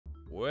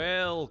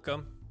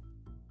Welcome,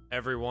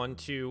 everyone,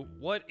 to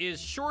what is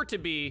sure to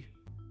be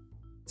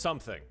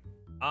something.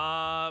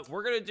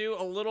 We're gonna do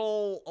a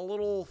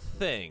little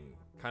thing,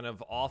 kind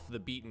of off the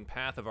beaten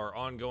path of our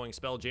ongoing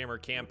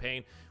Spelljammer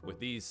campaign with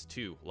these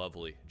two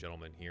lovely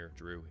gentlemen here,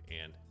 Drew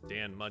and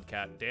Dan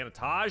Mudcat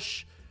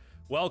Danatage.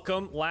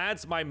 Welcome,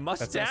 lads, my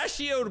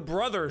mustachioed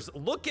brothers.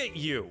 Look at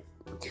you.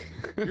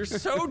 You're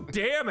so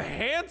damn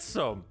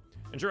handsome.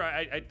 And Drew,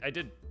 I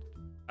did,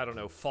 I don't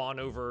know, fawn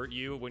over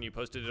you when you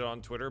posted it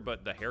on Twitter,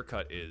 but the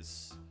haircut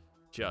is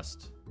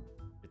just,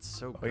 it's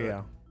so good. Oh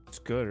yeah, it's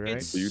good, right?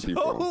 It's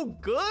so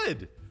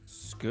good.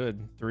 It's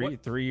good.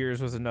 Three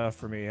years was enough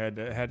for me. Had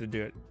to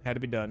do it. Had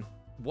to be done.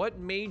 What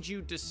made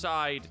you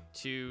decide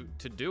to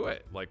do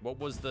it? Like, what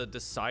was the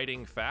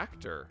deciding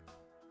factor?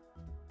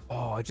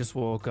 Oh, I just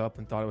woke up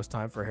and thought it was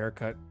time for a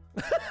haircut.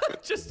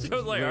 just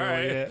was like, all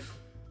right, it.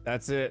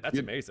 That's it. That's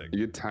amazing.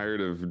 You get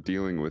tired of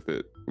dealing with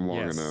it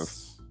long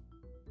enough.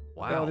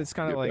 Wow. Well, it's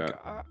kind of like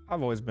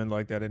I've always been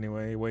like that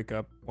anyway. You wake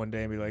up one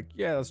day and be like,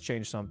 yeah, let's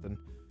change something.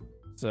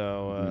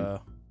 So,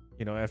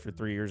 you know, after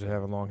 3 years of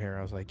having long hair,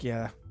 I was like,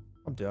 yeah,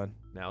 I'm done.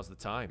 Now's the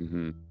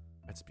time.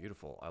 That's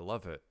beautiful. I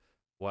love it.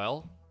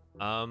 Well,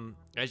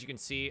 as you can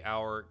see,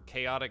 our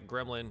chaotic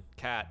gremlin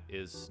cat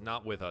is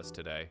not with us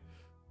today.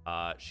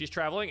 She's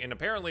traveling and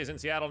apparently is in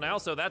Seattle now,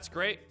 so that's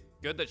great.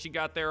 Good that she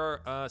got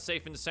there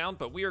safe and sound,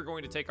 but we are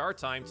going to take our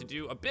time to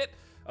do a bit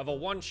of a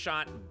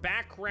one-shot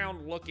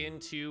background look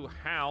into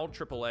how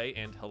Triple A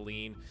and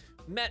Helene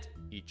met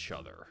each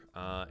other,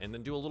 and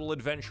then do a little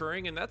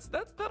adventuring, and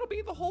that'll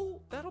be the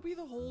whole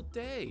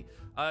day.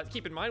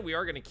 Keep in mind, we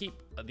are going to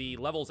keep the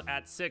levels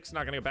at 6.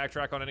 Not going to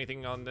backtrack on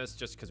anything on this,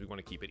 just because we want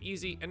to keep it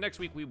easy. And next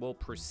week we will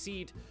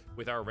proceed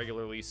with our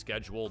regularly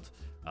scheduled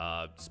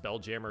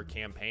Spelljammer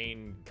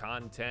campaign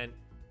content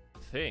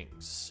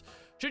things.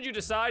 Should you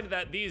decide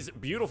that these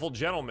beautiful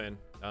gentlemen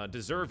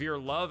deserve your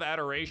love,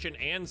 adoration,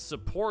 and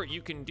support,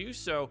 you can do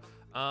so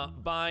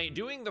by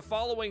doing the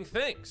following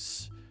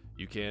things.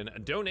 You can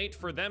donate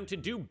for them to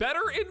do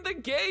better in the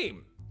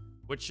game,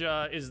 which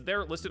is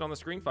there listed on the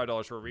screen.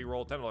 $5 for a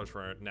reroll, $10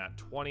 for a nat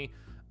 20,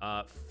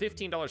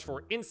 $15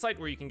 for insight,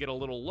 where you can get a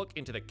little look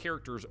into the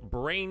character's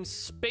brain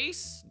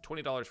space,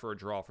 $20 for a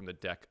draw from the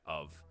deck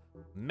of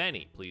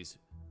many. Please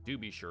do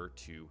be sure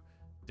to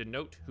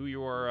denote who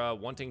you are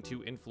wanting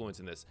to influence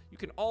in this. You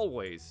can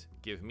always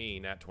give me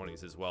nat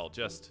 20s as well,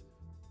 just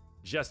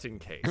in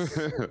case.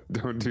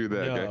 Don't do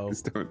that,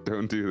 guys.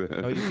 Don't do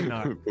that. No, you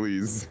cannot.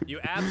 Please. You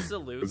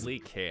absolutely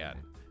can.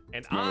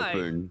 And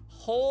I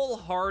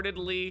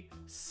wholeheartedly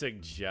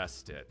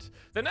suggest it.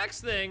 The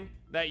next thing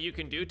that you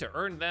can do to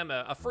earn them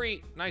a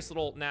free, nice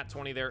little nat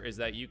 20 there is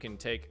that you can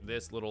take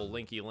this little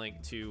linky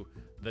link to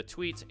the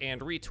tweet and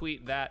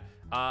retweet that.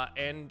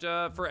 And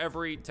for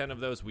every 10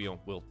 of those,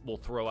 we'll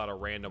throw out a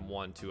random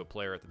one to a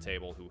player at the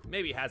table who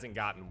maybe hasn't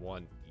gotten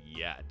one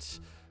yet.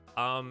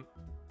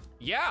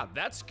 Yeah,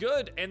 that's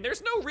good. And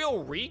there's no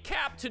real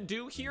recap to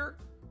do here,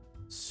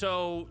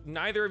 so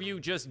neither of you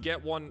just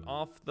get one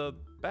off the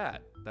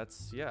bat.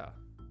 That's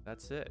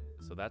it.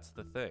 So that's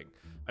the thing.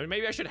 I mean,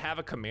 maybe I should have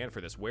a command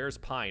for this. Where's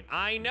Pine?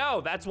 I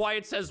know, that's why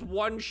it says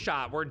one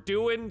shot. We're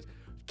doing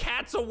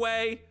cats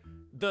away.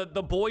 The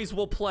boys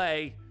will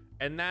play.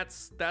 And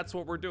that's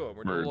what we're doing.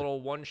 We're doing a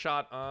little one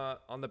shot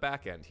on the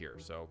back end here.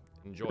 So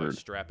enjoy,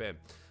 strap in.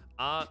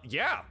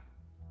 Yeah.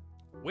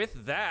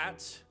 With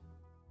that,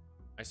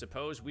 I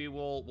suppose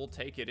we'll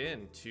take it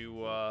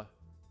into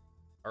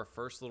our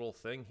first little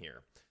thing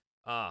here.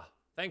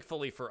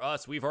 Thankfully for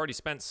us, we've already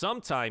spent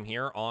some time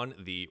here on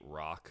the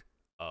Rock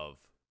of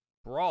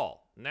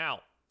Brawl.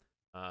 Now,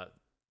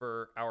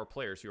 for our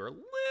players who are a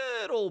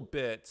little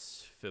bit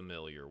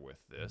familiar with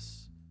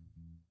this,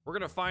 we're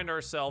gonna find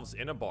ourselves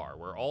in a bar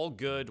where all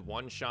good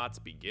one-shots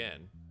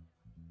begin.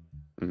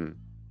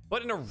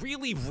 But in a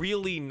really,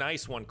 really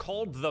nice one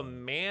called the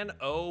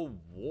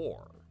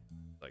Man-O-War.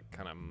 Like,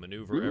 kind of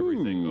maneuver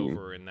everything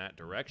over in that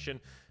direction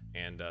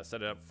and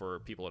set it up for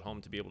people at home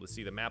to be able to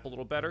see the map a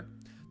little better.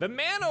 The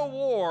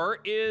Man-O-War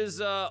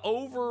is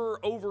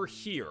over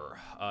here,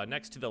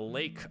 next to the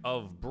Lake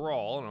of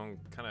Brawl, and I'll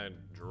kind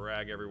of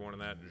drag everyone in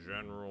that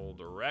general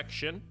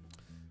direction.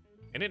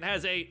 And it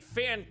has a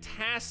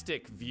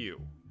fantastic view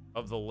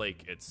of the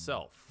lake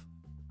itself.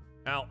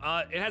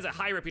 Now, it has a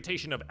high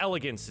reputation of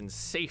elegance and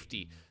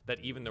safety that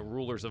even the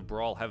rulers of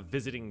Brawl have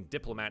visiting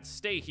diplomats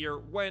stay here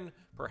when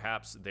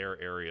perhaps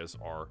their areas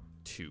are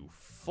too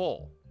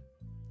full.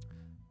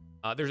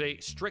 There's a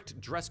strict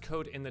dress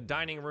code in the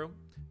dining room.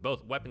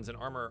 Both weapons and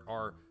armor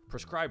are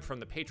prescribed from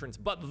the patrons,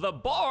 but the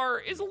bar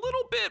is a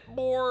little bit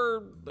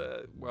more,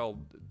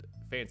 well,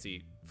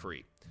 fancy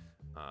free.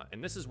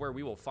 And this is where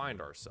we will find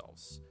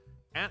ourselves.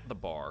 At the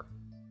bar,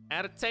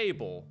 at a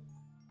table,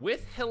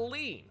 with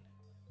Helene,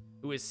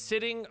 who is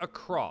sitting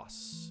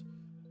across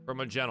from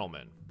a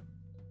gentleman.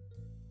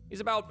 He's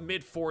about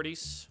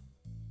mid-40s,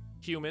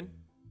 human,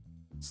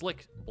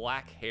 slick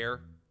black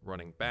hair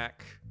running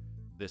back,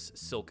 this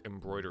silk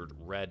embroidered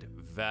red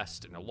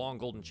vest, and a long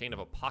golden chain of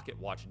a pocket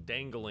watch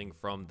dangling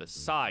from the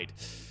side.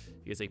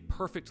 He has a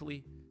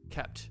perfectly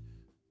kept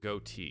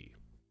goatee.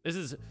 This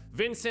is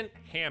Vincent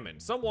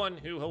Hammond, someone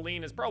who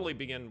Helene has probably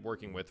begun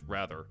working with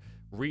rather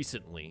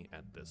recently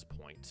at this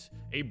point.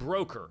 A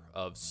broker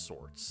of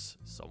sorts,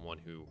 someone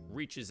who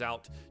reaches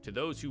out to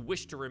those who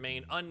wish to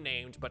remain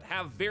unnamed but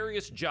have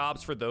various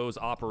jobs for those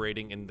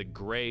operating in the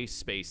gray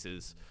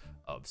spaces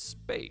of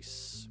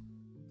space.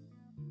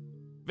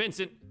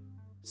 Vincent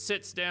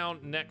sits down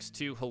next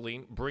to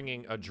Helene,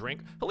 bringing a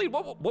drink. Helene,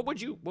 what would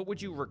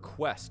you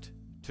request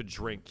to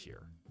drink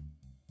here?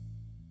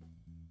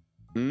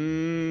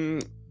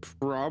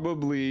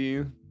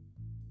 Probably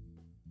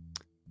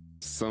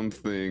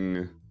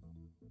something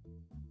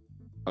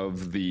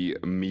of the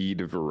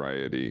mead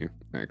variety,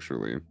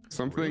 actually.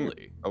 Something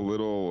Really? a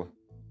little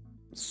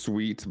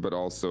sweet, but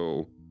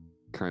also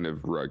kind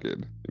of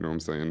rugged. You know what I'm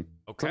saying?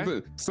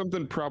 Okay.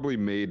 Something probably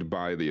made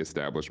by the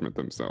establishment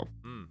themselves.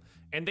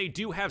 And they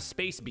do have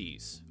space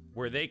bees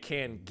where they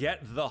can get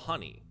the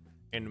honey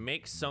and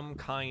make some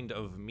kind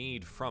of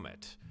mead from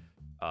it.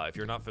 If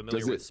you're not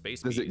familiar with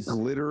space bees. Does it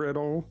glitter at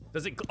all?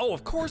 Does it? Oh,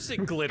 of course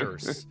it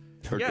glitters.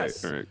 Okay,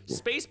 yes. all right, cool.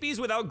 Space bees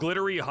without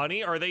glittery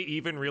honey, are they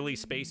even really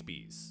space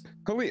bees?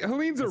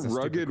 Helene's That's a a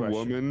rugged stupid question.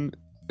 woman,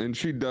 and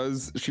she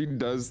does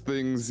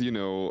things, you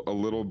know, a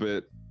little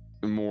bit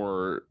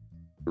more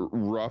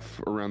rough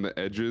around the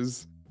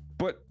edges,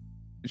 but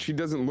she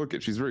doesn't look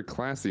it. She's very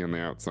classy on the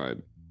outside.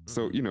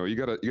 So, you know, you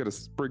gotta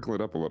sprinkle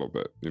it up a little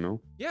bit, you know?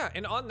 Yeah,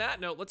 and on that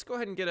note, let's go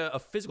ahead and get a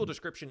physical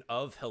description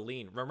of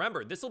Helene.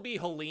 Remember, this will be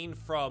Helene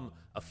from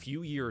a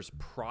few years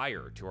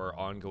prior to our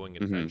ongoing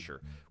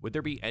adventure. Would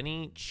there be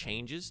any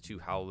changes to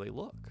how they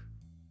look?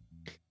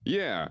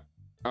 Yeah.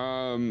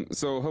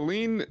 So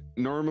Helene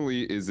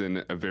normally is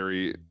in a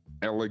very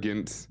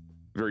elegant,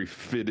 very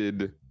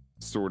fitted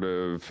sort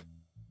of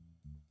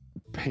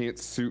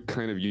pantsuit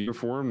kind of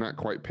uniform. Not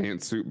quite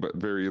pantsuit, but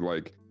very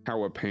like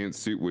how a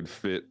pantsuit would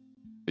fit,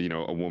 you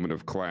know, a woman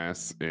of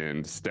class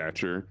and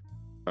stature.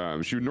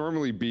 She would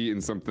normally be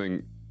in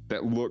something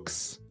that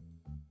looks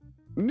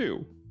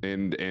new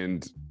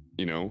and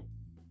you know,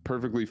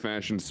 perfectly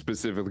fashioned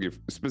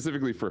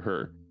specifically for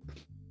her.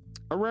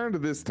 Around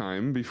this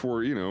time,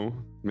 before, you know,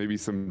 maybe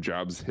some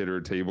jobs hit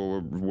her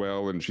table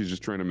well, and she's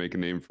just trying to make a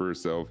name for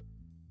herself,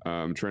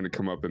 trying to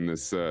come up in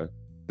this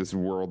this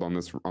world on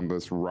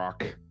this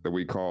rock that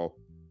we call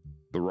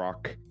the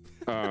Rock.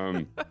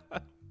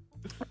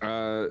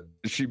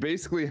 She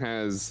basically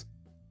has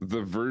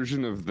the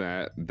version of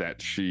that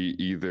she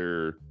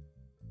either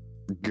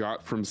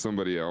got from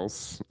somebody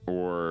else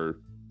or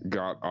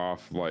got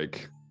off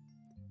like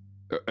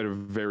at a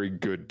very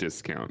good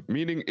discount,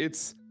 meaning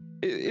it's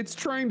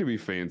trying to be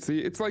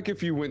fancy. It's like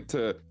if you went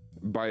to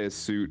buy a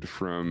suit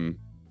from,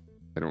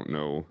 I don't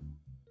know,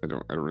 I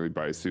don't really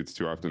buy suits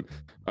too often,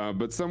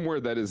 but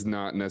somewhere that is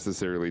not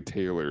necessarily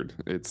tailored.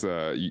 It's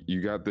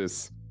you got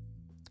this.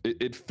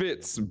 It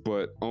fits,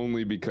 but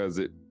only because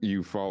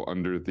you fall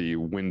under the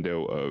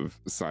window of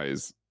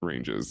size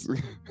ranges.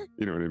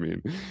 You know what I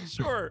mean?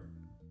 Sure.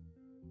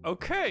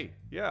 Okay.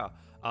 Yeah.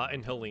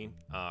 And Helene,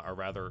 a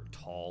rather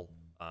tall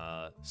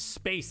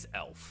space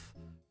elf,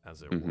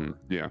 as it were.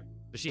 Yeah.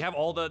 Does she have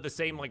all the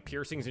same like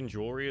piercings and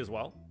jewelry as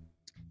well?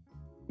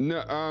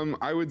 No.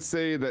 I would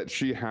say that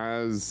she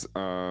has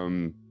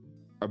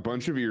a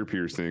bunch of ear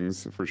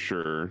piercings for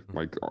sure,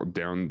 like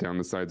down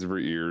the sides of her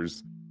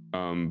ears.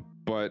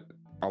 But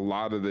a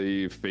lot of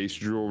the face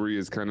jewelry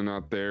is kind of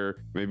not there.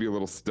 Maybe a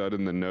little stud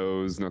in the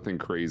nose, nothing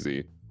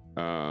crazy.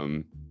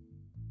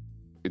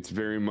 It's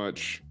very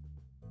much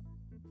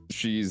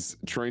she's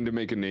trying to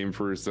make a name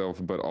for herself,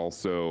 but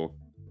also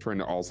trying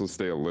to also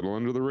stay a little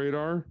under the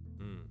radar.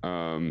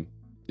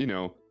 You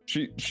know,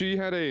 she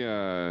had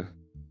a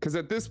because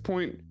at this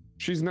point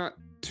she's not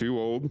too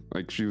old.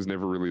 Like she was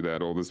never really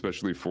that old,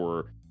 especially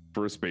for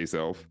a space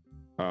elf.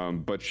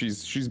 But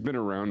she's been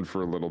around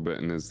for a little bit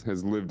and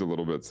has lived a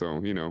little bit.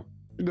 So, you know,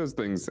 she does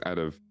things out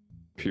of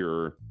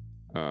pure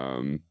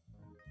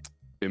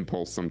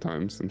impulse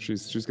sometimes, and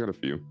she's got a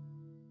few.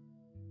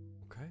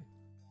 Okay,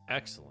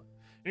 excellent.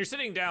 And you're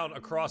sitting down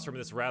across from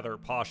this rather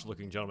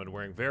posh-looking gentleman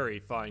wearing very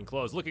fine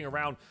clothes, looking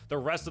around the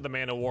rest of the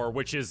Man of War,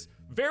 which is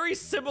very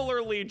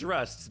similarly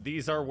dressed.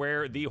 These are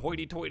where the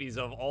hoity-toities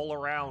of all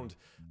around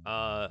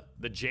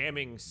the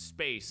jamming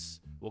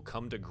space will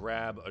come to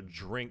grab a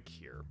drink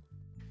here.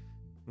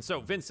 And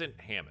so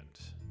Vincent Hammond,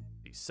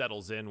 he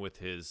settles in with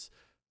his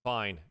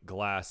fine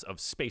glass of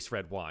space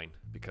red wine,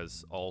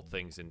 because all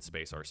things in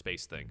space are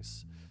space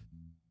things.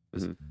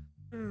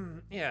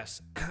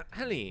 Yes,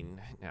 Helene,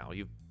 now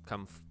you've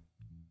come,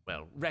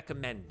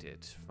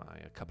 recommended by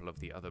a couple of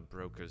the other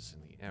brokers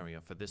in the area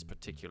for this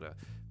particular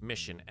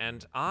mission,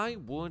 and I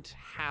would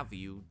have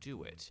you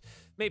do it.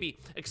 Maybe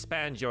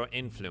expand your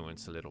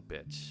influence a little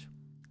bit.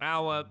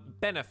 Our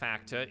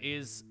benefactor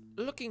is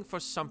looking for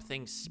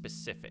something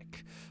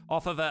specific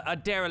off of a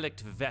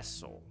derelict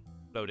vessel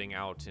floating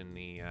out in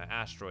the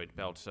asteroid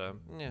belt,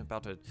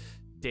 about a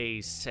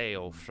day's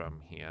sail from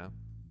here.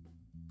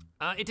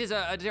 It is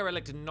a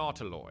derelict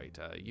nautiloid,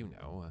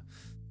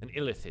 an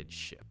illithid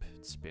ship.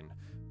 It's been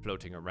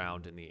floating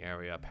around in the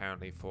area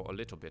apparently for a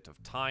little bit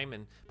of time,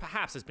 and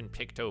perhaps has been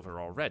picked over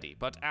already,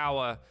 but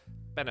our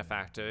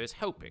benefactor is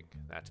hoping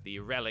that the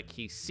relic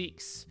he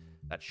seeks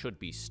that should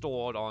be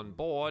stored on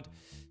board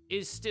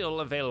is still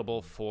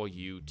available for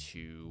you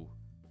to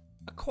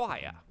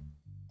acquire.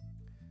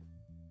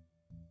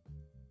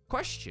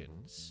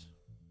 Questions?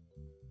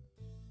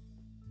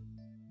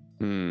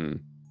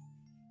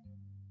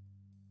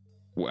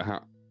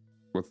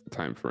 What's the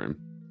time frame?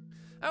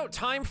 Oh,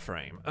 time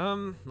frame.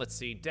 Let's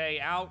see. Day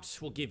out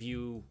will give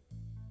you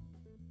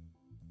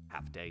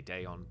half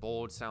day on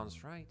board,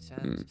 sounds right.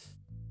 And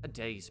a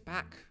day's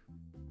back.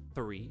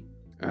 3.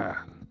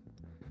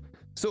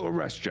 So a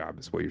rush job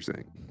is what you're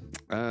saying.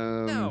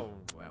 No,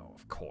 well,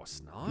 of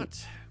course not.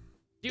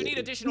 Do you need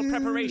additional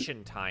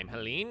preparation time,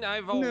 Helene?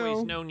 I've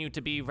always known you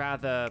to be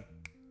rather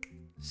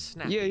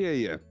snappy.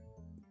 Yeah.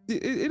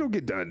 It'll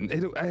get done.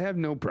 I have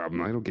no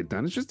problem. It'll get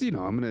done. It's just, I'm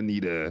gonna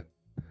need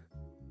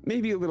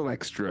maybe a little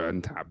extra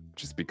on top,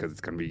 just because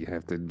it's gonna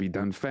have to be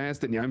done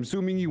fast. And I'm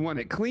assuming you want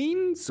it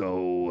clean,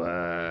 so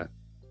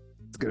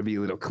it's gonna be a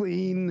little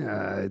clean.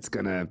 It's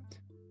gonna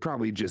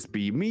probably just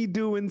be me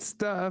doing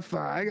stuff.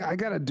 I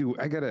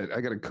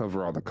gotta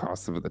cover all the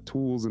costs of the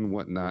tools and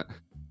whatnot.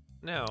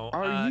 No,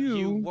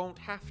 you won't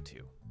have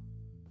to.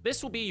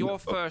 This will be your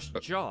first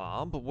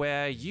job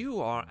where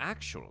you are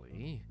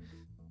actually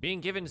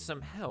being given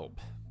some help.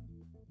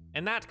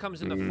 And that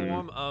comes in the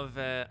form of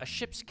a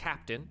ship's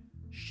captain,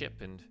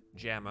 ship and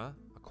jammer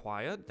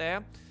acquired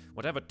there,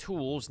 whatever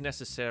tools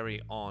necessary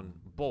on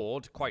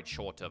board, quite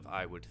short of,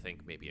 I would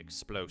think, maybe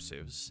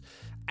explosives,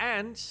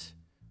 and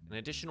an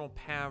additional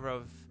pair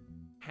of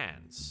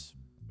hands,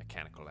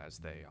 mechanical as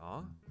they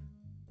are.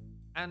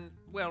 And,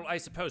 well, I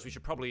suppose we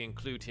should probably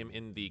include him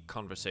in the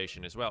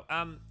conversation as well.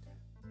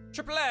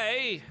 Triple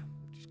A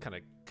just kind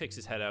of kicks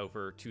his head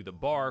over to the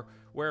bar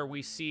where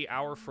we see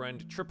our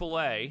friend Triple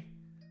A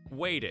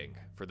waiting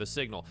for the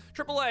signal.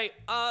 Triple A,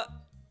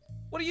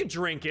 what are you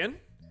drinking?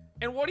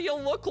 And what do you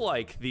look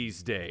like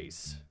these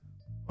days?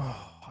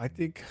 Oh, I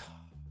think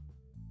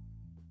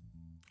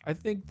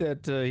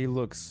that he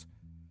looks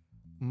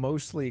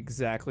mostly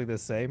exactly the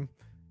same,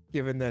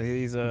 given that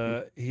he's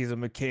a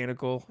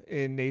mechanical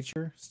in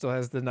nature. Still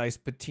has the nice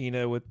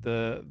patina with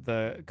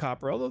the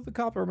copper, although the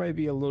copper might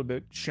be a little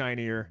bit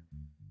shinier,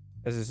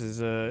 as this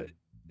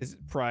is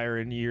prior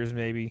in years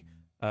maybe.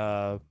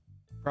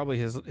 Probably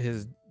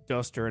his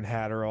duster and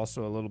hat are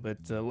also a little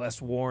bit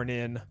less worn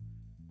in,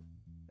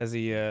 as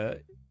he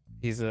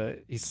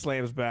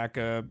slams back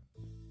a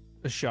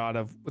shot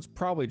of what's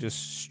probably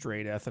just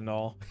straight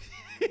ethanol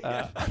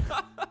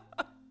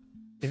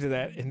into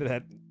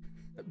that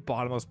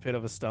bottomless pit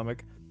of a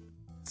stomach,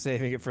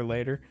 saving it for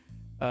later.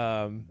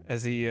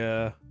 As he,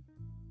 I'm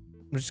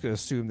just gonna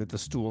assume that the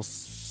stools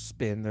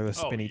spin. They're the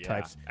spinny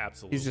types.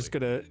 Absolutely. He's just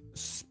gonna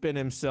spin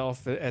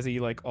himself as he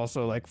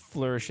also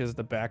flourishes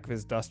the back of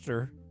his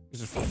duster.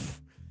 He's just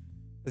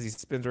as he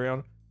spins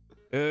around.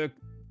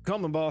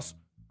 Coming, boss.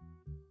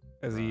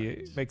 As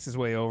he makes his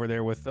way over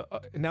there with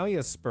now he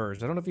has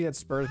spurs. I don't know if he had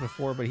spurs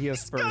before, but he has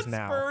spurs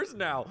now. Spurs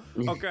now.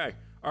 Okay.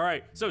 All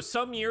right. So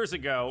some years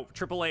ago,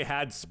 AAA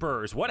had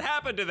spurs. What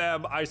happened to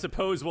them? I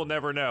suppose we'll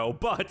never know.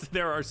 But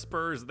there are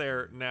spurs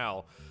there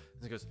now.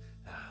 And he goes,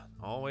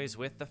 always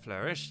with the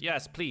flourish.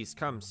 Yes, please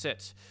come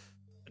sit.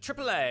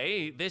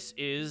 AAA, this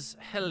is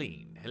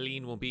Helene.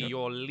 Helene will be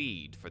your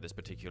lead for this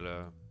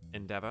particular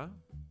endeavor.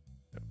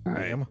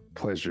 I am.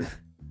 Pleasure.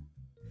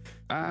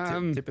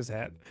 Tip his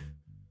hat.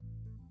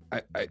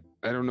 I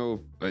don't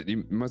know if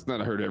you must not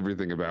have heard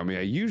everything about me.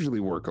 I usually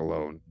work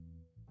alone.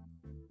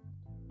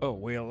 Oh,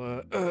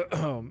 well,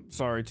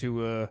 sorry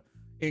to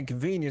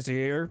inconvenience you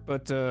here,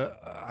 but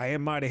I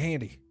am mighty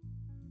handy.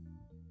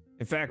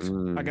 In fact,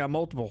 I got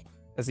multiple,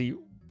 as he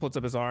puts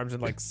up his arms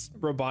and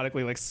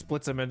robotically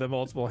splits them into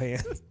multiple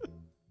hands.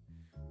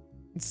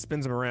 And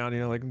spins them around,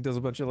 does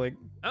a bunch of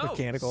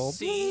mechanical.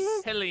 See,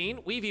 Helene,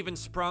 we've even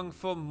sprung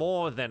for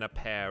more than a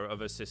pair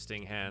of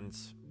assisting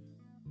hands.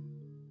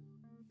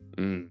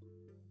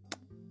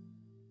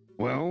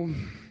 Well,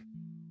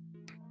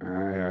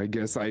 I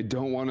guess I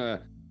don't want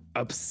to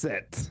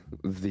upset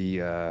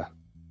the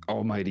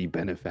almighty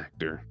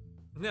benefactor.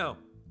 No,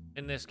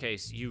 in this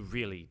case, you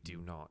really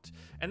do not.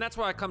 And that's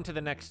why I come to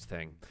the next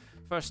thing.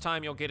 First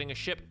time you're getting a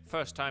ship,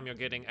 first time you're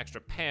getting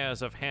extra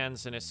pairs of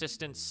hands and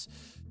assistants,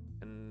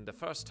 and the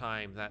first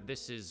time that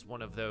this is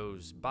one of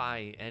those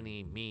by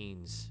any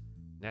means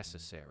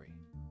necessary.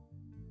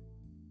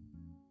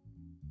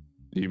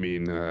 You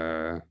mean,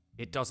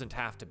 It doesn't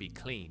have to be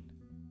clean,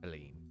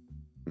 Helene.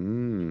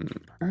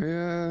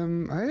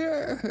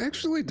 I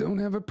actually don't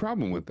have a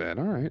problem with that.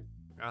 All right.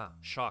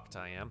 Shocked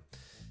I am.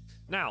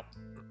 Now,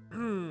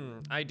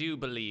 I do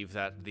believe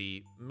that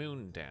the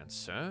Moon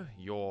Dancer,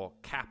 your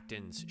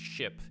captain's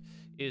ship,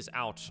 is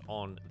out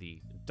on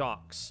the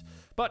docks.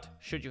 But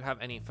should you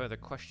have any further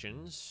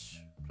questions,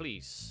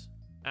 please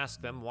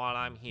ask them while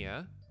I'm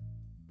here.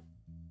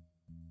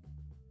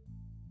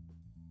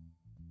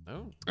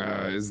 Oh.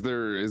 Is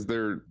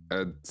there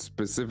a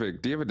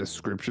specific? Do you have a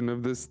description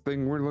of this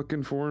thing we're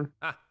looking for?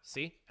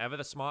 See, ever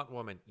the smart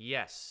woman.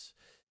 Yes,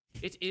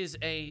 it is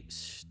a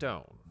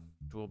stone.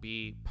 It will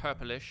be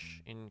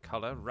purplish in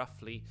color,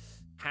 roughly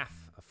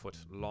half a foot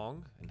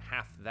long and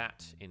half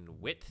that in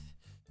width.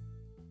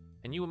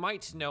 And you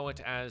might know it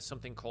as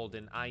something called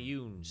an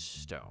Ioun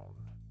stone.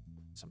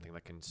 Something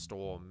that can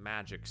store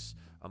magics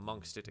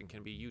amongst it and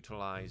can be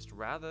utilized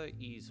rather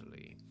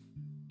easily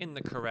in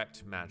the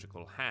correct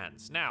magical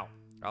hands. Now,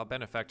 our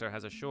benefactor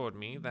has assured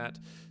me that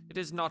it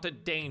is not a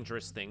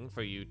dangerous thing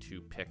for you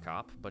to pick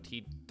up, but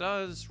he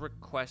does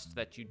request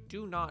that you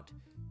do not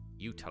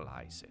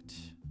utilize it.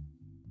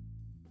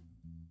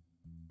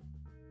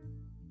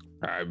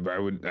 I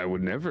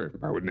would never.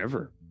 I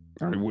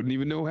wouldn't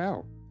even know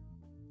how.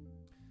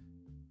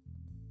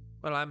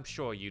 Well, I'm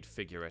sure you'd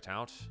figure it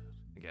out.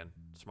 Again,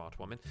 smart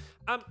woman.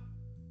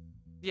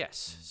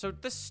 Yes, so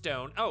this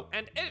stone... Oh,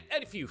 and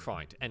if you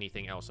find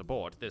anything else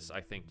aboard, this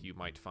I think you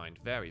might find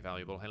very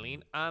valuable,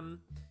 Helene.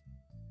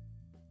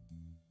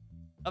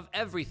 Of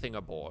everything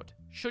aboard,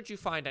 should you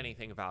find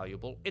anything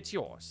valuable, it's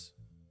yours.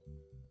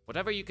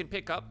 Whatever you can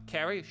pick up,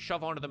 carry,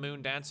 shove onto the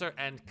Moon Dancer,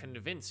 and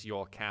convince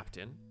your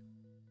captain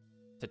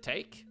to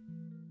take,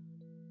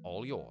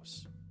 all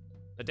yours.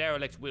 The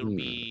derelict will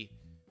be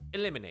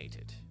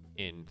eliminated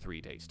in 3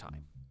 days'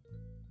 time.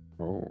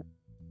 Oh.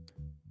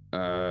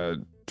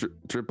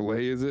 Triple A,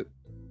 is it?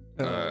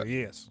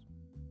 Yes.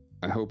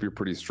 I hope you're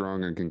pretty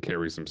strong and can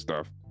carry some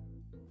stuff.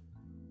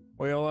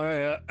 Well,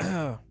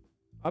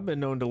 I've been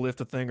known to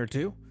lift a thing or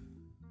two.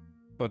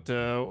 But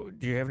do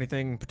you have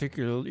anything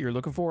particular you're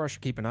looking for? I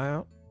should keep an eye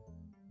out.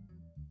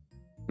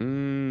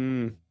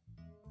 Do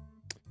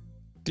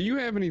you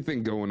have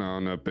anything going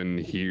on up in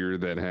here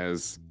that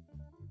has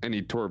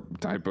any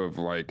type of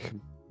like...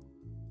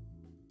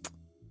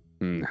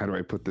 how do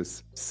I put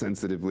this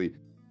sensitively?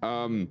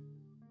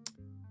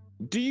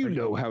 Do you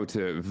know how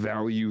to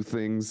value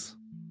things?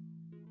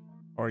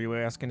 Are you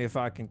asking if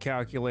I can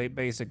calculate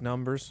basic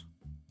numbers?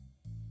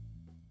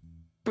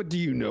 But do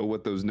you know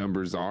what those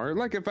numbers are?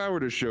 Like if I were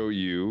to show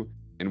you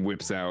and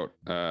whips out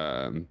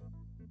a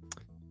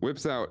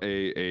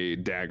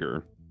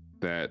dagger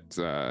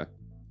that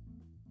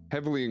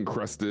heavily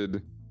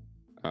encrusted,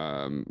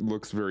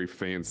 looks very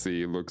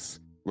fancy, looks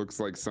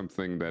like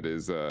something that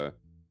is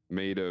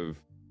made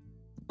of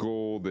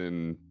gold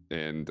and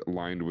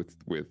lined with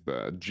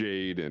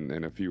jade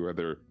and a few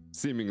other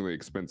seemingly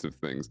expensive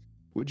things.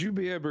 Would you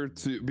be able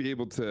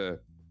to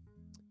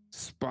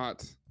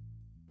spot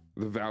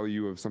the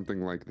value of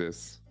something like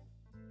this?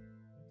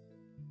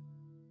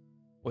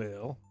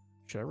 Well,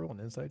 should I roll an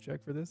insight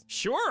check for this?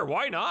 Sure,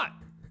 why not?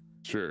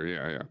 Sure,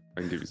 yeah.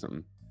 I can give you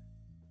something.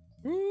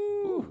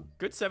 Ooh,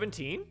 good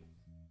 17.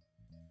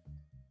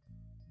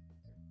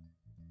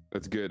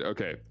 That's good.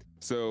 Okay.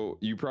 So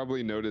you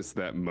probably noticed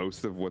that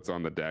most of what's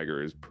on the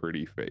dagger is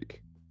pretty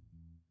fake.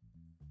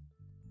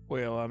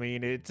 Well, I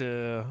mean, it's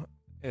a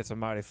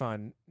mighty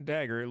fine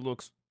dagger. It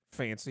looks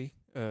fancy,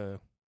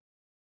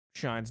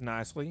 shines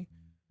nicely,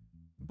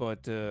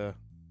 but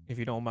if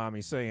you don't mind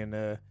me saying,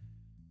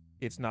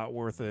 it's not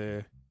worth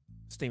a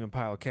steaming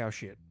pile of cow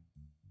shit.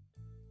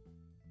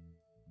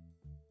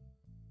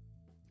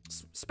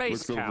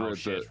 Space cow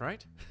shit,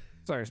 right?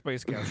 Sorry,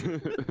 space cow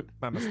shit.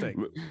 My mistake.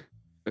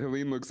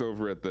 Helene looks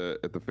over at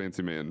the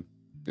fancy man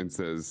and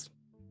says,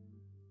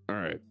 "All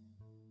right,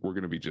 we're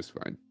gonna be just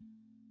fine."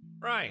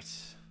 Right.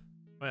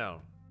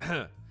 Well,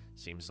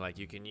 seems like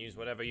you can use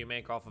whatever you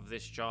make off of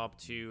this job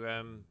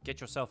to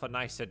get yourself a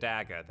nicer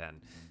dagger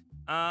then.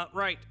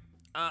 Right.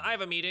 I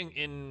have a meeting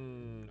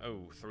in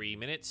 3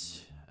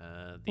 minutes.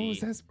 What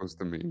was that supposed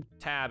to mean?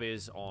 Tab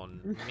is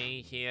on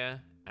me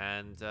here,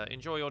 and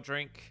enjoy your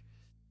drink.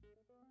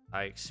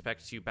 I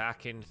expect you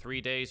back in 3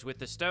 days with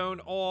the stone,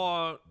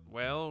 or,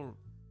 well,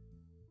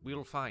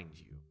 we'll find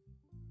you.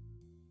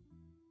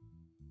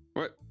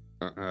 What?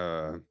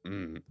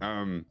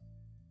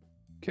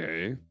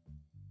 Okay.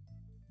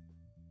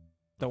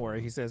 Don't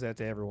worry, he says that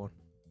to everyone.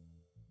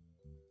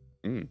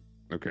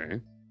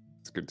 Okay.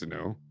 It's good to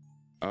know.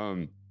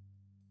 I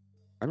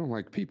don't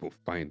like people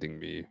finding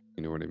me,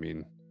 you know what I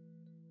mean?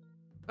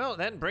 Well,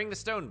 then bring the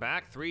stone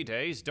back 3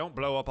 days, don't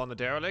blow up on the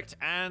derelict,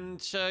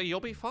 and you'll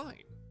be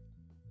fine.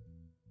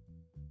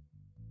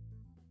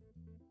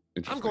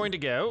 I'm going to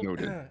go.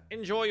 Noted.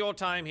 Enjoy your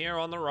time here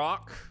on the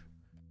rock.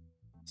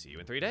 See you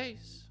in 3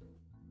 days.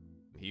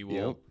 He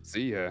will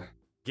see ya.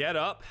 Get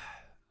up,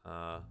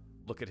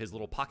 look at his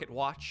little pocket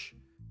watch,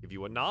 give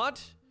you a nod,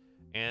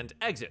 and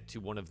exit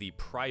to one of the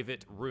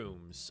private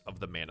rooms of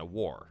the Man of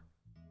War.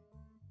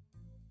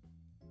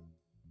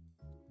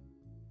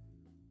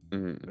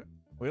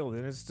 Well,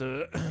 then it's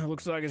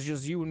looks like it's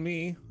just you and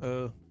me.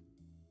 I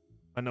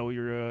know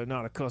you're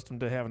not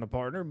accustomed to having a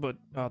partner, but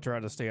I'll try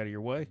to stay out of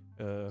your way.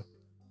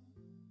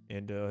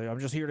 And I'm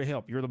just here to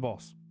help. You're the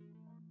boss.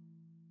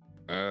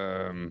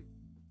 Never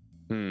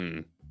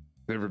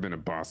been a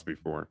boss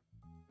before.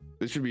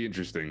 This should be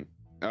interesting.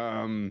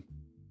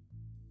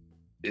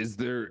 Is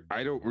there...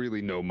 I don't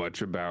really know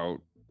much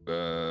about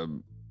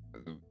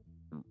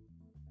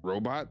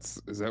robots.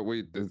 Is that what...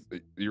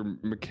 You're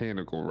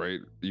mechanical,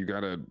 right? You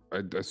got I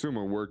assume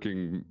a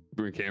working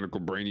mechanical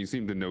brain. You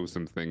seem to know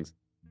some things.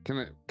 Can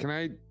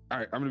I... All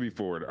right, I'm going to be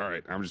forward. All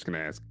right, I'm just going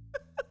to ask.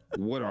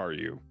 What are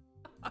you?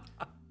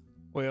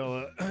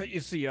 Well, you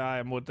see, I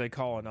am what they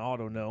call an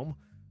autognome.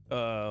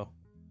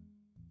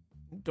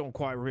 Don't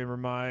quite remember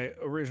my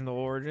original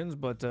origins,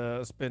 but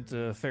spent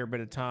a fair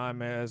bit of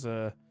time as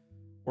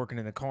working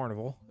in the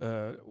carnival.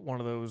 One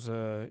of those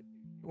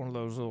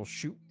little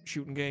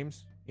shooting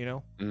games, you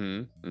know.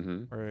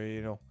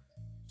 Or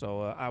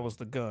so I was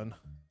the gun.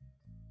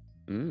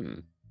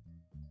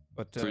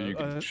 But so you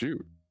can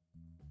shoot.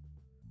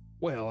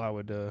 Well,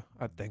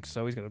 I think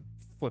so. He's gonna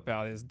flip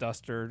out his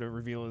duster to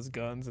reveal his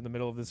guns in the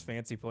middle of this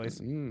fancy place.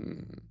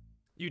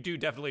 You do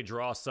definitely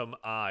draw some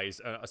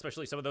eyes,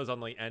 especially some of those on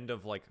the end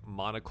of like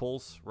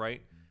monocles,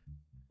 right?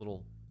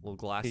 Little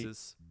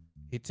glasses.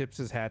 He tips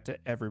his hat to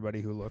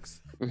everybody who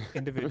looks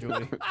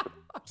individually,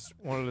 just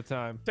one at a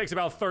time. Takes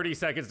about 30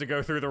 seconds to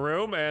go through the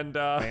room, and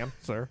ma'am,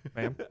 sir,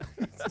 ma'am.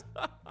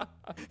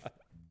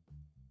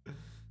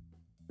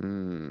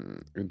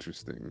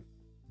 Interesting.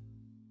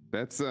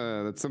 That's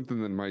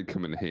something that might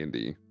come in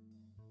handy.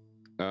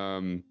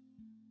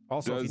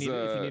 Also, if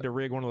you need to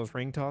rig one of those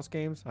ring toss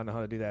games, I know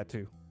how to do that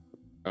too.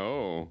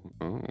 Oh,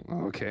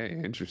 okay,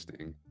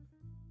 interesting.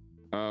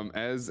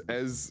 As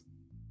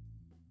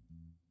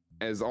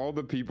all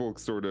the people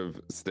sort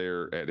of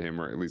stare at him,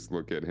 or at least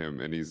look at him,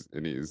 and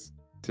he's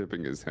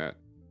tipping his hat.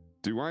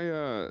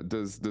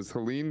 Does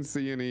Helene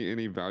see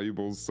any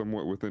valuables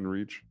somewhat within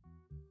reach?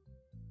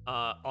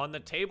 On the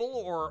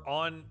table or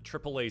on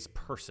Triple A's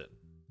person?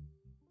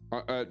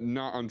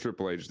 Not on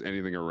Triple A, just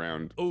anything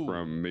around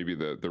from maybe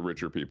the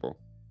richer people.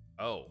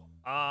 Oh,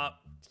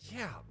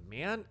 yeah,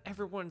 man.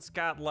 Everyone's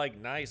got like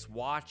nice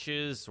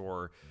watches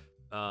or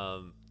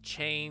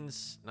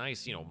chains,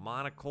 nice,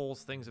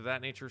 monocles, things of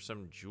that nature,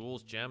 some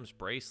jewels, gems,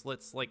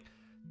 bracelets. Like,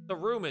 the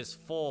room is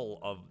full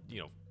of,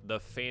 the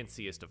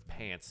fanciest of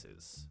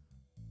pantses.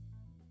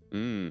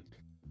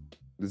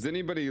 Does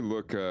anybody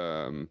look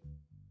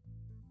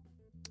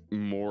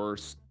more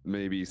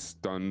maybe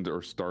stunned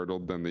or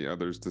startled than the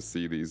others to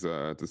see these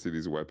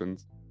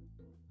weapons?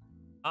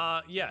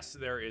 Yes,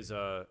 there is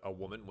a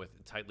woman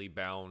with tightly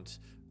bound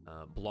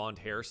blonde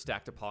hair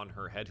stacked upon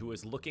her head who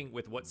is looking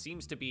with what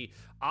seems to be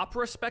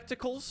opera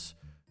spectacles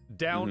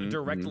down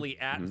directly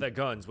at the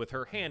guns, with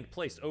her hand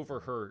placed over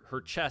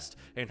her chest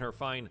and her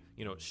fine,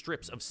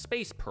 strips of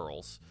space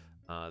pearls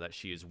that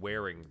she is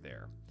wearing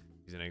there.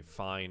 She's in a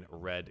fine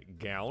red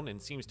gown and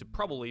seems to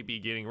probably be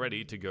getting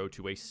ready to go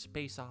to a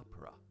space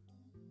opera.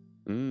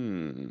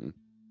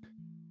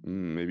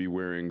 Maybe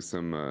wearing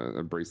some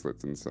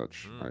bracelets and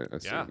such. I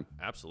assume.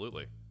 Yeah,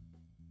 absolutely.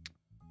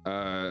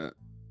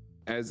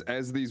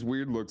 As these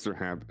weird looks are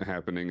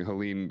happening,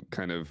 Helene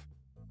kind of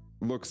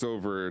looks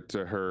over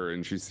to her,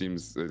 and she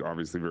seems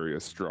obviously very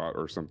distraught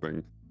or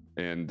something,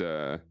 and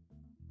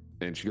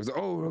she goes,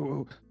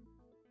 "Oh,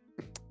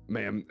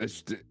 ma'am,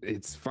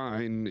 it's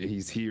fine.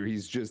 He's here.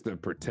 He's just a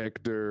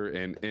protector,"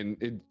 and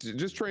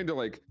just trying to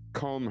like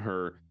calm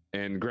her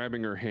and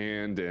grabbing her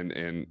hand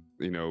and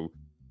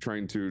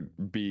trying to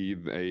be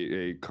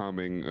a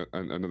calming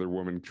another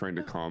woman, trying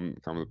to calm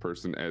the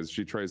person as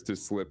she tries to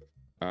slip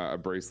a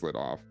bracelet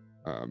off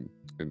and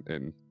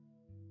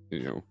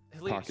Helene,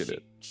 pocket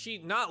it. She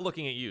not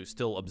looking at you,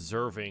 still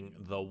observing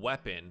the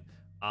weapon,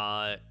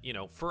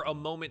 for a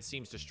moment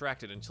seems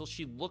distracted until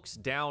she looks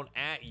down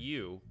at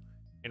you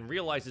and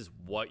realizes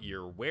what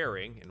you're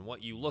wearing and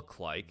what you look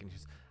like, and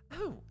she's,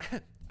 oh,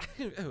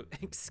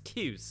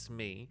 excuse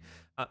me.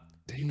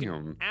 You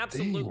can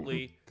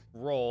absolutely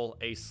roll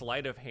a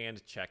sleight of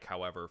hand check,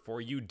 however,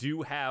 for you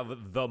do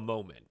have the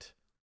moment.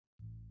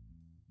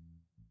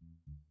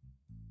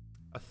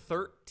 A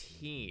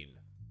 13.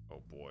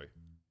 Oh boy.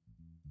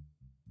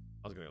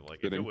 I was gonna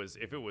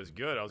if it was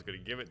good, I was gonna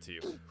give it to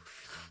you.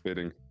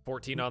 Fitting.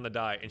 14 on the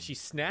die, and she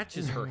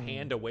snatches her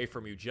hand away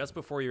from you just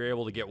before you're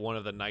able to get one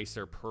of the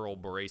nicer pearl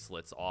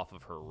bracelets off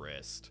of her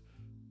wrist.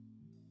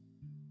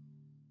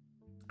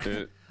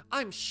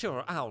 I'm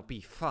sure I'll be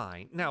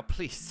fine. Now,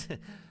 please,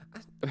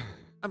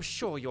 I'm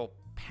sure your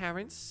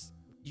parents,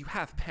 you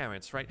have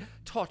parents, right,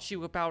 taught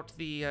you about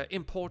the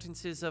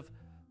importances of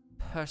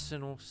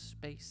personal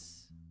space.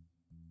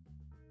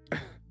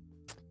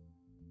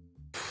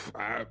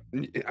 I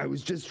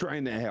was just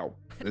trying to help.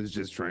 I was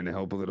just trying to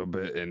help a little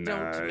bit. And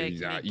don't make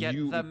me get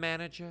the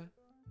manager.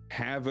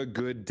 Have a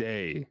good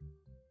day.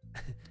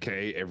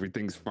 Okay,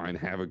 everything's fine.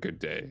 Have a good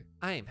day.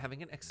 I am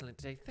having an excellent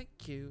day.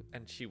 Thank you.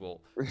 And she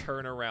will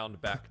turn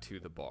around back to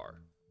the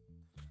bar.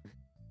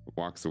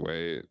 Walks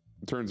away,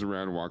 turns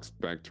around, walks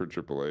back to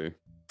AAA.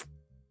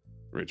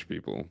 Rich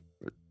people,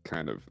 they're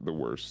kind of the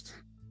worst.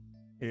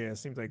 Yeah, it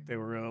seems like they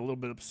were a little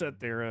bit upset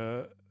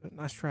there.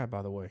 Nice try,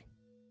 by the way.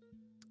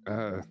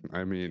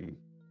 I mean,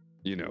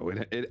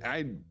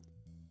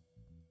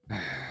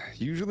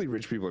 usually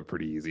rich people are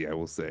pretty easy, I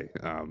will say.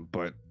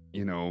 But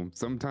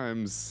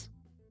sometimes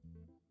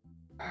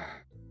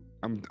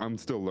I'm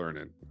still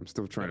learning. I'm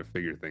still trying to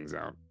figure things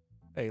out.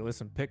 Hey,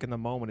 listen, picking the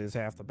moment is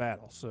half the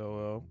battle,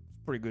 so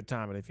it's pretty good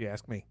timing if you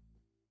ask me.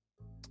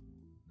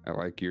 I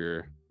like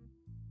your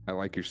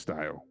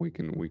style. We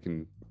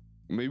can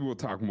maybe we'll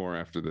talk more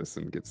after this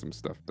and get some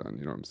stuff done.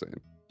 You know what I'm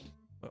saying?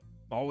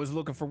 Always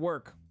looking for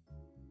work.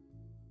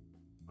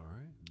 All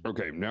right.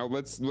 Okay, now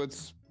let's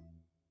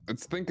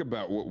think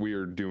about what we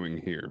are doing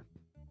here.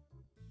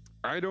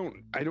 I don't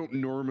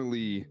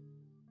normally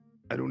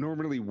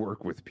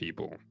work with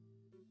people.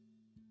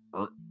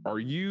 Are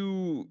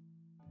you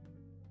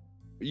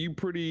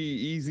pretty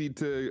easy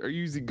to? Are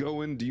you easy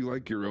going? Do you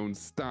like your own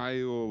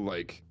style?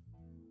 Like,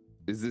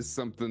 is this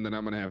something that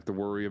I'm gonna have to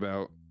worry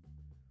about?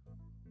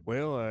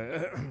 Well,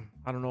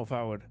 I don't know if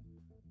I would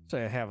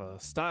say I have a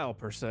style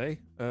per se.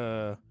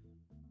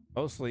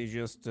 Mostly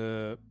just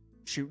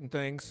shooting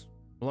things,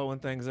 blowing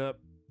things up,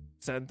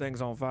 setting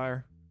things on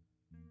fire,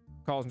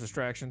 causing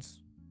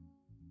distractions.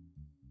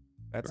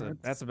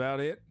 That's about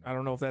it. I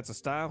don't know if that's a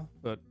style,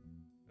 but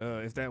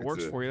if that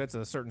works for you, that's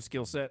a certain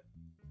skill set.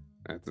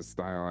 That's a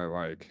style I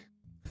like.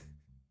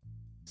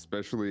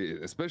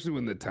 Especially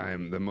when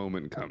the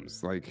moment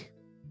comes. Like,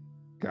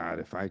 God,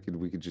 if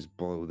we could just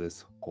blow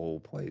this whole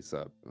place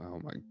up. Oh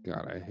my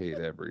God, I hate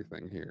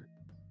everything here.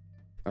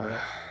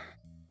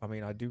 I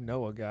mean, I do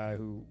know a guy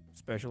who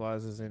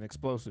specializes in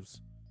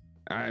explosives.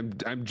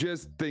 I'm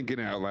just thinking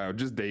out loud,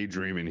 just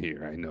daydreaming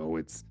here. I know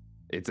it's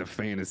a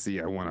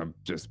fantasy. I want to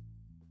just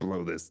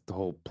blow this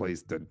whole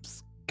place to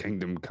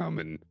Kingdom Come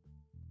and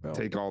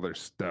take all their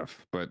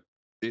stuff, but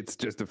it's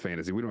just a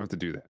fantasy. We don't have to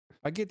do that.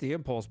 I get the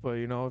impulse, but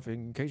you know, if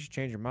in case you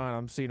change your mind,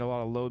 I'm seeing a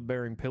lot of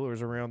load-bearing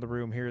pillars around the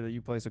room here that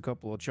you place a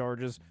couple of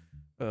charges,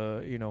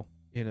 you know,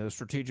 in a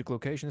strategic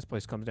location. This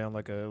place comes down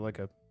like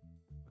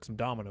some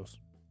dominoes.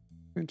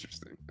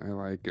 Interesting. I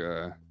like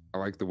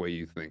the way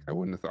you think. I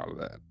wouldn't have thought of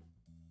that.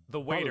 The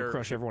waiter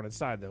crush everyone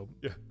inside though.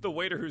 Yeah, the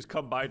waiter who's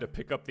come by to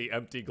pick up the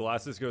empty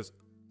glasses goes,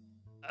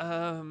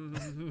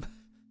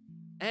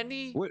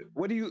 any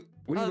what are you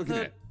looking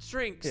at?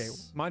 Drinks. Okay,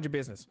 mind your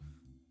business.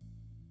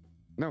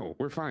 No,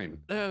 we're fine.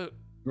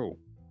 No.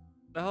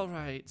 All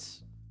right.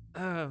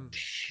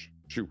 Shh.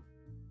 Shoo.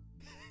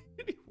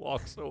 He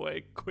walks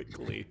away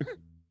quickly.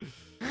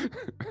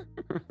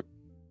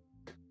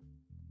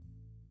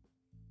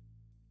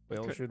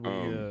 Well, should we?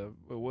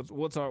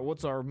 What's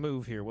our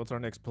move here? What's our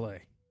next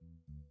play?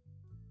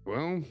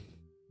 Well,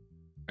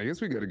 I guess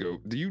we gotta go.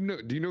 Do you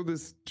know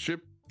this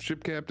ship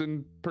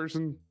captain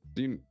person?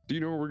 Do you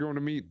know where we're going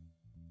to meet?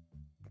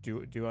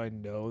 Do I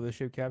know the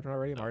ship captain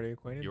already? I'm already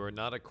acquainted. You are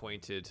not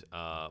acquainted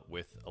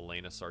with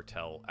Elena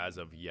Sartell as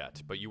of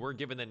yet, but you were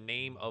given the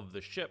name of the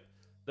ship,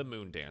 the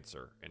Moon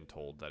Dancer, and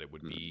told that it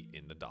would be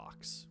in the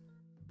docks.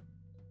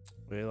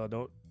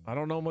 Well, I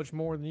don't know much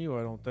more than you,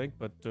 I don't think,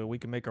 but we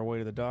can make our way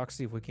to the docks,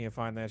 see if we can't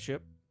find that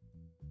ship.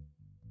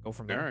 Go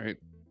from there. All right.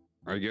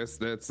 I guess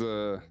that's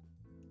our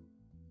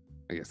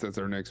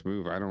next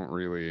move. I don't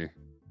really.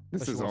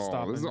 This is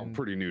all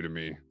pretty new to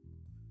me.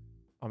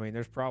 I mean,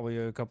 there's probably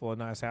a couple of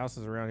nice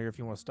houses around here if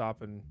you want to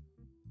stop and,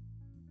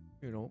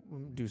 you know,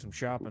 do some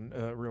shopping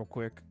real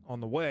quick on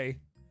the way.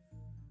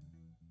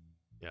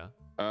 Yeah.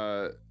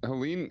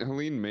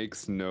 Helene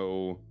makes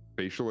no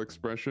facial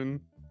expression,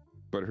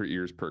 but her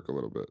ears perk a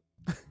little bit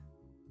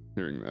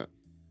hearing that.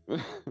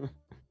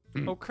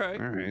 Okay.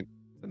 All right.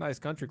 It's a nice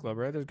country club,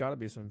 right? There's got to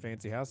be some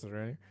fancy houses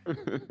around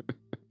here.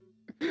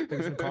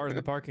 There's some cars in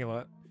the parking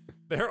lot.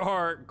 There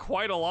are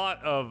quite a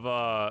lot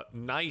of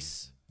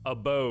nice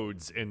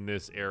abodes in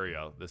this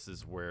area. This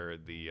is where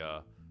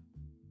the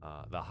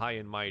high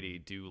and mighty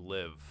do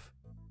live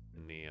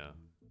in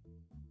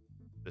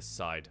this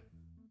side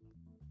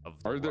of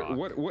the rock.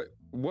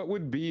 What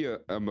would be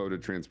a mode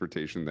of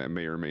transportation that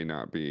may or may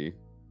not be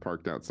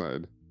parked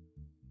outside?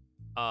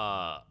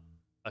 A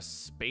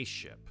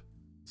spaceship.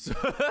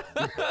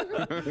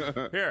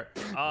 Here,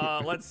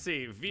 let's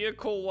see.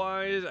 Vehicle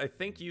wise, I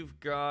think you've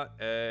got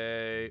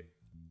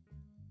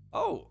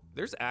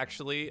there's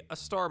actually a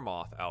Star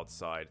Moth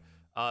outside.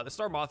 The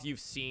Star Moth you've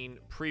seen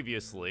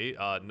previously,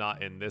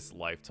 not in this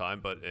lifetime,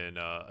 but in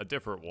a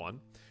different one,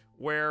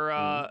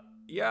 where,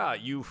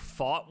 you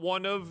fought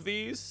one of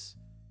these.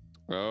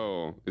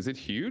 Oh, is it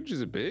huge?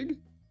 Is it big?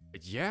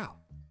 Yeah,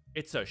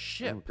 it's a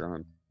ship. Oh,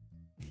 God.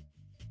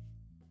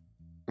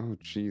 Oh,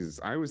 Jesus.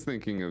 I was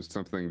thinking of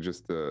something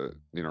just to,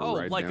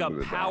 ride like down a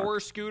to the power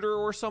dock. scooter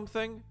or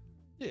something?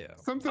 Yeah.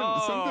 Something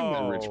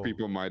that rich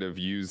people might have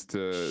used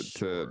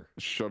to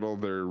shuttle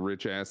their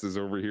rich asses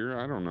over here.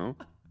 I don't know.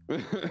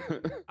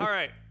 All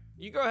right.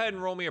 You go ahead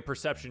and roll me a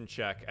perception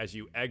check as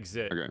you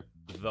exit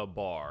the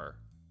bar.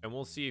 And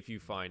we'll see if you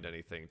find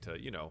anything to,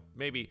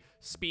 maybe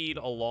speed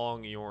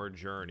along your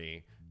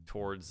journey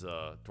towards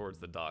the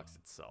docks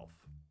itself.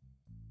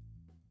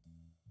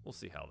 We'll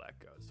see how that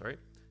goes, all right?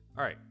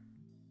 All right.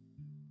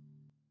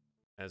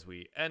 As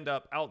we end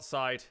up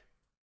outside,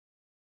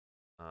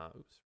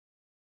 on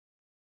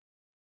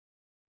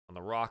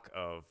the Rock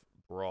of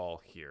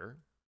Brawl here.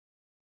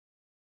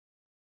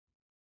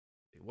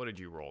 What did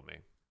you roll me?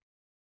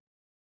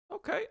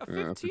 Okay, a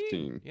 15.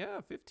 15.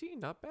 Yeah, 15,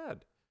 not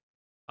bad.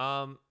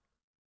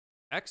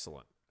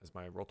 Excellent, as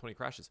my Roll20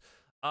 crashes.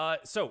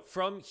 So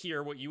from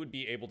here, what you would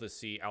be able to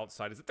see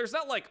outside is that there's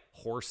not like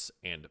horse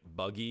and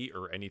buggy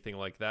or anything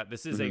like that.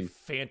 This is a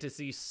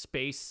fantasy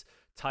space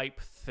type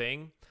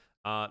thing.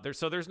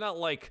 There's not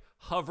like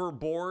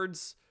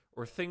hoverboards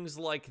or things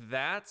like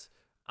that.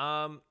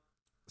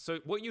 So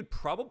what you'd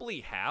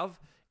probably have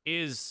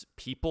is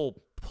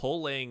people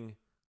pulling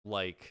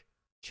like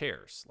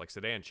chairs, like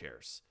sedan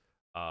chairs.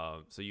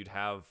 So you'd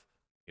have,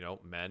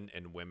 men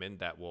and women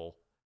that will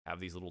have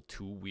these little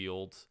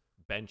two-wheeled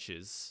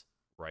benches,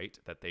 right,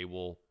 that they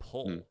will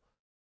pull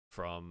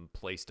from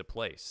place to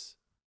place.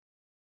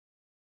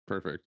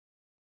 Perfect.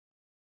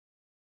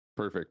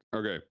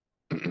 Okay.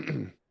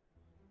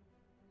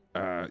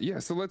 Yeah,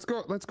 so let's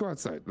go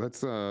outside.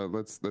 Let's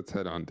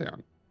head on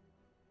down.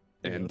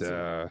 And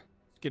it's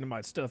getting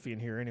my stuffy in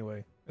here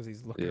anyway, as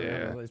he's looking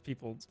around, all these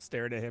people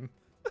staring at him.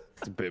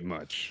 It's a bit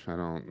much.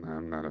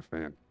 I'm not a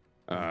fan.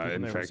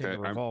 In Never fact, seen a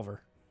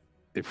revolver.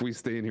 if we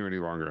stay in here any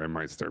longer, I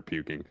might start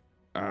puking.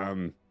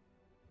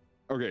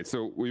 Okay,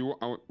 so we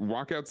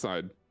walk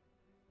outside,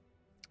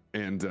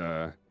 and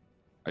I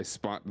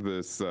spot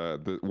this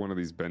one of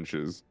these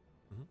benches,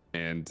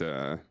 and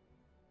I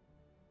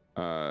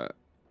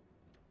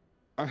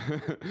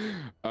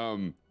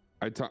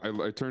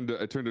turn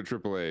to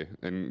Triple A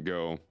and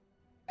go,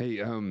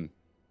 hey, I'm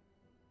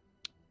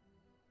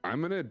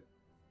gonna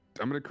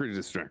create a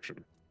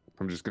distraction.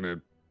 I'm just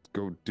gonna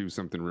go do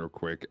something real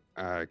quick.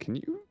 Can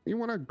you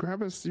want to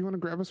grab us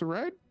a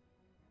ride?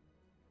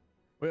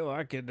 Well,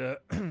 I could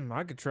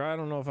try. I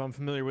don't know if I'm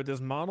familiar with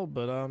this model,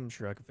 but I'm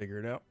sure I can figure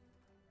it out.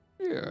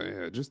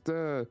 Yeah. Just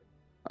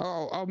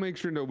I'll make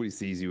sure nobody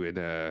sees you,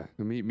 and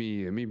meet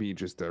me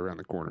just around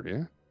the corner.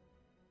 Yeah.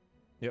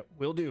 Yep,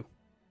 will do.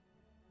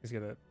 He's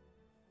gonna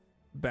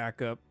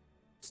back up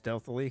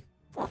stealthily,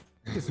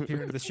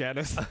 disappear into the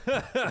shadows.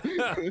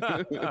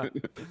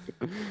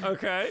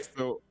 Okay.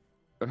 So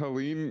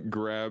Helene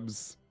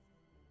grabs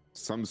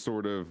some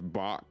sort of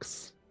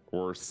box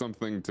or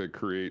something to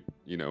create,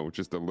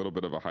 just a little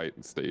bit of a height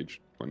and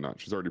stage. Well, not.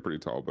 She's already pretty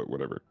tall, but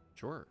whatever.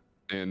 Sure.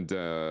 And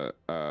are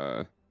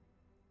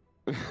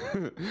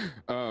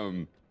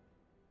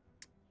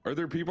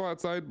there people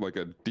outside? Like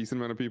a decent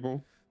amount of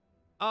people?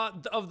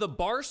 Of the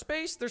bar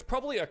space, there's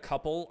probably a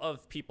couple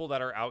of people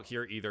that are out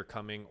here either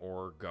coming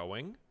or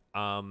going.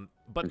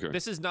 But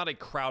this is not a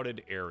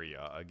crowded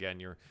area.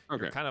 Again, you're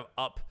kind of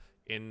up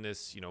in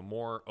this,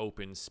 more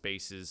open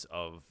spaces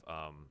of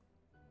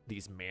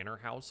these manor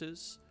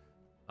houses.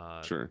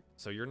 Sure.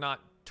 So you're not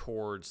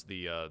towards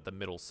the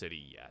middle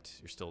city yet.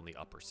 You're still in the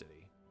upper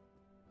city.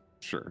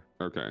 Sure.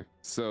 Okay.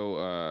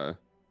 So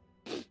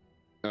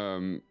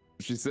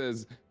she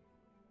says,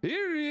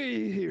 "Hear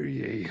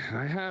ye.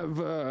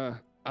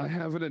 I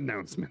have an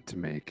announcement to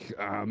make.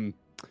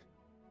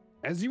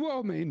 As you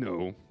all may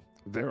know,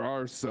 there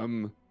are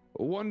some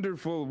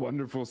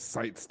wonderful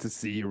sights to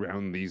see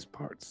around these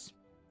parts.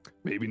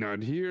 Maybe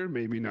not here,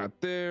 maybe not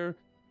there,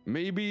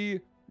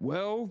 maybe,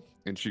 well,"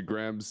 and she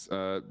grabs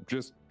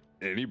just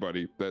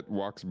anybody that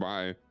walks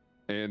by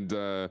and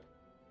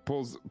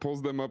pulls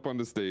them up on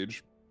the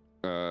stage.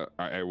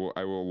 I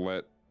will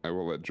let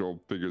Joel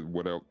figure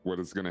what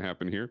is going to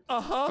happen here.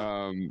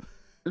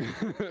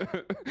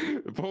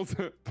 Pulls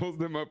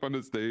them up on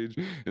the stage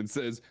and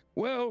says,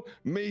 "Well,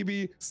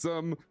 maybe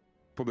some,"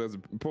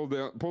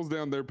 pulls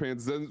down their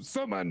pants, says,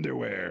 "some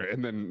underwear,"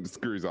 and then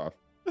scurries off.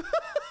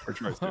 Or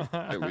tries to,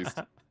 at least.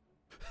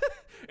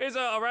 Is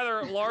a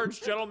rather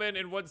large gentleman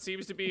in what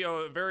seems to be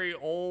a very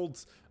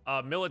old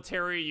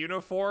military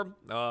uniform,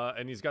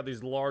 and he's got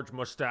these large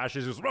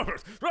mustaches. He's,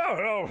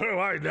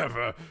 I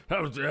never.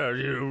 How dare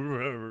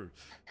you?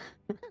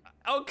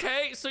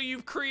 Okay, so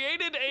you've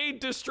created a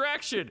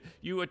distraction.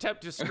 You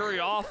attempt to scurry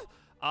off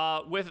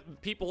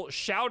with people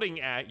shouting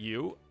at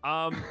you.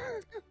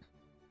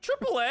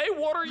 Triple A,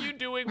 what are you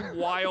doing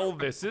while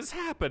this is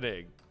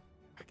happening?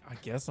 I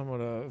guess I'm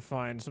gonna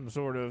find some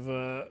sort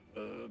of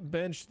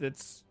bench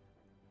that's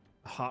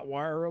hot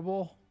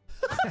wireable.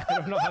 I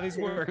don't know how these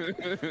work.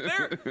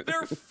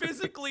 They're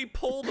physically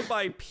pulled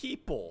by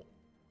people.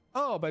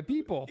 Oh, by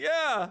people.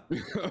 Yeah.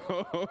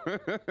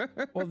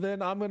 Well,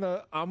 then I'm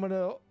gonna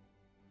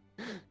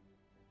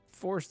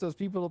force those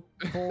people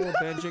to pull a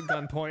bench at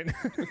gunpoint.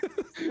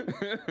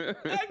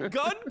 At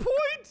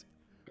gunpoint?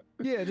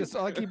 Yeah,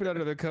 I'll keep it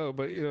under the code,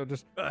 but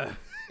just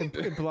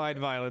implied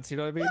violence. You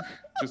know what I mean?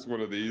 Just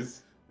one of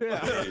these. Yeah.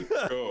 Hey,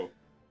 go.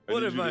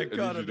 What have I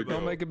got to do?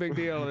 Don't make a big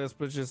deal of this,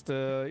 but just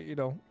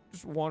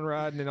just one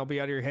ride and then I'll be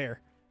out of your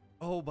hair.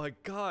 Oh my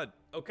god.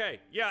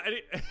 Okay. Yeah. And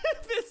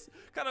this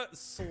kind of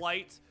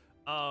slight,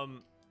 I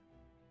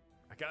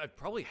got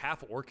probably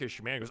half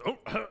orcish man goes,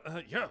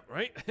 yeah,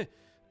 right.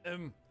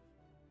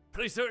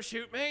 Please don't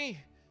shoot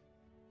me.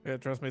 Yeah,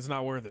 trust me, it's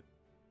not worth it.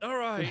 All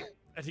right.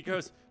 And he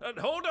goes,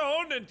 hold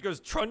on, and goes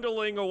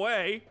trundling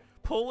away,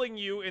 pulling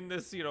you in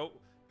this,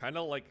 kind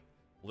of like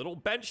little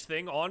bench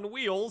thing on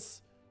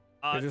wheels.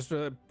 Just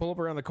pull up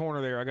around the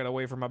corner there. I gotta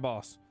wait for my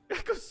boss.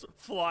 Goes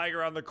flying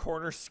around the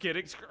corner,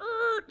 skidding,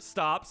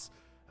 stops.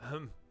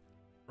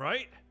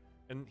 Right?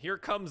 And here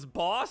comes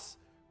boss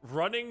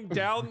running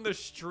down the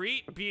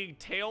street, being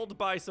tailed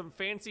by some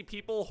fancy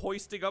people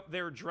hoisting up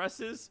their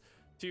dresses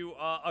to,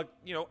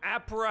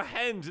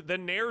 apprehend the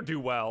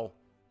ne'er-do-well.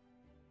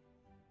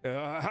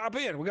 Hop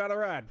in. We got a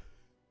ride.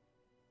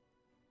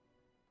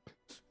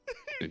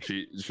 And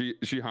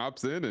she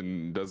hops in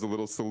and does a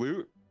little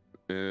salute,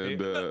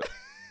 and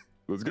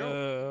Let's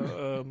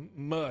go.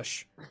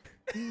 Mush.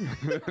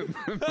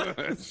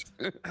 Mush.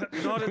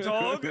 Not a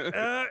dog.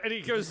 And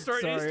he goes he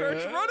starts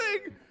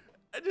running.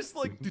 And just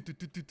like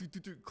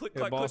click,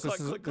 clack, boss, click,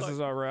 clack, click, this clack. is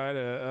all right.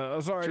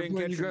 I'm sorry, I didn't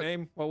catch your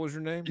name. What was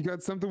your name? You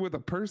got something with a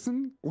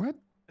person? What?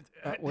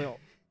 Well,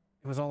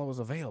 it was all that was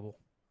available.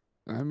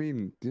 I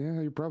mean,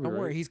 yeah, you're probably Don't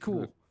right. worry, he's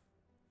cool.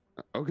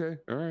 Okay,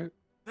 all right.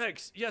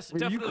 Thanks. Yes, Were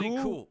you definitely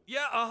cool? cool.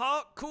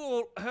 Yeah,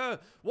 cool.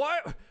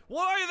 Why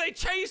are they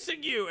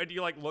chasing you? And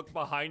you like look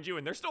behind you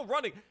and they're still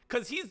running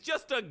because he's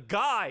just a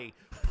guy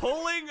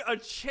pulling a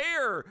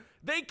chair.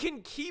 They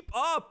can keep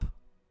up.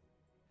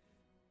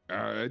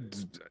 I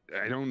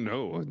don't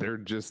know. They're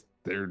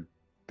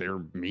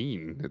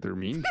mean. They're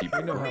mean people.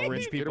 You know how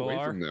rich Get people away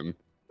are. from them.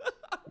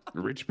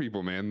 Rich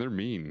people, man, they're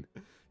mean.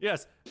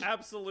 Yes,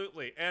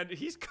 absolutely. And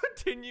he's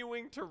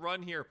continuing to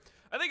run here.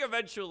 I think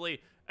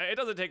eventually it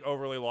doesn't take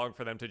overly long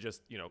for them to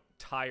just,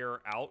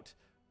 tire out.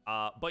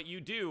 But you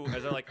do,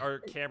 as our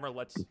camera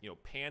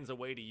pans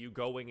away to you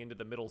going into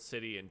the middle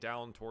city and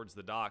down towards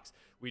the docks.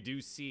 We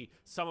do see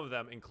some of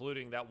them,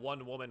 including that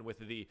one woman with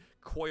the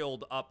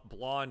coiled up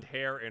blonde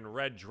hair and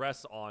red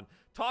dress on,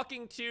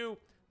 talking to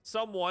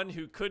someone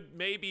who could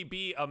maybe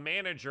be a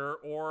manager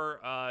or,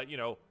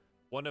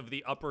 one of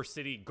the upper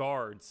city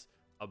guards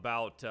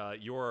about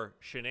your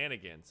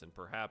shenanigans and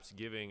perhaps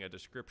giving a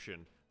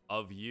description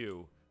of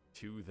you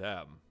to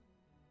them.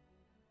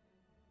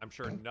 I'm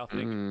sure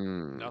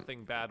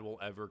nothing bad will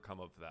ever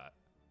come of that.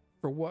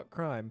 For what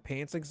crime?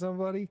 Pantsing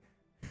somebody?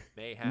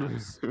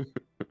 Mayhaps.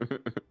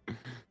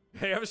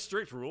 They have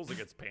strict rules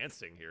against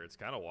pantsing here. It's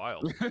kind of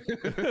wild.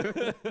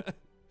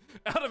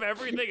 Out of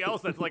everything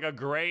else that's like a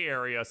gray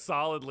area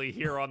solidly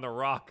here on the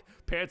rock,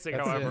 pantsing,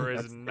 however,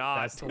 is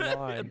not. That's the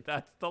line.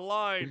 That's the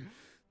line.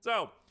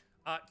 So,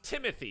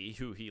 Timothy,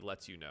 who he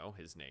lets you know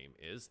his name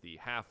is, the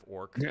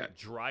half-orc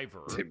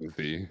driver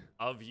Timothy.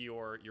 of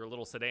your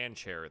little sedan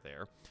chair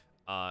there.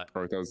 Oh,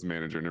 that was the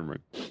manager. Never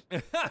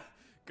mind.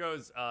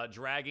 Goes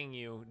dragging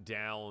you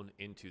down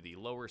into the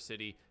lower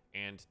city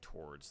and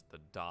towards the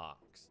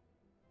docks,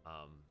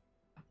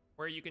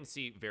 where you can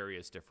see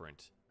various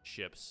different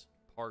ships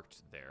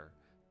parked there.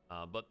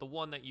 But the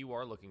one that you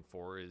are looking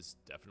for is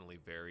definitely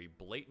very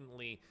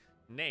blatantly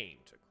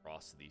named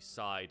across the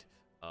side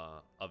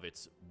of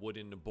its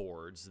wooden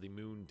boards, the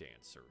Moon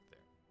Dancer there.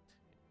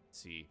 You can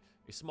see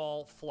a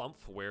small flump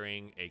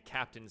wearing a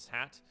captain's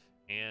hat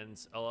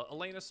and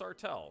Elena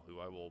Sartell, who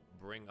I will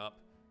bring up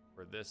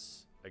for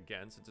this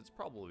again, since it's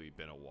probably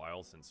been a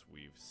while since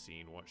we've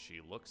seen what she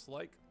looks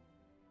like.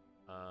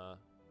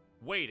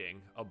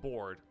 Waiting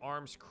aboard,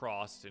 arms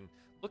crossed, and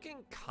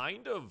looking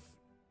kind of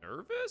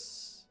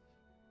nervous.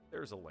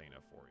 There's Elena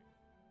for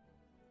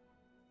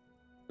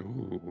you.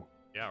 Ooh.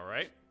 Yeah,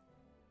 right?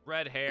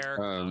 Red hair,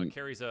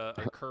 carries a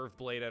curved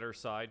blade at her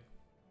side.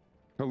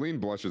 Helene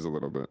blushes a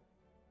little bit.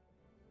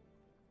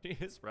 She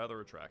is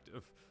rather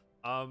attractive.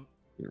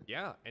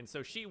 Yeah, and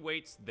so she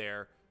waits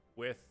there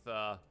with,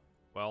 our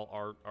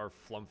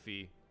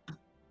flumpy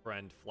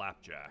friend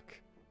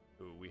Flapjack,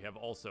 who we have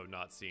also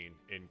not seen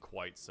in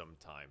quite some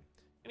time.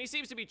 And he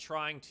seems to be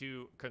trying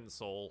to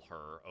console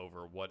her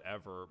over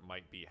whatever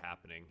might be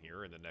happening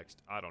here in the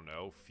next,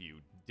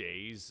 few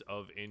days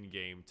of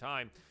in-game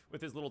time,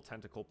 with his little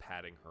tentacle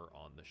patting her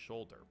on the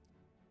shoulder.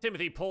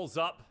 Timothy pulls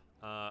up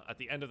at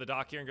the end of the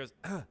dock here and goes,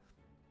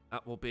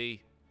 that will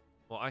be,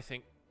 I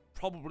think,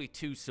 probably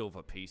 2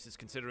 silver pieces,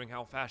 considering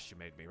how fast you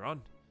made me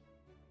run.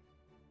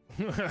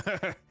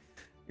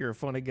 You're a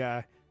funny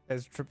guy.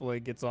 As Triple A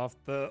gets off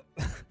the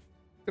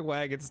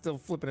wagon, still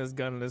flipping his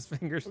gun in his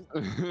fingers.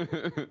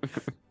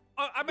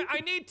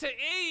 I need to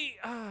eat.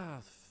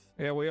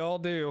 Yeah, we all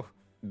do.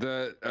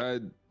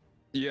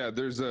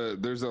 There's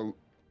a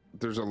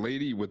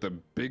lady with a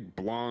big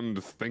blonde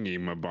thingy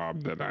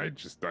mabob that I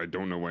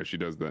don't know why she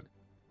does that.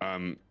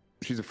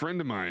 She's a friend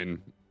of mine,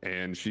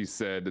 and she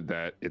said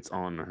that it's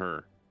on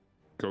her.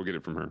 Go get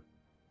it from her.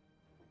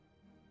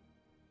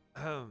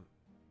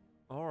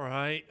 All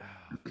right.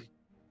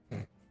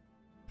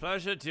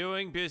 Pleasure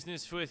doing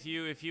business with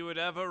you. If you would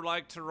ever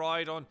like to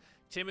ride on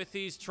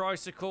Timothy's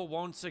tricycle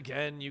once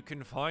again, you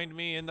can find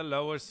me in the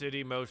lower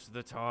city most of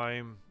the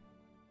time.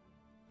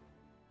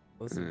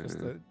 Listen,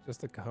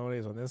 just the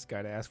cojones on this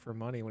guy to ask for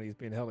money when he's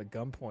being held at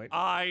gunpoint.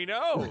 I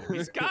know.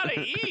 He's got to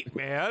eat,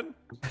 man.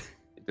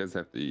 He does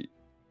have to eat.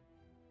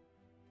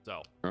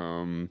 So.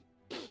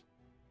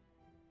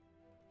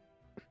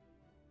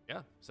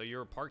 Yeah, so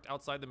you're parked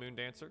outside the Moon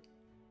Dancer.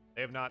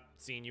 They have not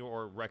seen you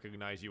or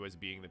recognized you as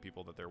being the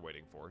people that they're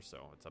waiting for,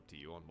 so it's up to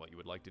you on what you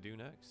would like to do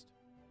next.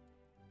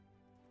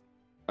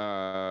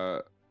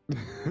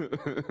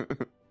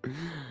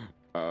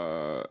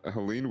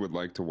 Helene would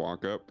like to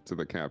walk up to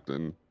the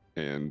captain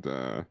and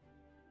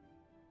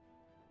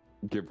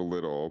give a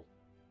little,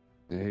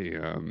 hey,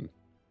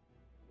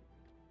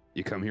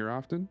 you come here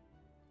often?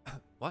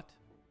 What?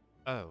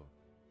 Oh.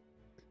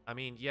 I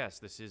mean, yes,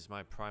 this is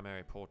my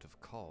primary port of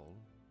call.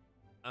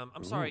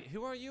 I'm sorry,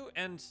 who are you?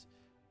 And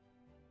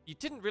you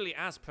didn't really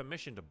ask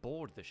permission to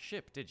board the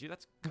ship, did you?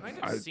 That's kind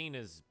of seen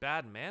as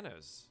bad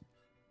manners.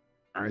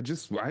 I'm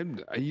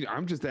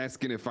just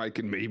asking if I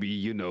can maybe,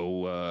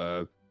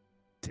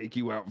 take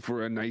you out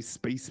for a nice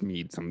space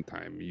meet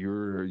sometime.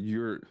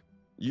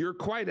 You're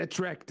quite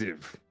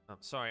attractive. I'm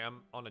sorry,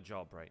 I'm on a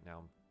job right now.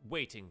 I'm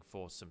waiting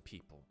for some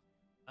people.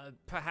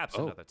 Perhaps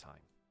Oh. another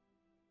time.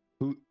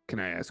 Who can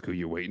I ask who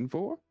you're waiting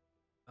for?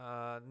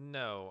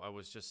 No, I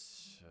was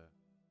just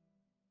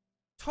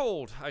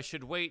told I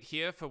should wait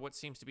here for what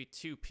seems to be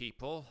 2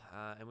 people,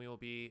 and we will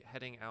be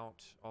heading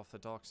out off the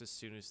docks as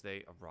soon as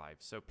they arrive.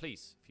 So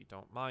please, if you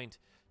don't mind,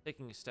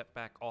 taking a step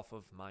back off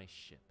of my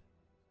ship.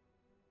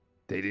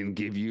 They didn't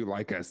give you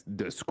like a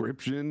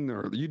description,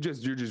 or you're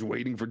just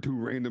waiting for 2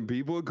 random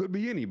people. It could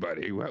be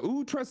anybody.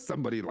 Who trusts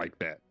somebody like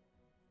that?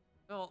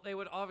 Well, they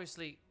would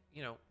obviously,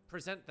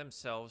 present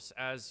themselves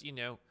as,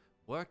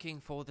 working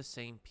for the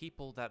same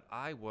people that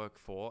I work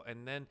for,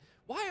 and then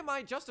why am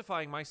I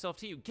justifying myself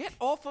to you? Get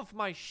off of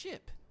my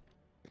ship.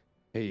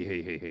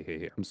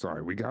 Hey. I'm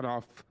sorry. We got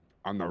off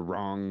on the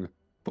wrong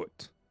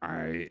foot.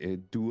 I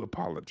do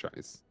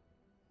apologize.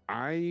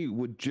 I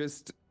would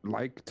just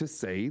like to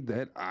say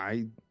that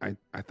I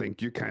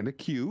think you're kind of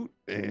cute,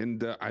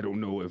 and I don't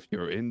know if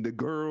you're into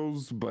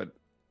girls, but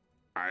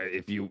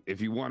if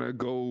you want to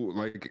go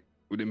like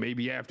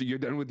maybe after you're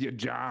done with your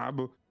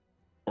job,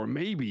 or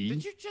maybe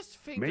Did you just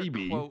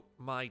quote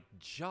my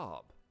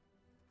job?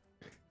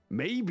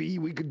 Maybe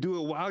we could do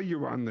it while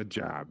you're on the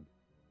job.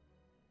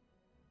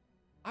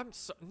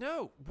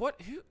 No.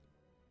 What? Who?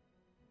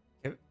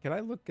 Can I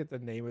look at the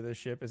name of the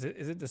ship? Is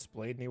it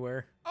displayed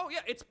anywhere? Oh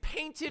yeah, it's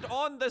painted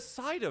on the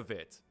side of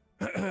it.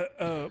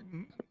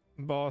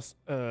 Boss,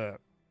 I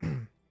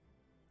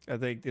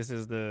think this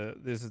is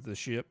the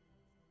ship.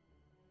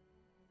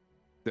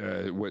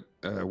 What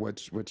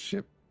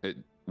ship?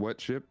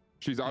 What ship?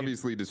 She's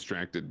obviously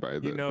distracted by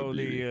the.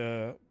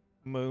 The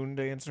moon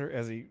dancer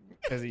as he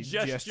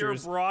Gesture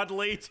gestures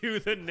broadly to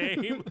the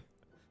name.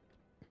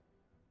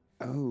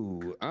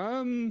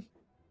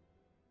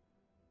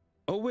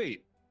 Oh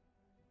wait.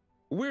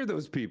 Where are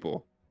those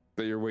people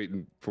that you're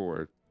waiting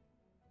for?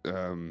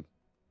 Oh.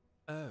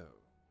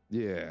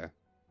 Yeah.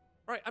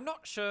 Right, I'm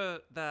not sure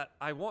that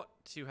I want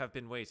to have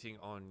been waiting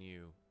on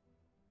you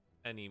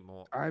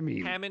anymore. I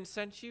mean, Hammond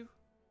sent you?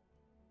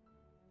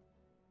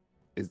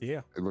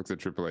 Yeah. It looks at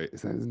Triple A.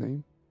 Is that his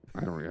name?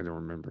 I don't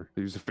remember.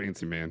 He was a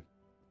fancy man.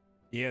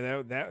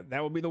 Yeah,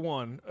 that would be the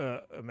one,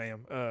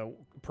 ma'am.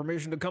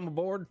 Permission to come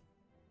aboard?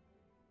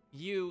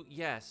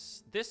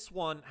 Yes. This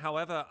one,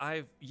 however,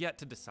 I've yet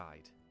to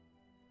decide.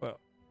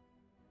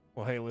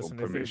 Well, hey, listen,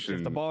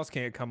 if the boss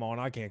can't come on,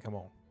 I can't come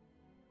on.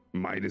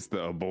 Minus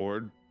the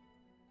aboard.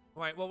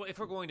 Right, well, if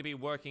we're going to be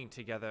working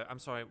together, I'm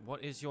sorry,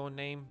 what is your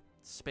name,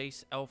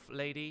 space elf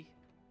lady?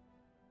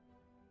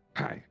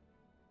 Hi,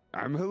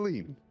 I'm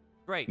Helene.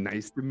 Great.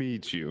 Nice to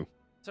meet you.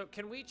 So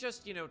can we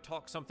just,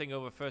 talk something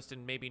over first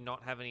and maybe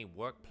not have any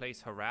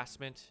workplace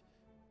harassment?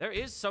 There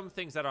is some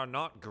things that are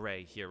not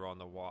gray here on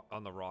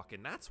the rock,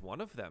 and that's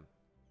one of them.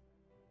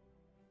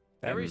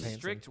 Very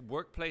strict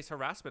workplace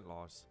harassment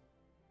laws.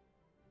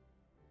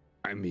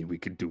 I mean, we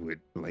could do it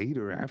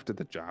later after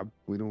the job.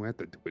 We don't have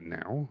to do it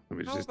now. I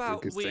mean, How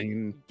about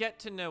we get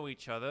to know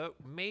each other?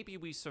 Maybe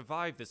we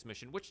survive this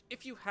mission, which,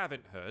 if you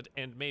haven't heard,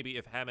 and maybe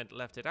if Hammond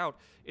left it out,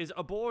 is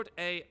aboard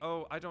a,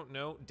 I don't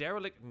know,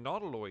 derelict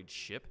nautiloid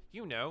ship.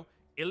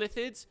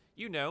 Illithids.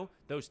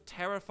 Those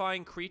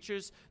terrifying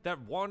creatures that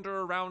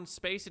wander around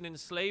space and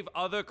enslave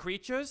other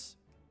creatures.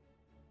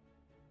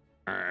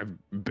 I've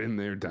been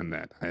there, done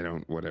that.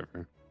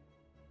 Whatever.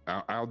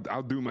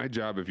 I'll do my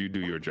job if you do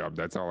your job.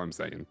 That's all I'm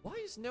saying. Why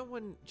is no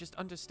one just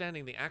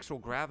understanding the actual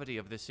gravity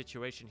of this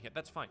situation here?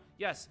 That's fine.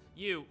 Yes,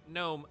 you,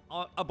 gnome,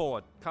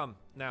 aboard. Come,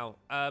 now.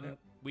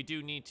 We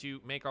do need to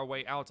make our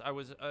way out. I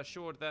was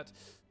assured that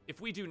if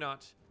we do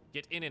not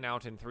get in and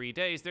out in 3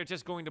 days, they're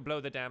just going to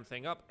blow the damn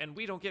thing up, and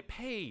we don't get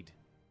paid.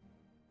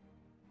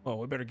 Well,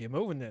 we better get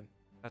moving then.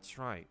 That's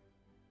right.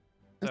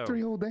 That's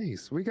 3 whole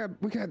days. We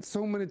got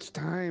so much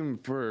time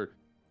for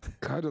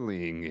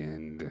cuddling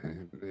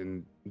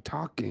and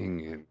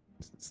talking and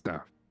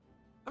stuff.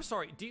 I'm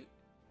sorry,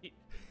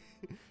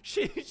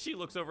 she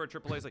looks over at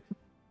Triple A's like,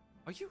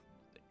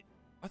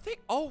 are they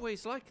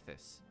always like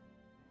this?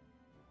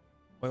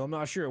 Well, I'm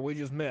not sure. We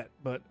just met,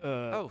 but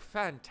Oh,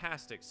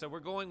 fantastic. So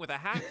we're going with a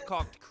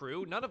half-cocked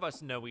crew. None of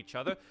us know each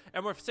other,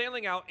 and we're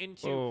sailing out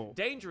into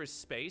dangerous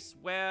space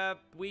where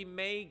we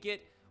may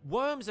get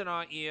worms in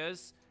our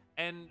ears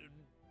and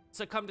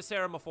succumb to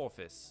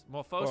morphosis.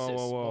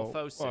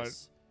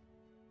 Morphosis.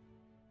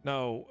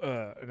 No,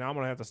 and I'm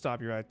gonna have to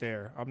stop you right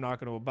there. I'm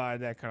not gonna abide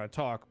that kind of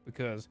talk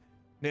because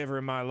never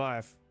in my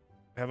life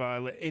have I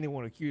let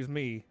anyone accuse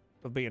me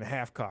of being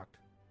half-cocked.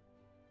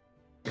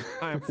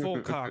 I am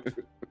full-cocked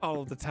all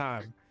of the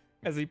time.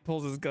 As he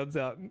pulls his guns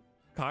out and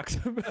cocks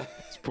them.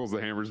 Just pulls the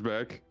hammers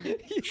back.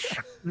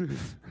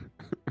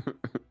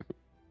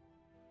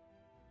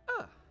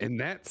 And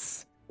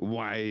that's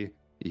why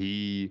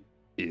he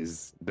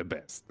is the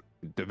best,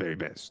 the very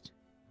best.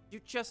 You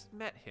just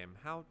met him.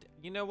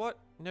 You know what?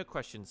 No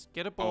questions.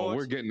 Get aboard. Oh,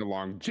 we're getting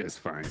along just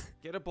fine.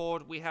 Get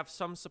aboard. We have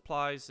some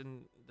supplies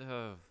and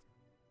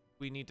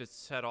we need to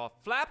set off.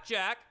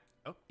 Flapjack!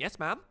 Oh, yes,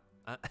 ma'am.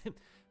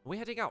 We're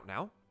heading out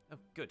now. Oh,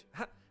 good.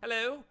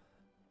 Hello?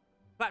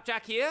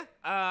 Flapjack here.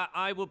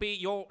 I will be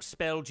your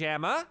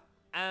Spelljammer.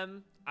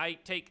 I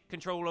take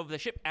control of the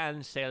ship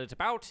and sail it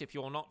about. If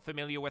you're not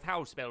familiar with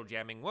how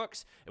spelljamming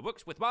works, it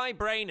works with my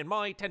brain and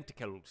my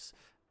tentacles.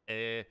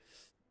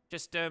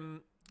 Just,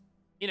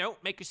 you know,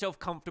 make yourself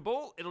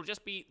comfortable. It'll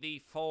just be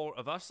the four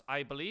of us,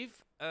 I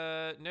believe.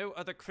 No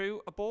other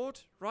crew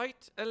aboard,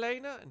 right,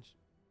 Elena? And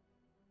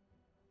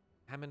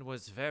Hammond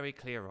was very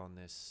clear on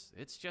this.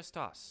 It's just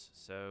us,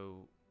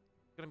 so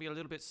it's gonna be a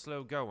little bit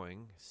slow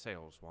going,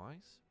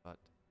 sales-wise, but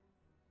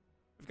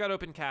we've got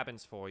open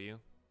cabins for you.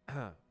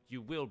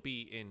 You will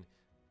be in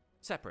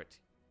separate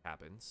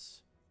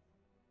cabins.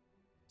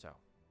 So,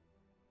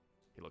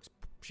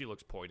 she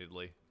looks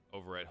pointedly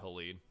over at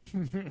Helene.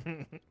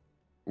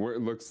 Where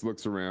it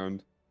looks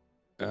around.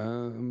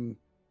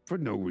 For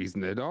no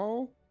reason at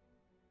all.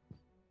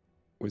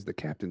 Where's the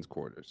captain's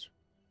quarters?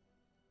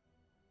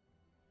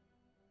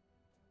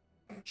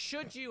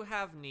 Should you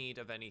have need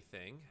of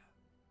anything,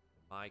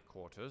 my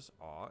quarters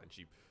are, and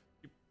she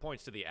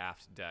points to the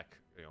aft deck,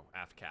 you know,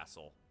 aft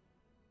castle.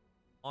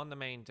 On the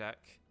main deck,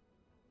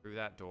 through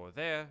that door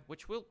there,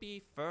 which will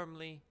be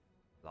firmly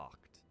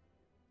locked.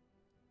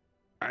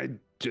 I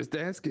just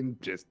asking,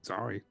 just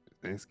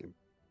asking.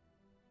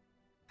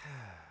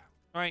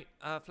 All right,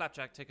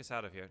 Flapjack, take us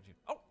out of here.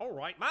 Oh, all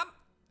right, ma'am.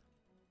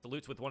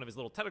 Salutes with one of his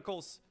little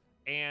tentacles,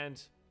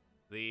 and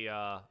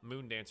the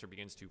moon dancer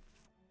begins to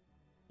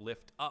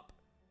lift up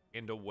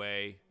and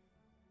away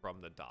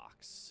from the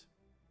docks.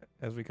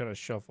 As we kind of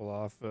shuffle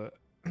off,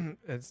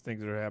 as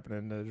things are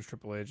happening, the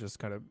Triple A just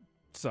kind of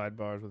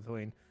sidebars with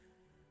Helene.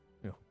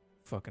 You know,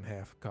 fucking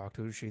half-cocked.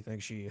 Who does she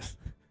think she is?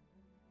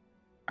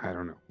 I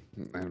don't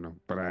know.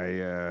 But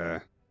I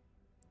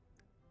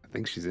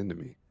think she's into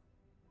me.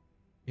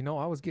 You know,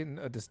 I was getting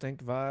a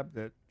distinct vibe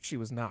that she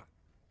was not.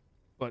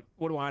 But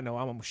what do I know?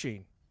 I'm a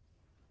machine.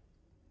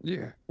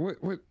 Yeah.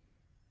 What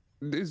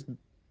is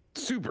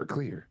super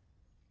clear.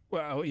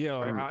 Well, you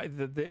know,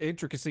 the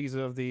intricacies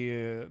of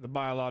the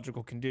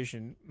biological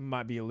condition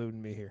might be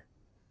eluding me here.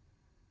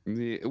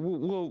 Yeah,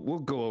 we'll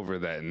go over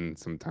that in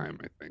some time.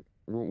 I think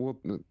we'll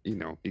you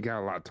know, you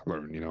got a lot to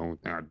learn. You know,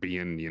 not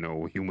being, you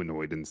know,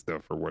 humanoid and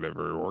stuff or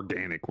whatever,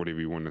 organic, whatever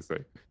you want to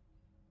say.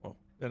 Well,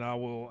 then I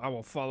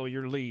will follow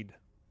your lead.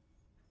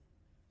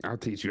 I'll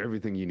teach you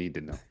everything you need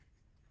to know.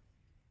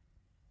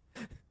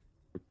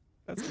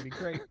 That's gonna be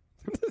great.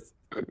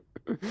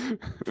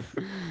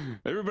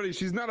 Everybody,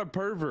 she's not a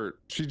pervert.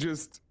 She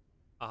just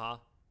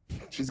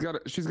she's got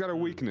a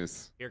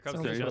weakness. Here comes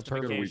Sounds the like a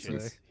pervert justification.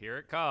 would say. Here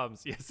it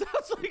comes. Yeah,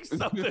 sounds like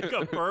something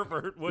a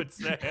pervert would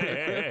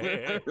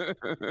say.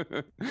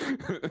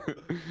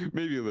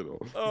 Maybe a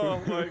little. Oh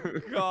my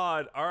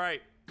god. All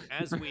right.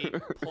 As we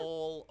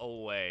pull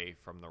away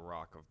from the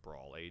Rock of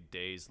Brawl, a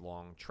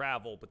days-long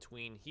travel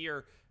between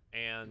here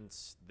and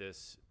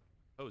this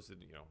supposed,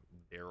 you know,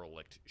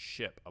 derelict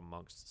ship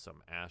amongst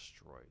some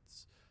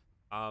asteroids.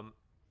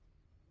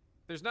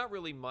 There's not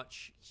really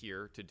much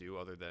here to do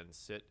other than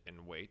sit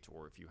and wait,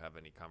 or if you have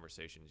any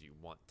conversations you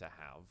want to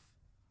have,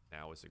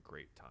 now is a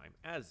great time.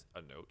 As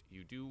a note,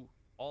 you do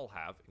all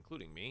have,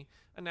 including me,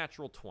 a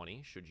natural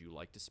 20 should you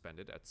like to spend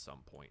it at some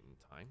point in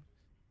time.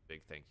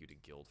 Big thank you to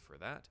Guild for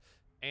that.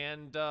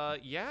 And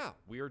yeah,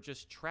 we are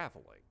just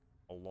traveling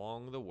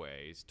along the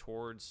ways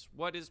towards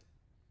what is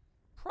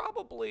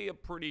probably a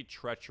pretty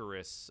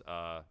treacherous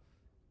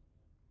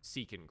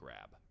seek and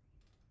grab.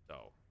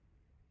 So,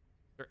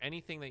 is there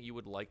anything that you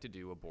would like to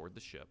do aboard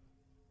the ship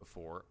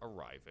before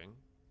arriving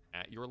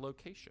at your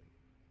location?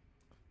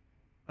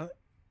 I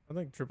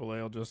think Triple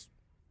A will just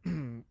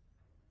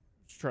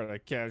try to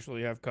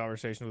casually have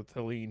conversations with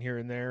Helene here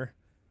and there.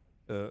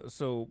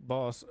 So,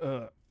 boss,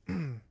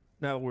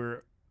 now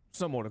we're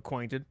somewhat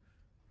acquainted.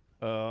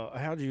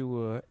 How'd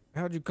you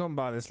come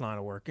by this line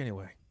of work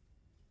anyway?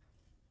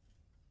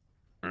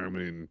 I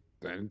mean,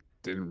 I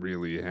didn't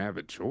really have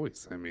a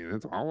choice. I mean,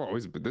 it's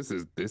always, but this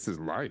is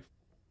life.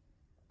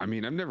 I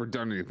mean, I've never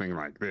done anything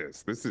like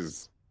this. This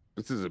is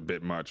a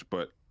bit much,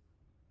 but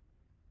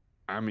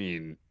I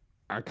mean,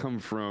 I come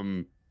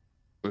from,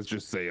 let's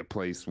just say, a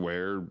place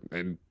where,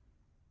 and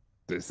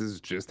this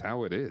is just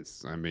how it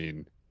is. I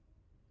mean,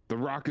 the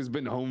Rock has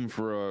been home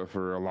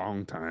for a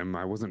long time.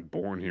 I wasn't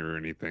born here or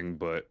anything,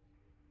 but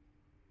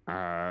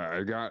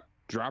I got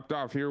dropped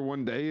off here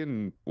one day,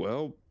 and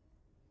well,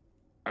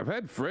 I've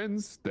had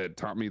friends that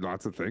taught me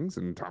lots of things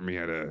and taught me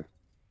how to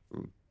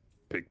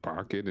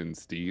pickpocket and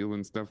steal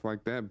and stuff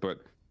like that, but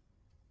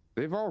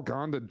they've all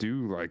gone to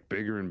do like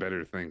bigger and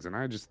better things, and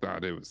I just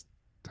thought it was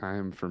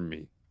time for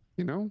me.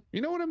 You know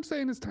what I'm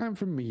saying? It's time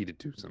for me to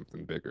do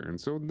something bigger. And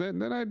so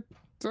then I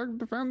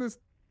found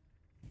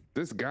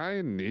this guy,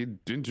 and he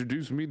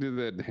introduced me to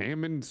that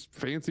Hammond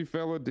fancy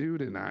fella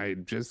dude, and I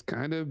just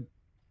kind of,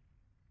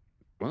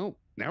 well,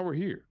 now we're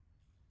here.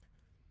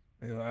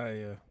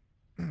 Yeah,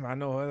 I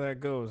know how that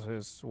goes.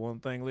 As one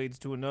thing leads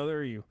to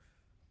another.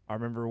 I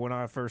remember when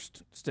I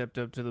first stepped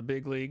up to the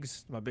big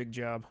leagues, my big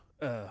job.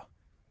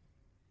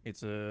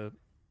 It's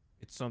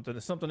it's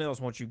something else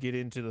once you get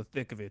into the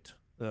thick of it.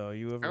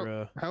 You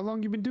ever how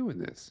long you been doing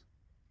this?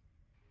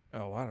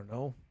 Oh, I don't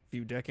know, a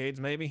few decades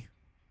maybe.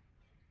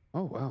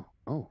 Oh wow.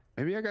 Oh,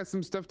 maybe I got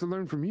some stuff to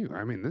learn from you.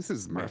 I mean, this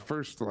is my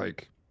first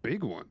like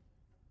big one.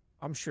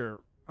 I'm sure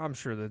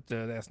that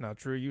that's not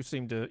true. You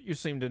seem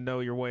to know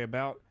your way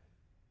about.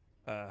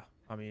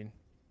 I mean,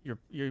 you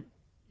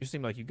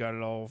seem like you got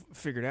it all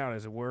figured out,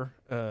 as it were.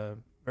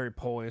 Very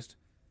poised.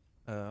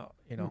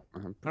 You know,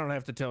 I don't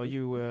have to tell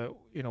you,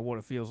 you know, what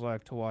it feels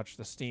like to watch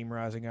the steam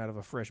rising out of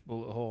a fresh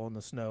bullet hole in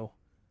the snow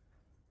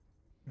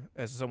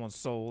as someone's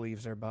soul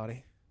leaves their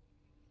body.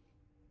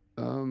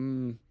 I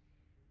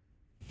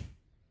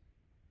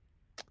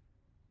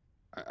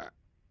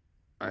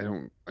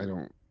don't.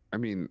 I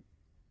mean,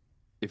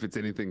 if it's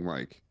anything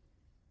like,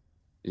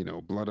 you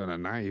know, blood on a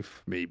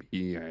knife,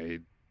 maybe I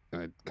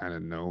kind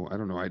of know. I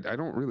don't know. I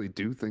don't really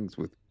do things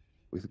with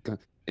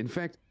guns. In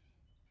fact,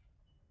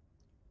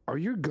 are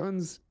your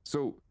guns?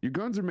 So your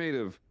guns are made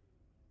of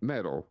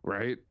metal,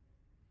 right?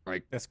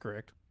 Like that's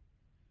correct.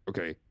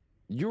 Okay,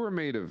 you're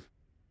made of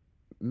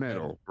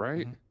metal,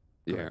 right?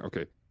 Mm-hmm. Yeah.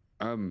 Okay.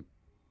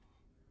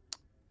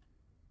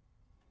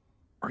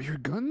 Are your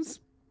guns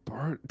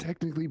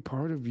technically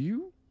part of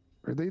you?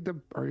 Are they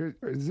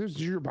is this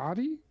your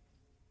body?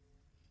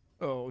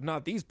 Oh,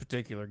 not these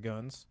particular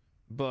guns,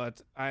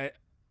 but I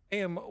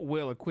am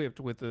well equipped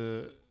with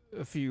a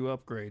few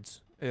upgrades,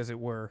 as it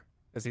were,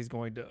 as he's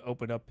going to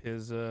open up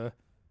his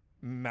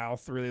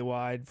mouth really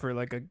wide for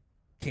like a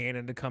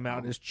cannon to come out,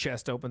 and his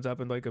chest opens up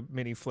and like a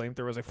mini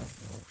flamethrower is like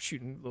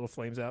shooting little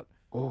flames out.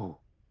 Oh.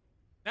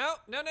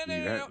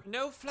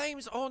 No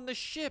flames on the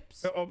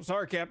ships. Oh,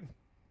 sorry, Captain.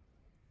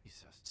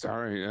 Jesus.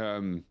 Sorry.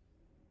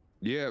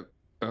 Yeah.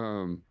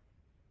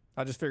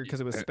 I just figured because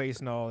it was space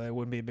and all, that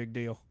wouldn't be a big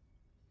deal.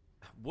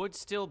 Wood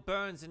still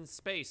burns in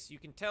space. You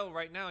can tell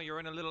right now you're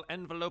in a little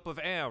envelope of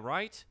air,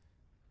 right?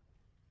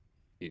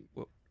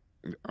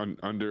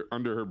 Under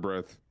her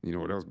breath, you know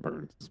what else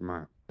burns? It's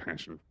my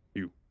passion.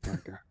 You. My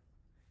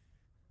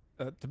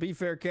God. To be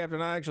fair,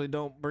 Captain, I actually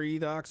don't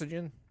breathe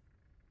oxygen.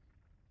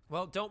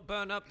 Well, don't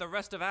burn up the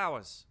rest of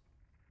ours.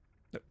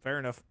 Fair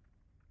enough.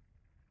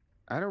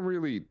 I don't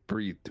really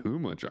breathe too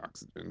much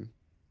oxygen.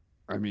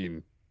 I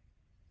mean,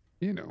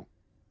 you know,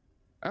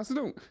 I also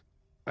don't,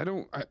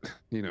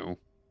 you know,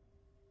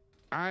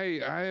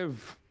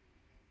 I've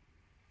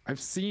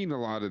seen a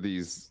lot of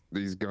these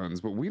guns,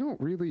 but we don't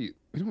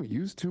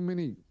use too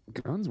many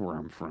guns where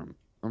I'm from.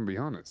 I'm gonna be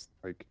honest.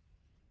 Like,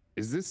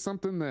 is this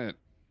something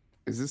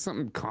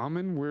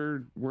common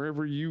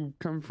wherever you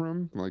come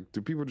from? Like,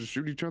 do people just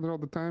shoot each other all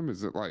the time?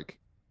 Is it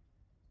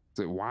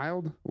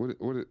wild? Well,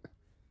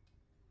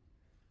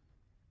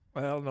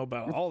 I don't know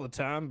about all the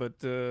time, but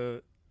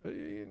there's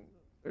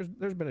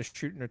been a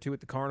shooting or two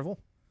at the carnival.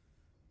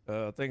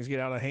 Things get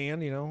out of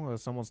hand, you know.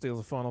 Someone steals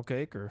a funnel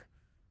cake,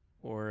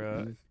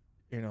 or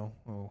you know,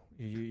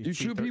 you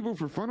shoot people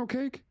for funnel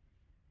cake.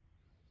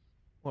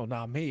 Well,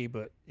 not me,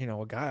 but you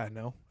know, a guy I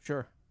know.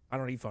 Sure, I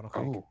don't eat funnel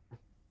cake. Oh,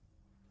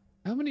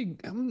 how many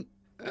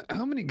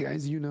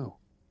guys do you know?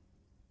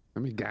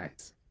 How many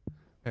guys?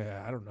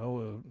 I don't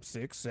know,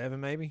 6, 7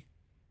 maybe.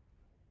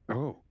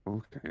 Oh,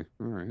 okay,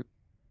 all right.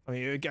 I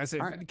mean, I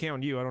said,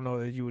 count you. I don't know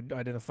that you would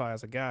identify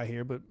as a guy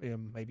here, but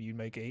maybe you'd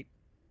make 8.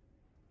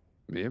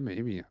 Yeah,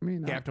 maybe. I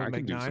mean, Captain I would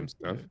can make do 9. some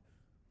stuff.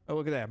 Oh,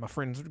 look at that! My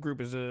friend's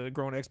group is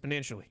growing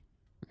exponentially.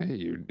 Hey,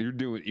 you're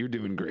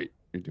doing great.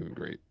 You're doing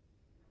great.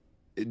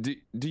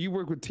 Do you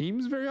work with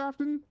teams very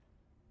often?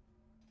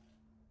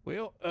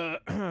 Well,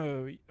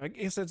 I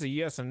guess that's a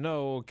yes and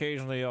no.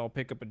 Occasionally, I'll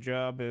pick up a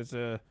job as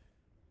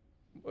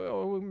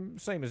well,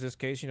 same as this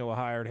case. You know, a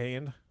hired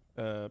hand,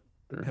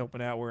 Sure.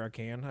 helping out where I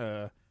can.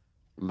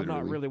 I'm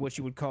not really what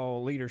you would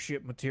call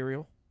leadership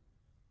material.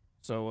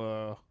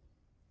 So,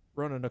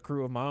 running a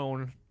crew of my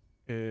own,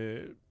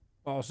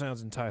 all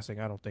sounds enticing.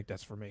 I don't think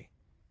that's for me.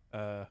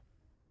 I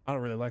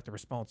don't really like the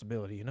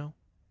responsibility, you know?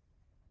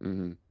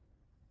 Mm-hmm.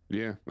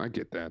 Yeah, I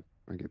get that.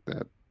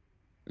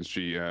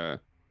 She,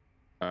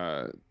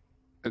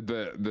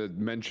 the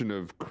mention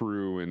of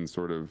crew and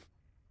sort of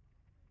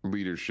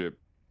leadership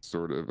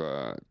sort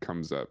of,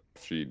 comes up.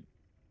 She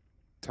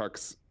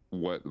tucks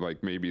what,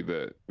 like maybe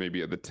at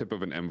the tip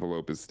of an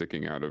envelope is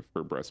sticking out of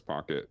her breast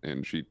pocket,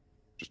 and she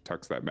just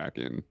tucks that back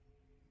in,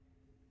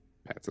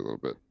 pats it a little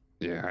bit.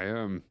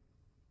 Yeah,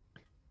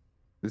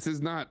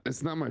 it's not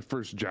my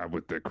first job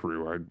with the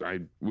crew. I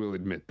will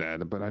admit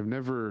that, but I've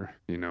never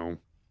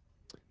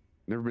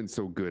been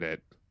so good at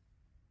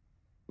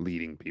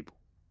leading people.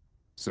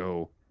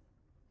 So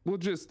we'll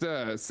just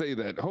say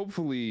that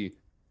hopefully,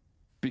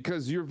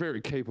 because you're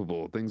very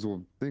capable, things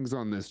on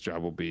this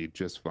job will be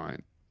just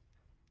fine.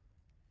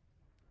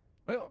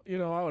 Well, you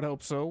know, I would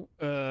hope so.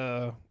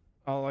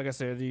 Like I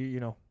said, you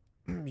know,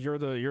 you're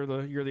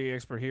the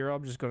expert here.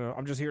 I'm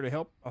just here to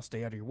help. I'll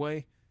stay out of your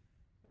way.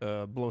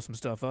 Blow some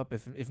stuff up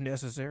if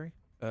necessary.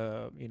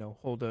 You know,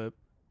 hold a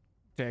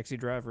taxi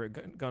driver at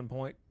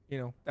gunpoint. You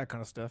know, that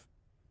kind of stuff.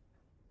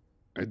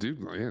 I do.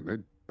 Yeah.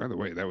 By the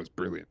way, that was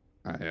brilliant.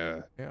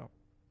 Yeah.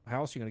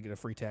 How else are you gonna get a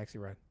free taxi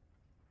ride?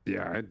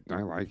 Yeah,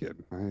 I like it.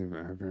 I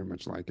very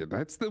much like it.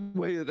 That's the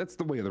way. That's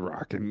the way of the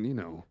rock, and you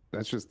know,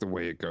 that's just the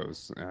way it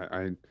goes.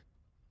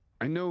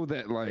 I know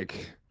that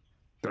like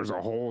there's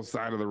a whole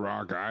side of the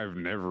rock I've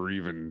never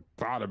even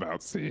thought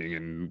about seeing,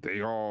 and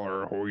they all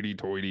are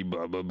hoity-toity,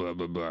 blah blah blah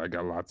blah blah. I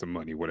got lots of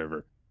money,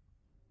 whatever.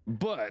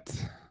 But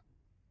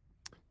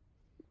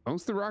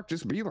most of the rock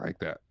just be like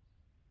that,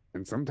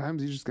 and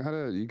sometimes you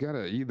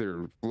gotta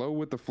either flow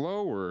with the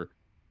flow or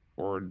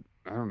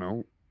I don't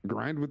know,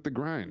 grind with the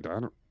grind. I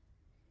don't.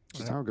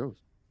 Just how it goes.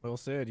 Well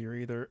said. You're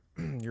either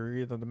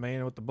the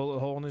man with the bullet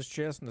hole in his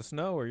chest in the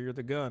snow, or you're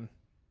the gun.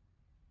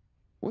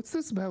 What's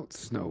this about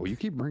snow? You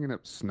keep bringing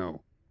up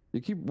snow.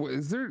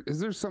 Is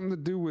there something to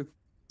do with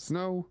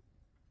snow?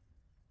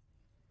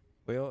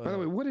 Well, by the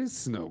way, what is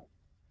snow?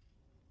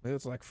 Well,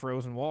 it's like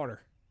frozen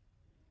water.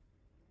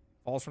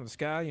 Falls from the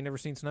sky. You never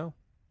seen snow?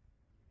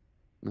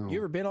 No. You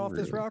ever been off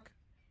this rock?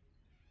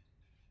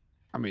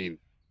 I mean,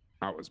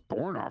 I was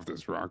born off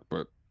this rock,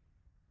 but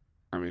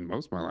I mean,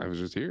 most of my life is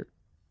just here.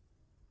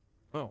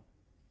 Oh.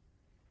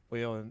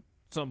 Well, in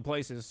some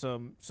places,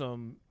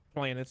 some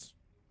planets,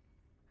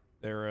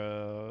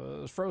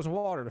 there's frozen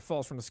water that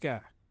falls from the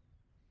sky.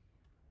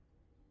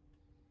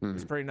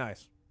 It's pretty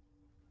nice.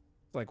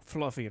 It's like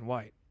fluffy and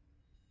white.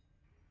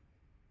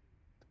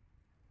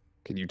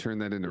 Can you turn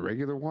that into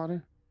regular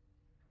water?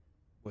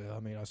 Well, I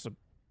mean, I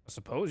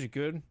suppose you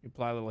could. You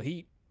apply a little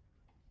heat.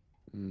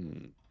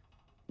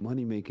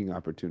 Money-making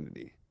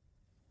opportunity.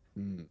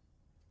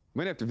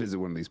 Might have to visit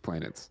one of these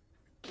planets.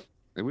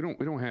 And we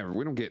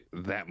don't get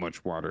that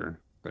much water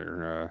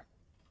there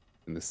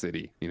in the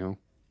city, you know?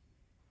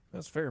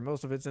 That's fair.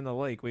 Most of it's in the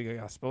lake.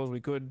 I suppose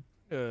we could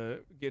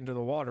get into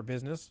the water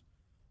business.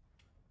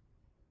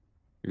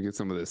 You get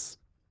some of this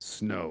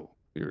snow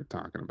you're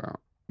talking about.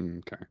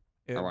 Okay.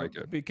 Yeah, I like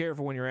it. Be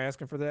careful when you're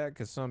asking for that,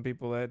 because some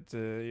people that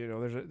you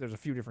know, there's a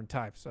few different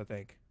types, I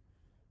think.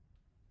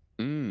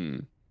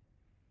 You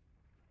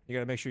got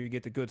to make sure you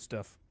get the good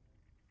stuff.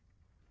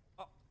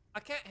 I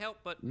can't help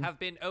but have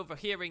been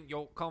overhearing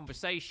your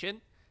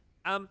conversation.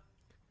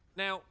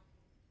 Now,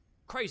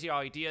 crazy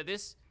idea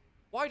this.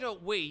 Why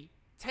don't we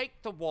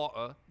take the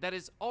water that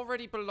is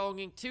already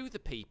belonging to the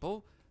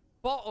people,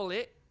 bottle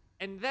it,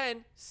 and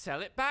then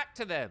sell it back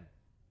to them?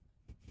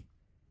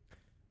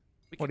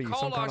 We What can are you,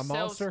 call some kind of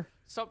ourselves monster?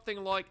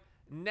 something like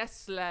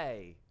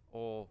Nestle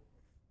or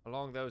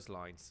along those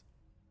lines.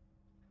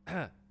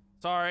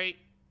 Sorry.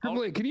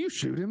 Triple A, can you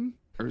shoot him?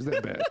 Or is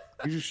that bad?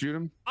 You just shoot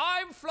him?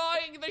 I'm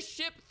flying the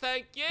ship,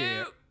 thank you.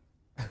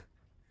 Yeah.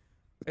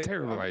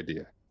 Terrible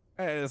idea.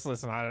 Hey,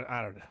 listen,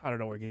 I don't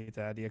know where you get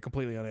that idea.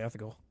 Completely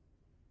unethical.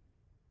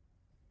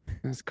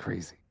 That's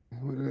crazy.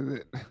 What is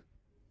it?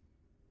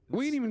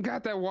 We ain't even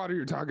got that water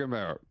you're talking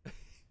about.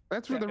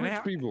 That's for the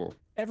rich people.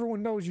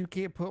 Everyone knows you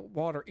can't put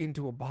water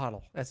into a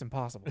bottle. That's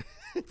impossible.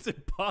 It's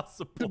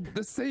impossible.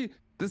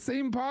 The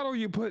same bottle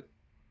you put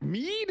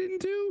meat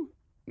into?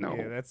 No.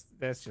 Yeah,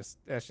 that's just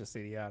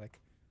idiotic.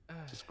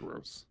 Just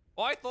gross.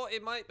 Well, I thought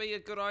it might be a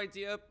good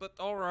idea, but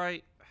all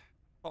right.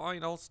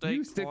 Fine, I'll stay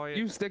quiet.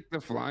 You stick the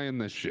fly in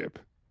the ship.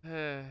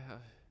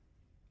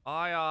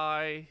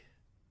 Aye.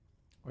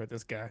 Or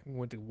this guy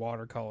went to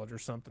water college or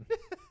something.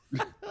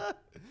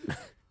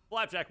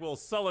 Flapjack will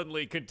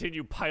sullenly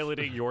continue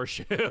piloting your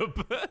ship.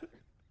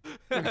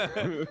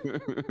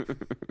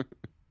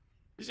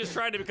 He's just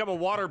trying to become a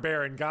water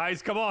baron,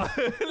 guys. Come on.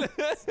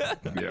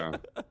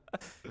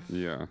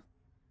 Yeah.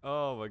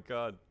 Oh my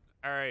god.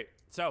 All right.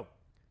 So,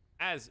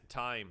 as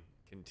time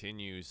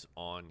continues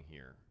on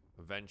here,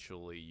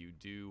 eventually you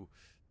do,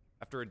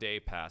 after a day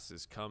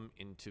passes, come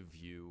into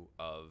view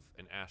of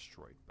an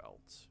asteroid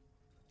belt.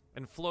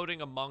 And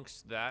floating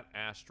amongst that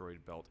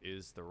asteroid belt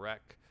is the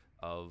wreck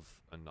of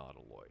a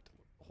nautiloid.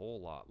 A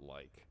whole lot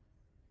like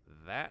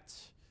that.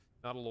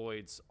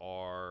 Nautiloids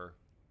are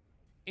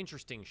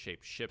interesting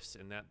shaped ships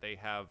in that they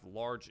have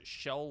large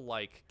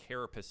shell-like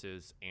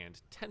carapaces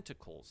and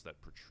tentacles that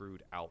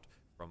protrude out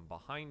from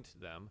behind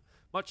them,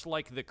 much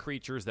like the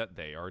creatures that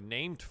they are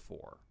named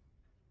for.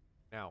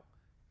 Now,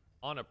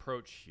 on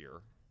approach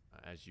here,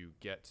 as you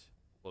get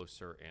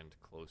closer and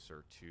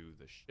closer to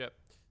the ship,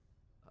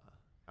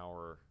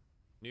 our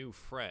new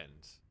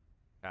friend,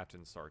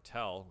 Captain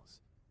Sartell,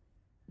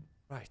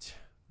 right,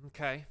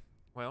 okay,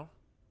 well,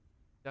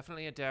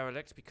 definitely a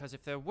derelict, because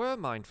if there were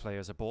mind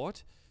flayers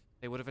aboard,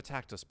 they would have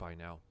attacked us by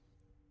now.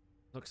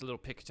 Looks a little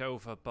picked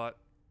over, but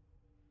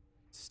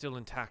still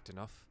intact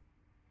enough.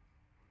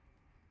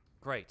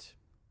 Great.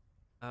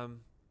 And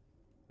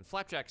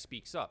Flapjack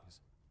speaks up.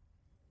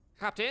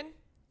 Captain,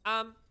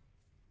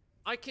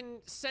 I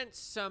can sense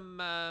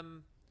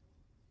some,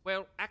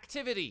 well,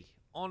 activity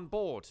on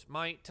board.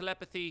 My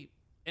telepathy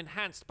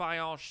enhanced by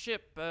our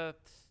ship,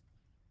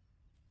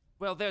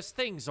 well, there's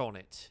things on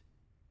it.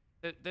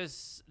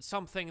 There's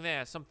something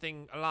there,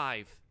 something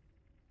alive.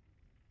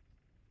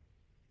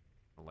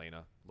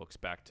 Elena looks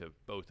back to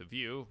both of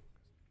you.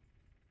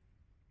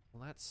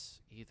 Well,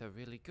 that's either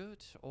really good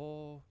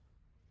or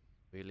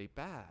really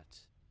bad.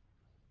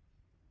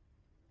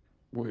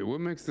 Wait,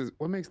 what makes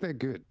that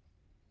good?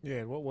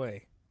 Yeah, in what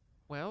way?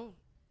 Well,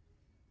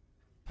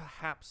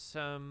 perhaps,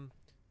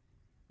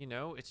 you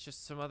know, it's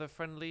just some other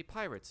friendly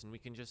pirates and we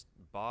can just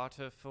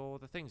barter for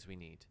the things we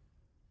need.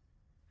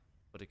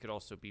 But it could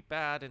also be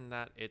bad in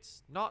that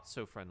it's not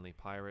so friendly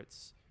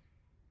pirates.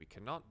 We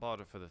cannot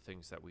barter for the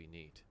things that we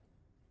need.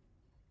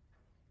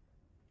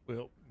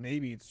 Well,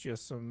 maybe it's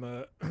just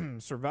some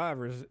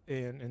survivors,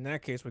 and in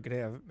that case, we could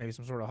have maybe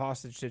some sort of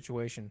hostage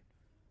situation,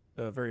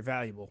 very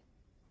valuable.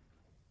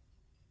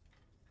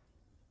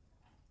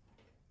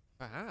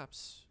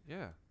 Perhaps,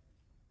 yeah.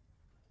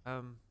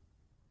 Go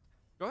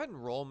ahead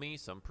and roll me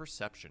some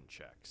perception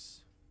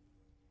checks.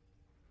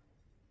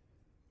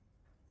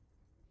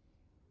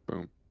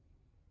 Boom.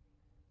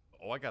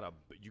 Oh,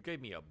 you gave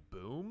me a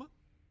boom?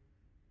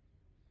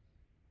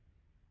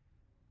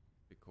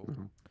 Pretty cool.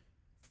 Mm-hmm.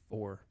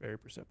 4, very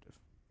perceptive.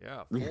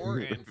 Yeah, 4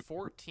 and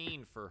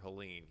 14 for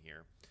Helene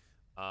here.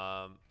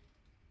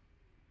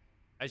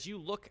 As you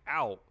look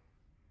out,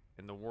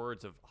 and the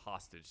words of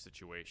hostage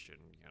situation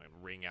kind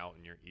of ring out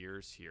in your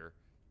ears here,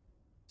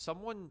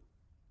 someone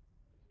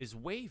is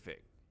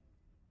waving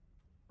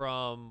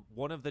from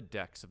one of the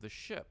decks of the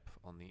ship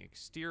on the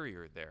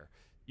exterior there.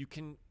 You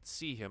can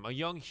see him, a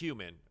young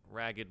human,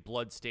 ragged,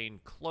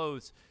 blood-stained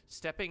clothes,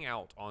 stepping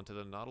out onto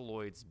the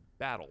Nautiloid's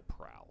battle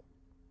prow.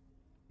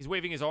 He's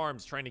waving his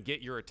arms, trying to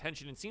get your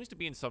attention, and seems to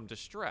be in some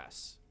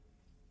distress.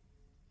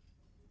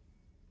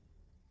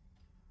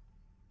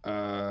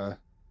 Hey.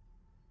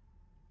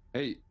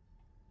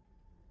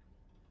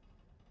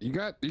 You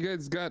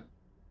guys got...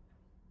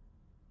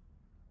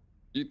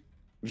 You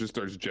just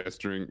starts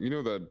gesturing. You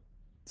know that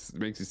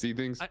makes you see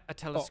things? A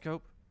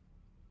telescope?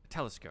 A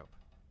telescope.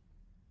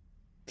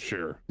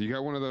 Sure. You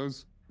got one of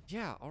those?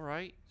 Yeah, all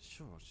right.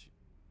 Sure.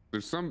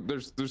 There's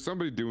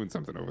somebody doing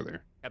something over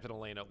there. Captain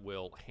Elena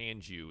will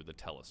hand you the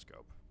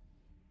telescope.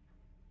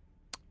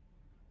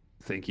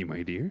 Thank you,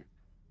 my dear.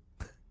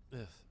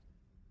 Ugh.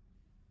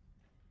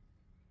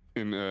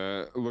 And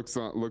looks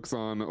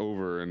on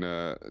over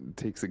and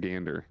takes a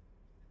gander.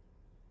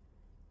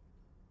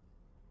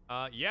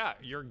 Yeah,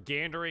 you're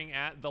gandering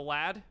at the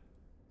lad.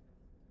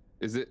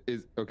 Is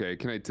okay?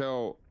 Can I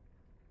tell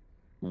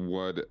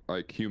what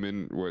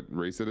what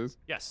race it is?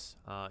 Yes,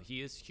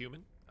 he is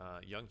human,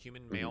 young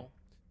human male,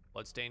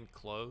 bloodstained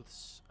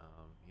clothes.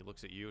 He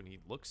looks at you and he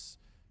looks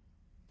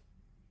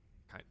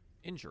kind of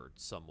injured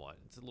somewhat.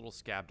 It's a little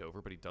scabbed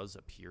over, but he does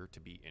appear to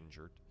be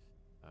injured.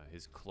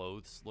 His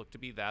clothes look to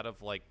be that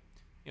of, like,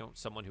 you know,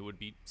 someone who would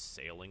be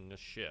sailing a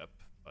ship,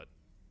 but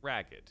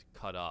ragged,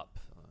 cut up,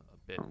 a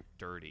bit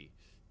dirty.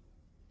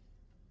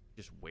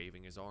 Just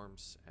waving his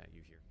arms at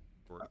you here.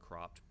 Short,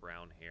 cropped,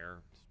 brown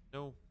hair. A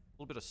little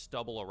bit of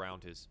stubble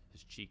around his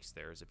cheeks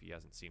there, as if he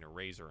hasn't seen a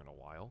razor in a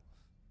while.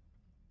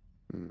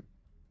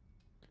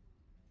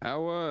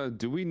 How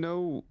do we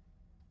know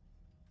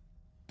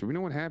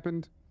what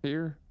happened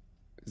here?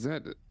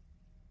 Did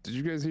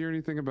you guys hear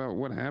anything about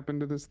what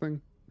happened to this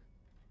thing?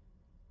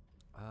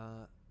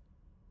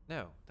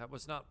 No, that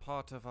was not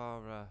part of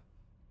our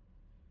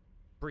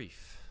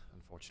brief,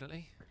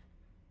 unfortunately.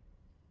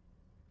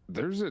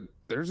 There's a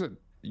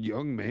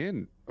young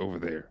man over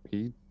there.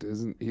 He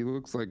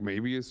looks like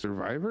maybe a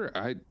survivor.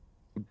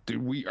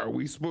 Are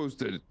we supposed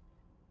to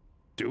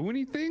do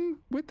anything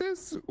with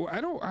this?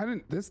 Well,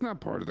 that's not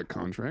part of the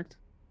contract.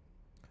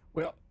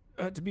 Well,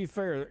 to be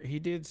fair, he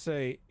did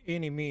say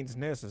any means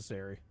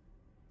necessary.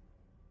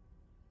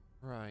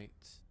 Right.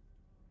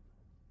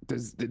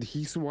 Did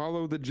he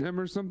swallow the gem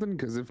or something?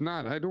 Because if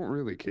not, I don't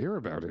really care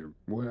about him.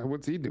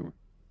 What's he doing?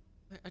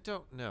 I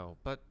don't know,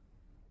 but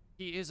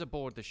he is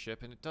aboard the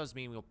ship, and it does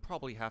mean we'll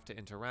probably have to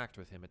interact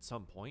with him at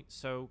some point,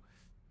 so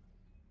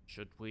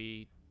should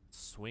we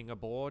swing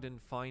aboard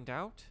and find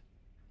out?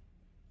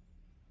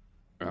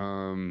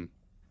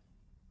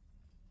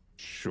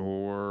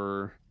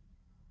 Sure.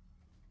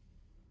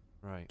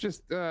 Right.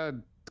 Just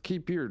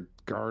keep your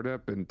guard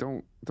up and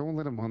don't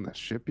let him on the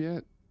ship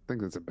yet. I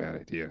think that's a bad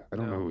idea. I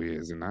don't know who he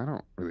is, and I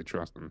don't really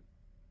trust him.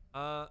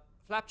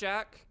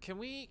 Flapjack, can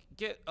we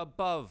get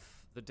above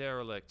the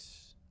derelict,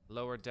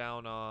 lower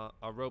down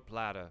a rope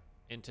ladder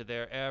into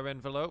their air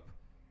envelope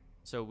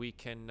so we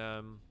can,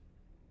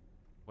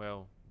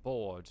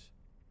 board?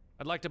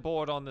 I'd like to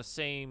board on the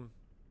same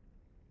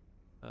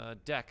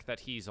deck that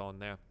he's on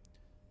there.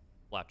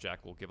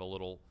 Flapjack will give a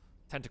little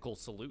tentacle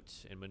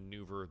salute and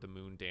maneuver the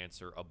Moon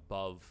Dancer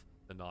above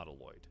the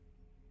Nautiloid.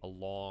 A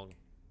long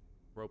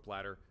rope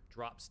ladder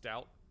drops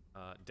down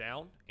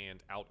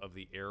and out of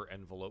the air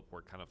envelope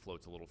where it kind of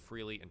floats a little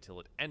freely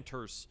until it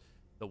enters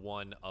the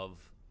one of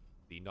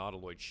the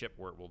Nautiloid ship,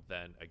 where it will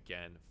then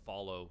again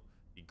follow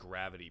the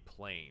gravity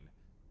plane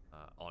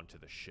onto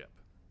the ship.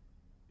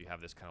 You have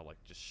this kind of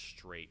like just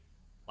straight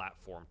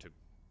platform to,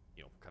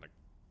 you know, kind of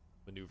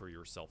maneuver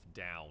yourself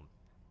down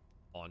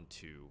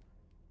onto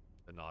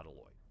the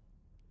Nautiloid.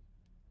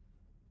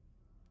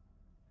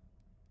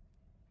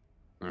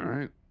 All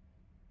right.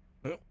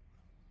 Well,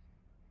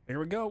 here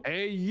we go.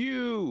 Hey,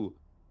 you!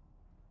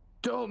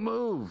 Don't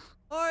move!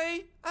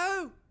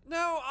 Oh,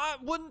 no, I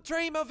wouldn't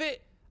dream of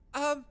it.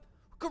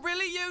 Could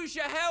really use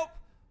your help.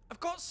 I've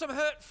got some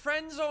hurt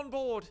friends on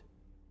board.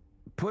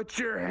 Put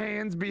your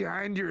hands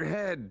behind your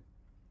head.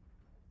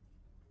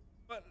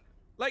 But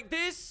like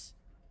this?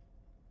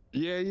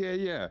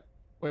 Yeah.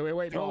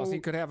 Wait, boss. He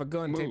could have a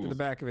gun taped to the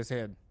back of his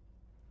head.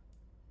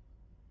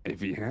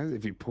 If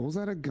he pulls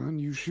out a gun,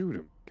 you shoot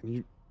him. Can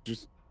you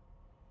just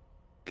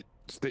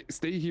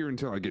stay here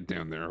until I get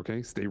down there,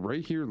 okay? Stay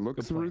right here.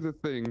 Look through the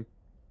thing.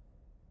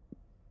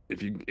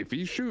 If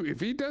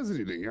he does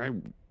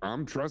anything,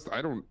 I'm trust.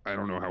 I don't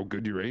know how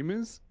good your aim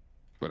is,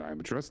 but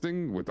I'm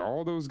trusting with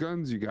all those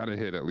guns, you gotta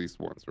hit at least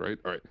once, right?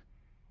 All right,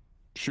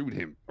 shoot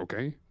him,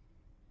 okay?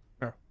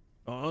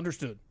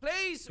 Understood.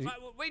 Please,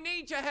 we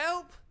need your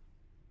help.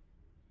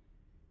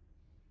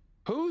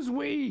 Who's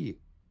we?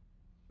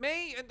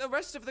 Me and the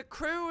rest of the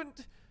crew,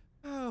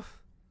 and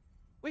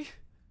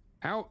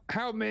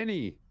How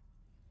many?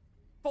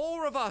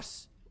 4 of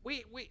us.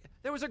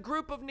 There was a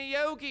group of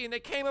Neogi, and they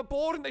came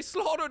aboard and they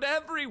slaughtered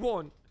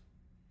everyone.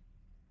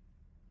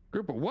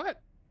 Group of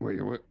what?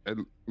 Wait, what? It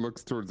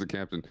looks towards the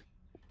captain.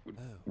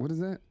 What is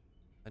that?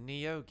 A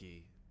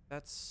Neogi.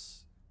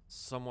 That's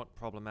somewhat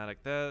problematic.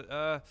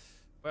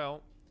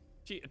 Well,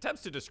 she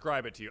attempts to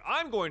describe it to you.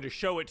 I'm going to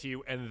show it to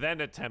you and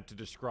then attempt to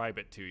describe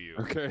it to you.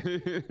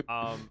 Okay.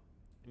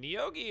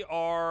 Neogi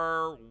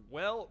are,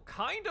 well,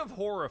 kind of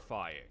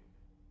horrifying.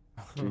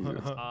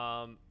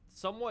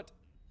 Somewhat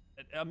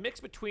a mix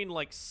between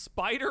like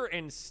spider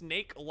and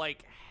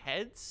snake-like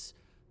heads.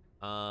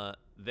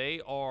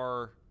 They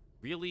are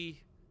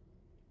really,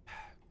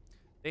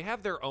 they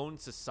have their own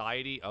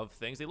society of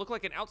things. They look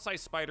like an outsized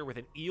spider with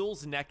an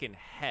eel's neck and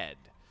head.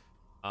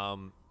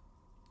 Some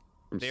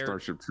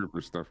Starship Trooper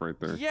stuff right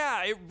there.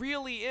 Yeah, it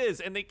really is.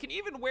 And they can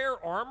even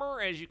wear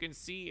armor, as you can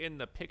see in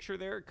the picture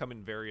there. Come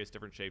in various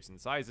different shapes and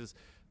sizes.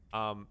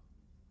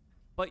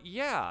 But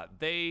yeah,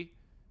 they,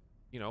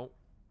 you know,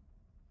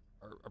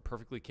 are a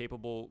perfectly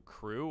capable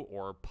crew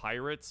or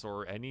pirates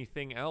or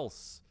anything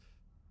else.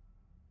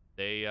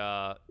 They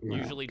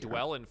usually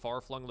dwell in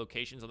far-flung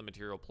locations on the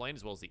material plane,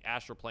 as well as the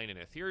astral plane and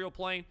ethereal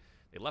plane.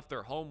 They left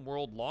their home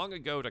world long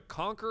ago to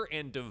conquer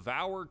and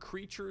devour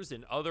creatures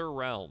in other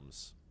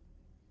realms.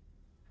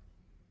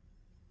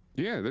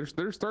 Yeah,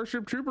 they're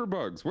Starship Trooper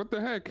bugs. What the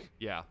heck?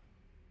 Yeah.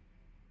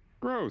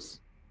 Gross.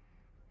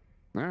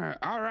 All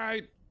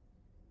right.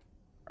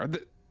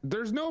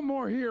 There's no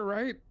more here,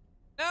 right?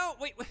 No,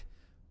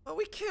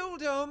 we killed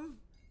them,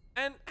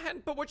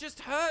 but we're just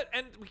hurt,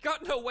 and we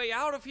got no way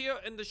out of here,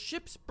 and the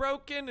ship's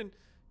broken, and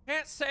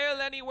can't sail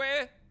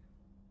anywhere.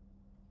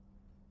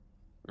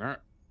 All right,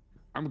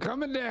 I'm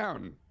coming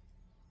down.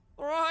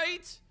 All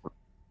right.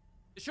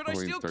 Should I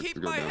still keep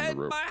my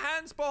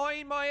hands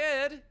behind my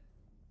head?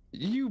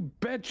 You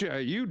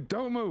betcha. You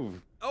don't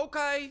move.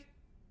 Okay.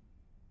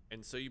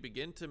 And so you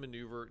begin to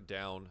maneuver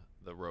down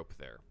the rope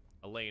there.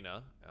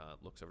 Elena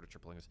looks over to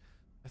Triple A and goes,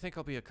 I think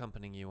I'll be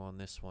accompanying you on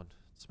this one.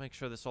 Let's make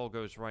sure this all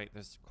goes right.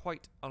 There's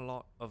quite a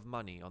lot of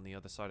money on the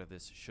other side of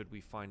this, should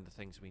we find the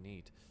things we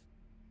need.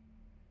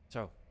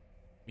 So,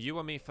 you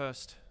or me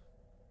first?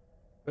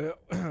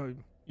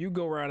 You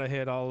go right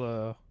ahead.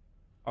 I'll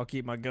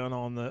keep my gun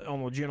on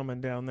the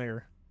gentleman down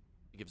there.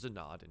 He gives a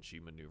nod, and she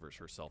maneuvers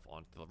herself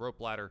onto the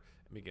rope ladder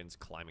and begins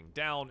climbing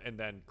down and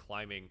then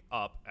climbing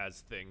up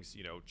as things,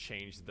 you know,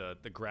 change the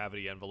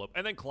gravity envelope,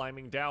 and then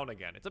climbing down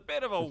again. It's a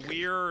bit of a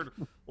weird,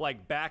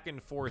 like, back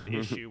and forth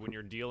issue when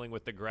you're dealing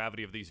with the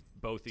gravity of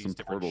both these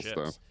different ships.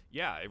 Stuff.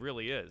 Yeah, it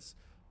really is.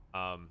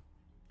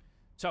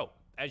 So,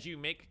 as you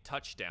make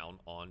touchdown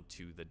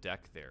onto the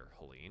deck there,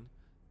 Helene,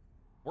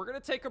 we're going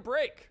to take a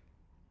break.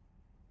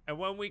 And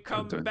when we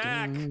come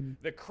back,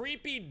 the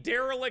creepy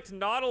derelict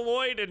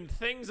nautiloid and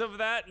things of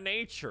that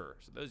nature.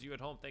 So those of you at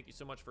home, thank you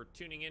so much for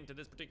tuning in to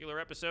this particular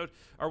episode.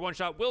 Our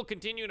one-shot will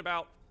continue in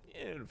about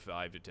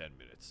 5 to 10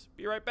 minutes.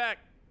 Be right back.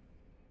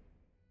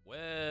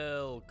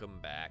 Welcome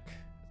back.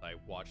 As I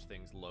watch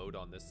things load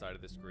on this side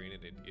of the screen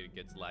and it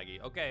gets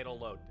laggy. Okay, it'll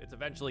load. It's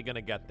eventually going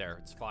to get there.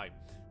 It's fine.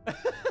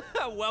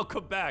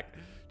 Welcome back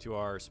to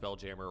our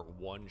Spelljammer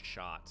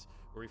one-shot,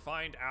 where we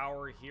find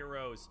our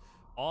heroes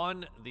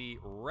on the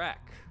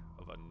wreck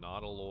of a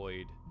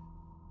nautiloid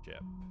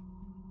ship.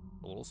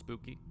 A little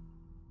spooky,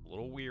 a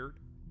little weird,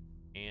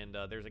 and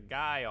there's a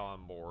guy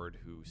on board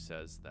who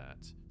says that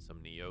some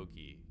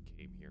Neogi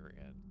came here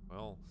and,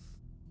 well,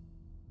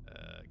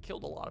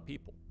 killed a lot of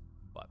people.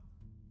 But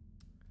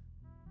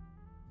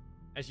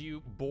as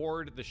you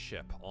board the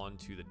ship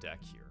onto the deck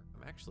here,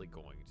 I'm actually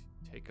going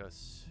to take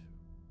us.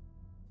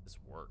 This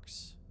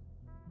works.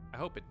 I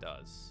hope it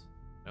does.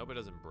 I hope it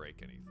doesn't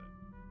break anything.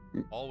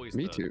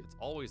 Me too. It's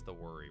always the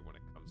worry when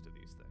it comes to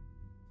these things.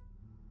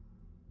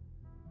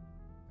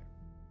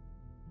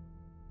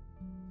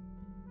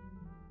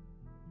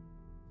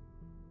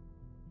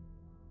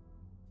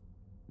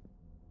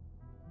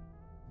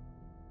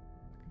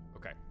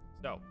 Okay,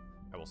 so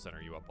I will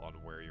center you up on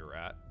where you're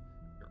at.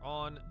 You're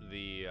on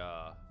the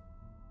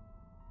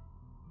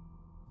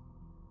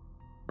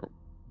Oh,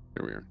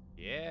 here we are.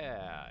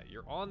 Yeah,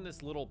 you're on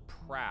this little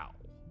prow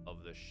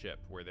of the ship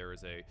where there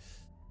is a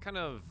kind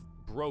of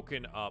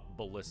broken up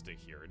ballista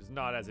here. It is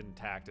not as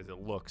intact as it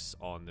looks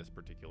on this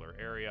particular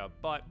area,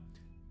 but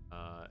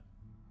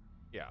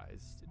yeah,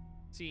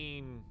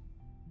 seen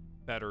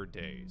better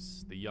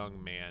days. The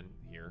young man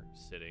here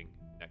sitting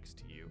next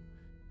to you,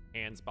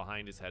 hands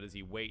behind his head as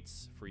he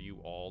waits for you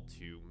all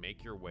to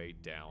make your way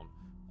down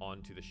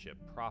onto the ship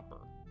proper.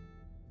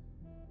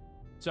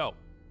 So,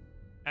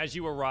 as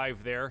you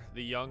arrive there,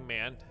 the young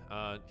man,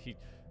 he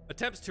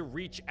attempts to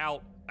reach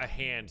out a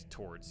hand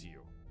towards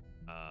you,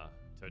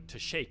 to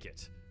shake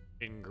it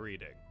in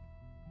greeting.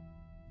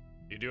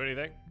 You do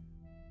anything?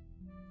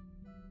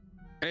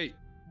 Hey,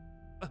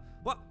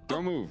 what?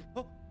 don't move.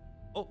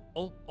 Oh,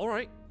 all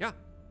right. Yeah.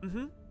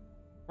 Mm-hmm.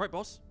 Right,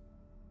 boss.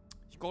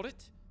 You got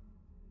it?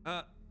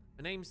 My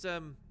name's,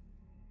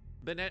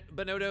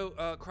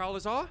 Benodo,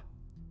 Kralazar.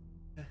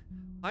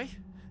 Hi.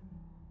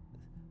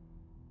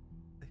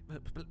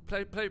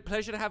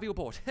 Pleasure to have you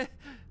aboard.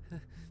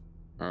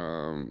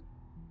 I'm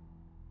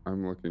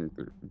looking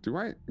through.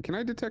 Can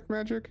I detect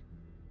magic?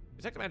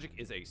 Detect magic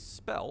is a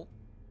spell.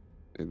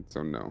 And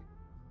so no.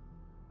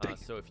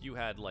 So if you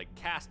had like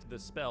cast the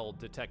spell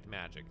detect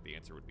magic, the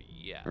answer would be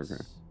yes. Okay.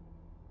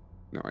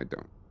 No, I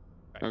don't.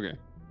 Okay.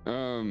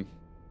 I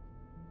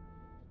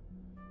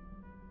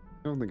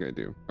don't think I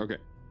do. Okay.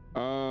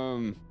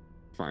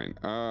 Fine.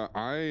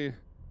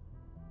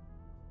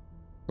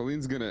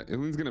 Helene's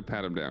gonna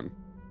pat him down.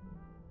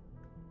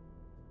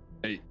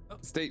 Hey,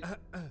 stay.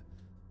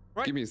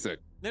 Right. Give me a sec.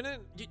 No,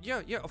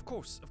 yeah, of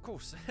course.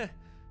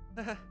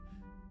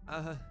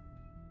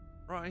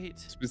 Right.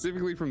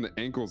 Specifically from the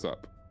ankles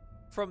up.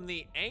 From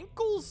the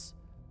ankles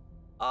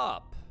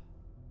up.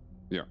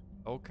 Yeah.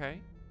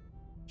 Okay.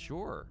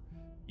 Sure.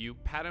 You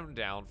pat him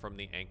down from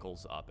the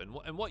ankles up, and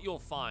what you'll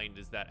find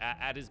is that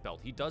at his belt,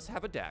 he does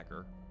have a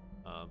dagger,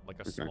 like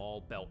a small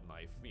belt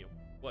knife,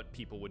 what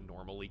people would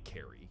normally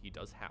carry. He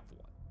does have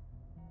one.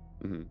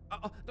 Mm-hmm.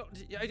 No,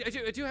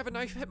 I do have a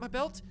knife at my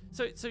belt,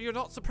 so you're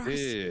not surprised.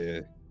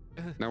 Yeah.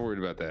 Not worried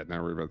about that.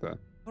 Not worried about that.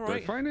 All Did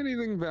right. I find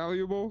anything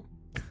valuable?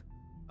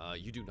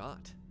 You do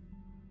not.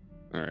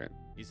 All right.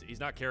 He's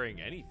not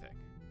carrying anything.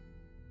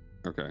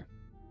 Okay.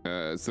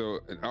 So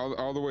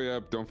all the way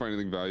up, don't find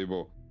anything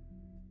valuable.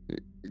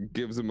 It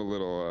gives him a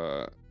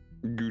little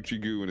Gucci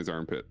goo in his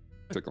armpit.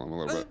 Tickle him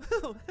a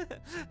little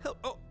bit.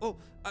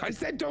 I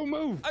said don't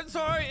move. I'm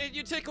sorry,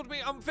 you tickled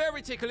me. I'm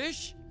very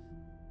ticklish.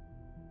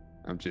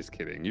 I'm just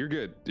kidding. You're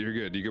good. You're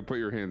good. You can put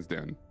your hands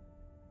down.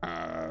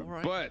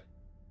 Right. But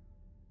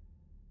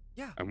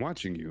yeah, I'm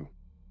watching you.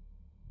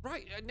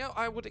 Right. No,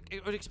 I would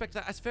expect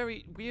that. It's a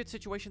very weird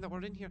situation that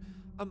we're in here.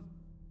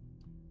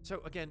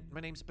 So again,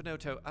 my name's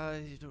Benodo.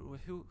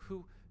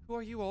 Who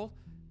are you all?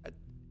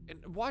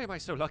 And why am I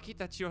so lucky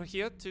that you're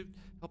here to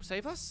help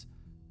save us?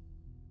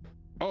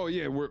 Oh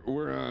yeah, we're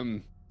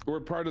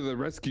part of the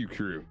rescue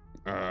crew.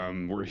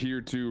 We're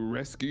here to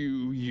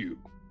rescue you.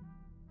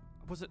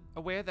 Wasn't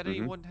aware that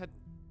anyone had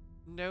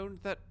known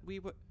that we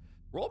were.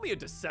 Roll me a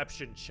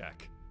deception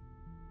check.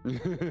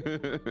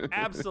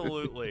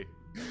 Absolutely.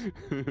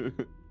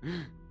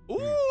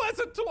 Ooh, that's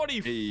a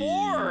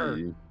 24.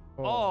 Hey.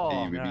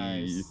 Oh,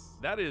 nice.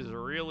 That is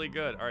really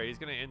good. All right, he's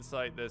gonna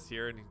insight this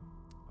here and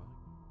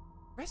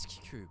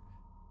rescue crew.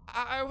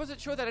 I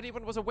wasn't sure that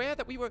anyone was aware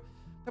that we were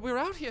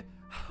out here.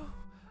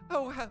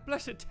 Oh,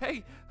 blessed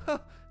day.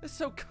 It's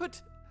so good.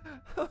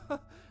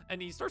 And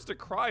he starts to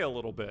cry a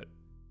little bit.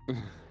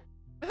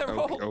 They're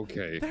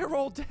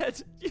all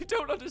dead. You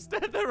don't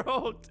understand. They're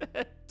all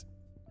dead.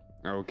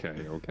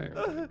 Okay.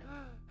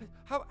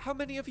 How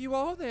many of you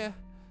are there?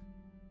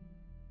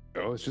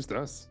 Oh, it's just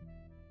us.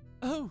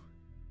 Oh,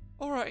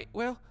 all right.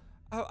 Well,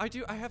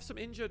 I have some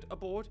injured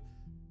aboard.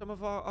 Some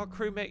of our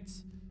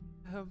crewmates.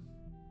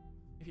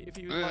 If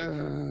you like.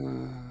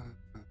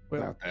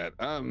 About that.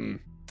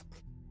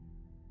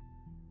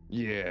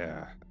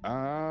 Yeah.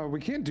 We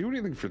can't do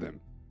anything for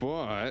them,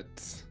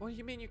 but. What do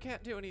you mean you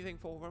can't do anything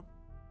for them?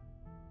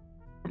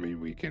 I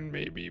mean, we can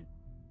maybe.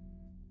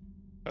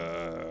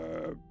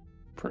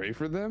 Pray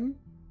for them.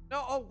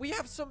 No, we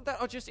have some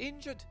that are just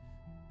injured.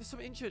 There's some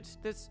injured.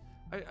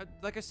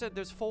 Like I said,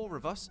 there's 4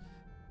 of us,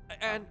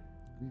 and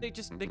they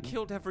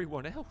killed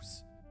everyone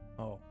else.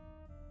 Oh.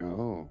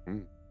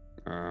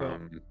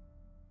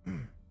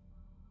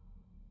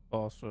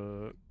 Boss,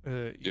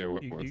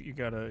 you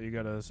got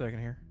a second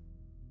here?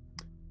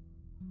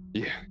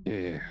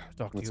 Yeah.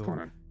 Talk What's to going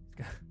on?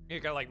 You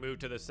gotta like move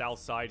to the south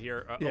side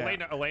here.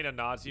 Yeah. Elena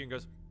nods to you and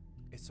goes,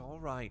 "It's all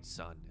right,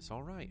 son. It's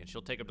all right." And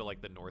she'll take him to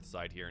like the north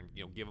side here and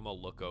give him a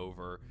look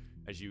over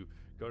as you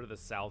go to the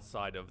south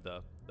side of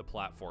the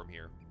platform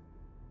here.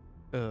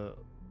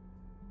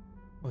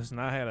 Listen,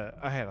 I had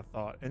a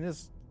thought, and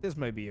this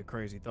may be a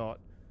crazy thought,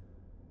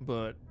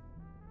 but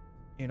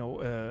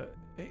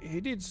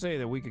he did say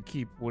that we could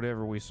keep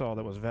whatever we saw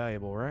that was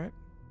valuable, right?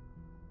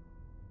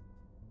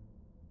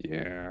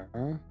 Yeah.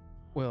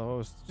 Well, I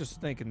was just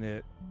thinking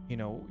that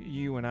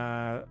you and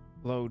I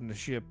loading the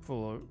ship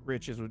full of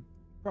riches would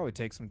probably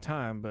take some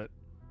time, but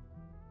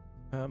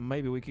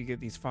maybe we could get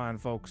these fine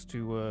folks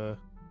to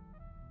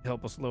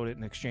help us load it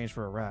in exchange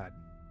for a ride.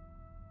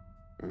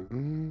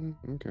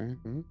 Okay.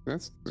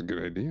 That's a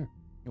good idea.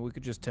 And we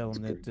could just tell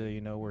them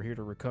that we're here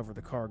to recover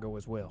the cargo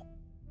as well.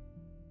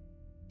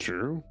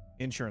 True.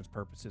 insurance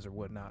purposes or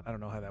whatnot. I don't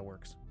know how that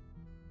works.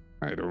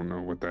 I don't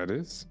know what that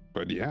is,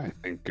 but yeah, I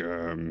think.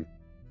 Do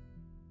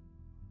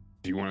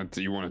you want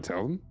to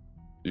tell them?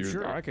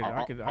 Sure, I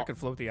could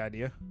float the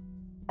idea.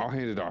 I'll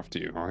hand it off to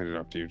you.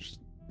 Just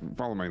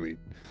follow my lead.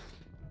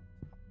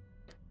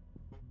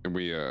 And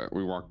we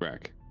walk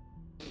back.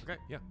 Okay,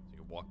 yeah. So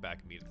you walk back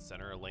and meet at the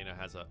center. Elena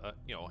has a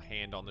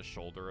hand on the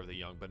shoulder of the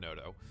young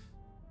Bonotto.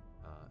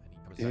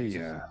 And he comes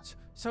back and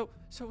says,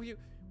 So will you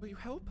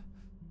help?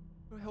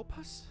 Will you help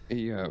us?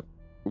 Hey,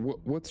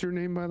 what's your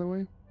name, by the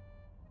way?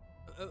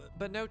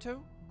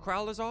 Bonotto?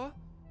 Kralazar?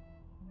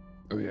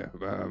 Oh yeah.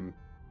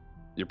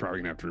 You're probably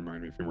gonna have to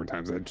remind me a few more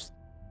times. That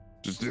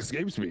just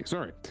escapes me.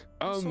 Sorry.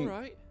 It's all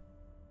right.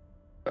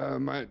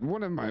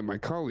 One of my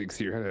colleagues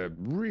here had a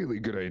really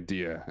good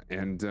idea,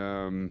 and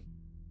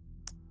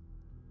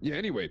yeah.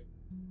 Anyway,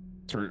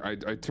 I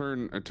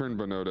turn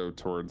Bonotto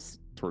towards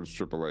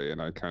Triple A,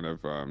 and I kind of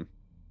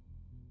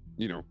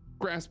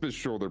grasp his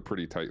shoulder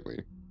pretty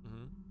tightly.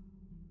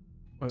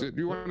 Well, Do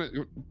you want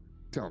to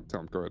tell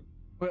him? Go ahead.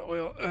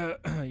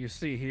 Well, you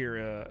see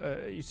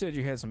here, you said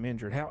you had some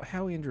injured.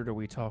 How injured are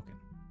we talking?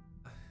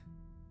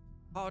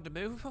 Hard to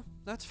move,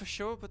 that's for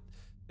sure. But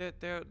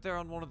they're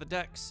on one of the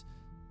decks,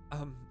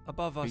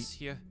 above us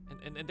here,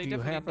 and they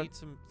definitely need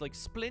some like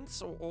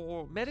splints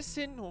or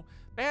medicine or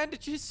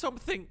bandages,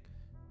 something.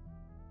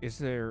 Is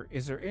there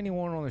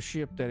anyone on the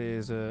ship that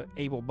is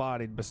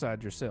able-bodied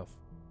beside yourself?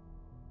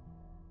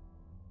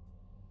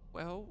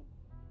 Well,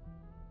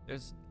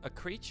 there's a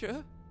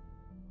creature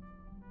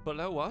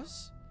below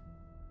us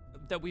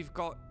that we've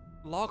got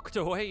locked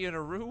away in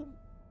a room.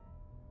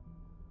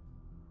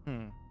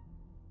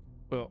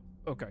 Well,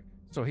 okay.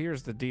 So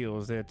here's the deal: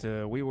 is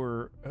that we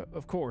were,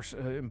 of course,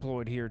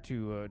 employed here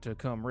to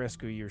come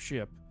rescue your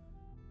ship,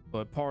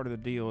 but part of the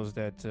deal is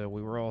that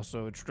we were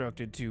also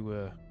instructed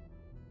to,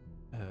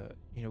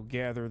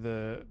 gather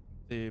the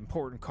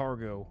important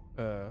cargo.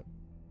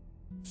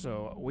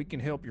 So we can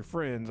help your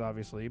friends,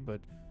 obviously,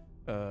 but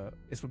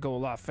this would go a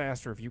lot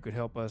faster if you could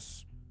help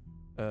us,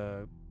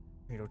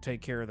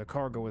 take care of the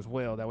cargo as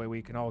well. That way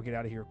we can all get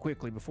out of here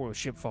quickly before the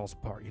ship falls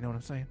apart. You know what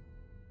I'm saying?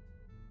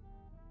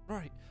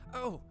 Right.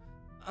 Oh,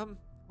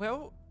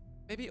 well,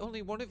 maybe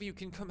only one of you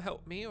can come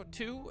help me, or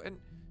two,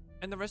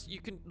 and the rest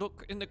you can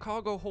look in the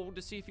cargo hold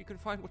to see if you can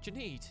find what you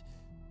need.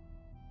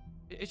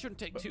 It shouldn't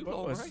take too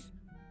long, right?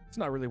 It's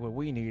not really what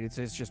we need.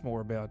 It's just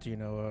more about,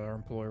 our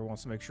employer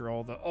wants to make sure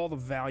all the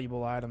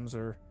valuable items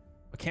are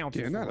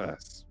accounted for. Yeah, not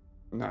us.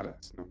 Not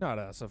us. No. Not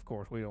us, of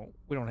course. We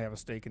don't have a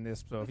stake in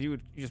this. So if you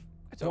would just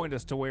point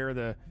us to where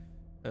the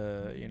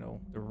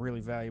really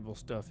valuable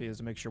stuff is,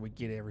 to make sure we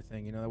get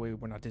everything. That way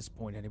we're not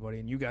disappointing anybody,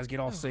 and you guys get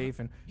off safe,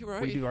 and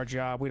right. We do our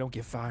job. We don't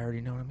get fired.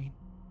 You know what I mean?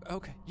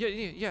 Okay.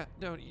 Yeah.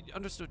 No,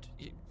 understood.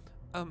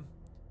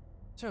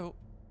 So,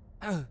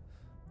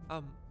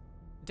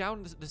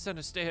 down the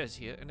center stairs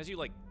here, and as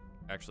you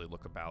actually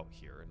look about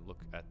here and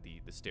look at the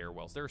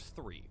stairwells, there's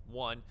three.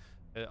 One,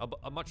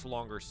 a much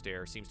longer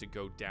stair seems to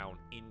go down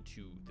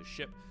into the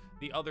ship.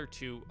 The other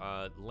two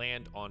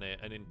land on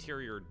an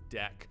interior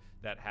deck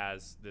that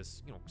has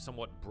this,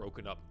 somewhat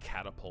broken up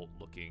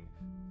catapult-looking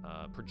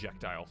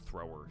projectile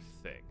thrower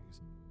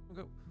things.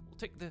 We'll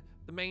take the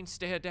main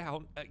stair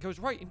down. It goes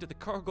right into the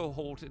cargo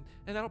hold, and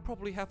that'll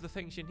probably have the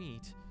things you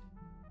need.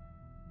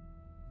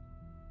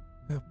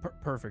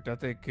 Perfect. I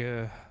think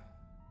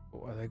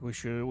we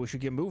should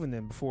get moving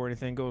then before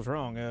anything goes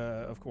wrong.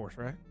 Of course,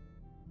 right?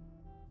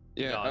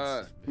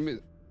 Yeah.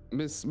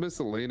 Miss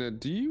Elena,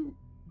 do you?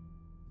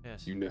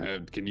 Yes.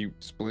 Can you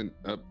splint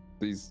up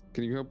these?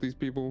 Can you help these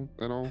people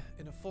at all?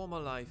 In a former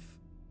life,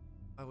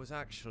 I was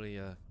actually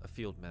a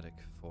field medic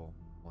for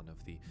one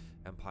of the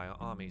Empire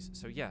armies.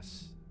 So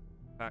yes,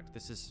 in fact,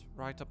 this is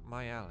right up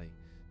my alley,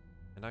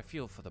 and I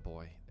feel for the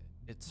boy.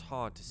 It's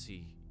hard to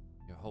see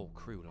your whole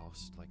crew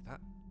lost like that.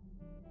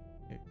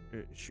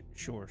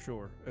 Sure.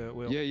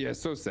 Well. Yeah.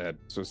 So sad.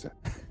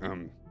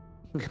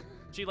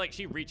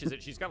 She reaches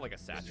it. She's got a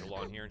satchel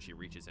on here, and she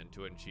reaches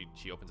into it, and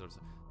she opens it.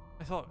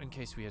 I thought in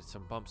case we had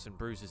some bumps and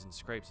bruises and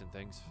scrapes and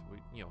things,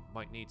 we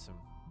might need some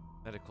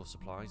medical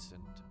supplies,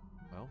 and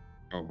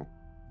well.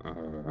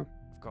 I've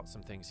got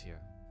some things here.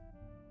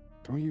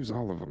 Don't use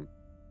all of them.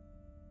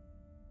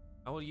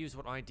 I will use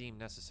what I deem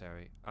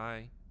necessary.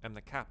 I am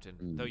the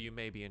captain, though you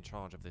may be in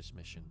charge of this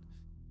mission.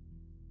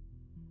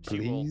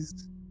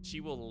 Please.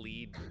 She will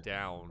lead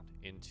down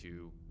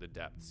into the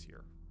depths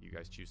here. You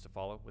guys choose to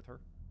follow with her?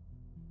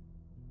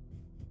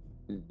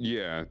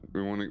 Yeah,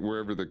 we want to,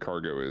 wherever the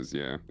cargo is.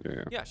 Yeah.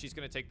 Yeah, she's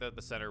gonna take the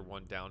center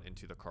one down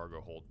into the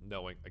cargo hold,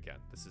 knowing again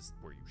this is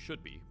where you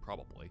should be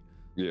probably.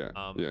 Yeah.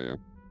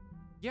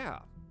 Yeah,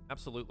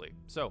 absolutely.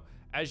 So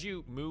as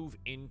you move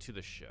into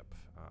the ship,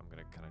 I'm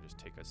gonna kind of just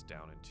take us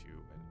down into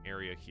an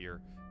area here,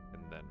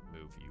 and then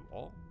move you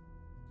all.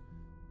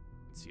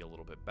 You can see a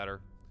little bit better.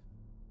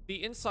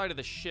 The inside of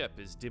the ship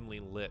is dimly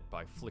lit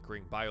by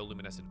flickering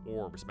bioluminescent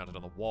orbs mounted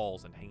on the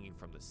walls and hanging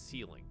from the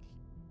ceiling.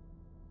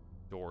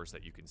 Doors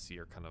that you can see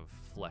are kind of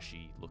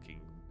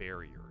fleshy-looking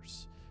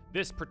barriers.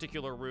 This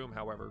particular room,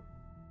 however,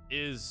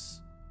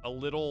 is a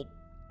little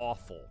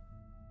awful.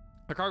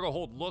 The cargo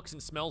hold looks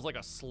and smells like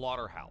a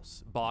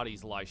slaughterhouse.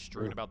 Bodies lie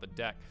strewn about the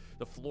deck.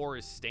 The floor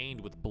is stained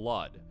with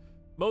blood.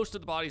 Most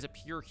of the bodies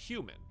appear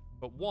human,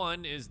 but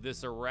one is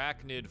this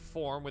arachnid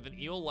form with an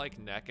eel-like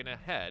neck and a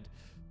head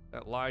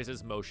that lies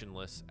as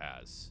motionless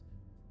as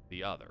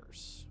the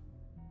others.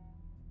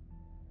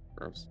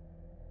 Gross.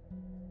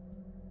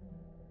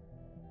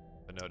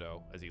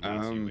 Benodo, as he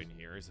leads you in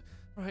here, is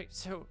right.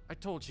 So I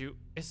told you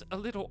it's a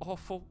little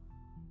awful,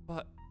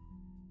 but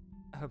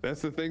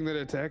that's the thing that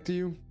attacked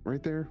you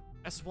right there.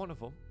 that's one of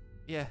them.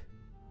 Yeah.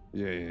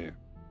 Yeah.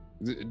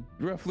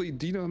 Roughly,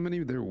 do you know how many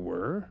there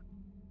were?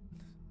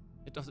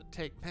 It doesn't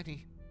take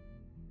many.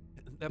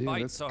 Their Yeah,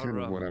 bites that's are kind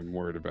of what I'm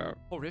worried about.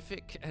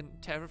 horrific and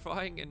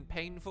terrifying and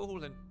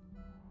painful, and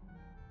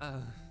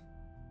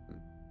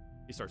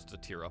he starts to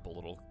tear up a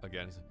little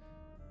again. He's like,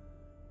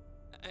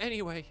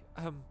 anyway,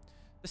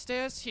 the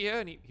stairs here,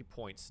 and he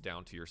points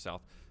down to your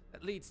south,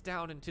 that leads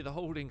down into the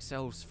holding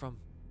cells from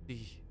the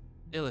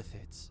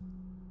illithids.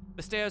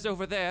 The stairs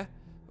over there,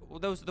 well,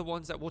 those are the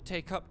ones that we'll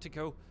take up to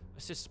go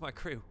assist my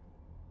crew.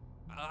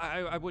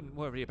 I wouldn't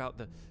worry about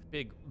the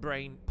big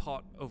brain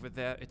pot over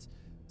there. It's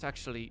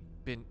actually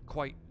been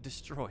quite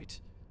destroyed.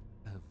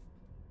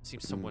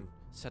 Seems someone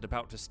set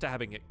about to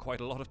stabbing it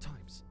quite a lot of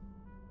times.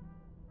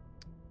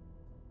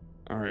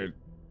 All right.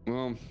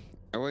 Well,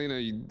 Elena,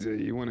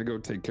 you want to go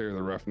take care of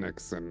the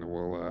roughnecks, and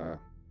we'll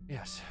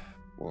Yes.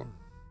 we'll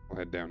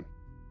head down.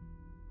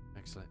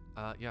 Excellent.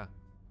 Yeah.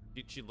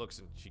 She looks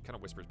and she kind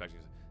of whispers back to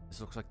you. This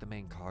looks like the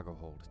main cargo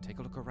hold. Take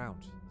a look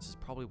around. This is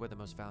probably where the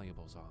most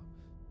valuables are.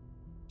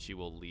 She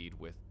will lead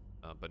with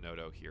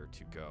Benodo here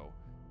to go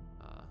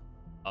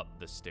up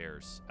the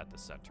stairs at the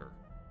center,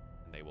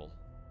 and they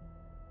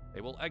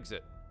will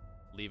exit,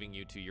 leaving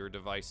you to your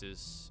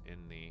devices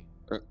in the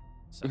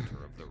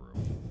center of the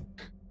room.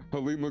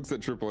 Helene looks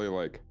at Triple A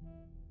like, "Do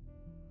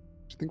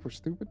you think we're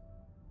stupid?"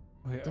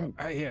 I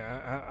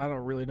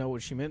don't really know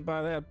what she meant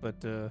by that,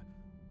 but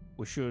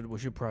we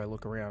should probably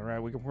look around, right?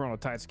 We're on a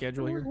tight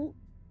schedule here.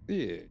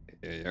 Yeah.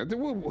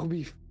 We'll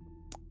be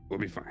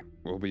fine.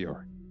 We'll be all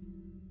right.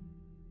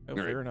 Oh,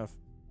 fair enough.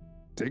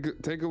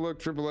 Take a look,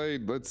 Triple A.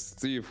 Let's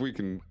see if we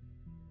can,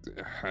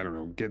 I don't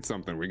know, get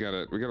something. We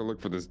gotta look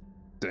for this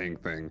dang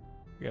thing.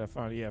 We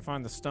gotta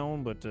find the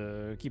stone, but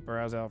keep our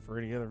eyes out for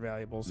any other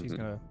valuables. He's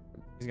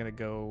gonna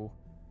go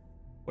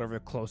whatever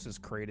the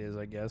closest crate is,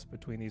 I guess,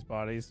 between these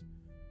bodies.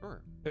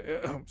 Sure.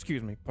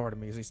 Excuse me, pardon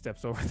me, as he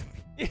steps over them.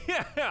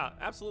 Yeah,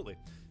 absolutely.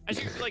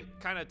 As you're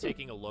kind of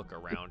taking a look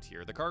around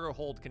here, the cargo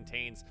hold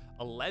contains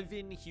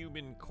 11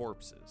 human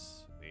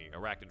corpses. The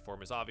arachnid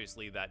form is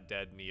obviously that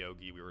dead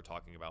Neogi we were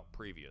talking about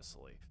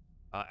previously.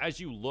 As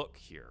you look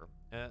here,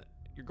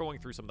 you're going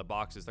through some of the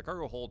boxes. The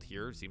cargo hold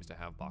here seems to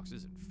have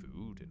boxes and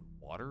food and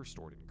water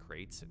stored in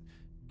crates and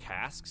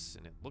casks,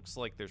 and it looks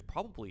like there's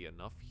probably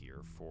enough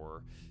here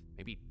for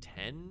maybe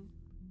 10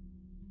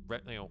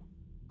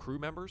 crew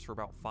members for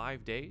about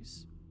 5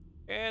 days.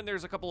 And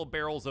there's a couple of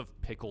barrels of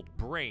pickled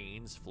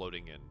brains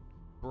floating in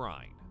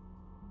brine.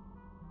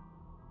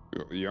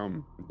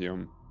 Yum.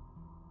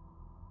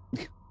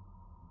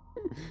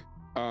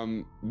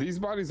 These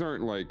bodies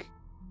aren't like,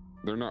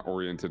 they're not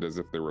oriented as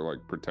if they were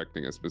like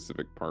protecting a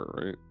specific part,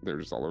 right? They're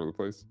just all over the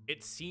place.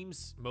 It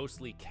seems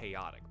mostly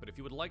chaotic, but if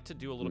you would like to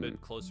do a little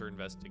bit closer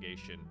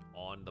investigation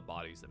on the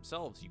bodies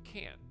themselves, you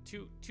can.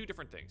 Two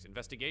different things.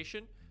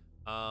 Investigation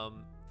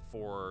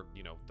for,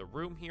 the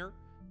room here,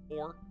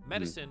 or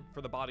medicine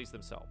for the bodies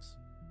themselves.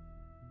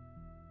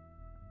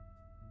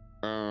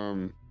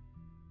 We're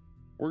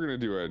gonna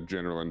do a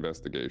general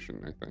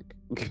investigation, I think.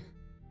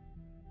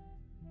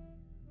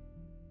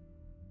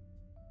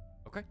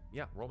 Okay,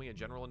 yeah, roll me a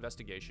general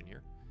investigation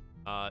here.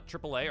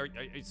 Triple A, I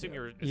assume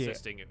you're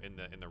assisting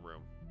in the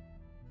room.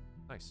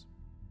 Nice.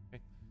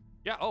 Okay.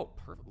 Yeah. Oh,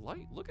 perfect.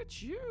 Look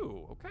at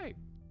you. Okay.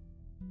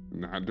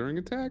 Not during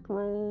attack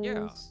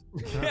rolls.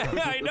 Yeah.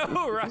 I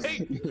know,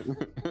 right?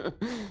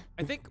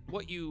 I think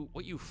what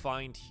you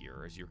find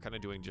here is you're kind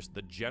of doing just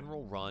the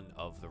general run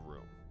of the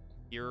room.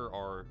 Here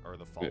are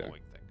the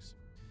following things.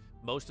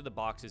 Most of the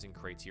boxes and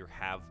crates here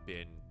have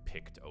been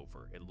picked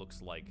over. It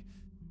looks like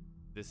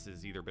this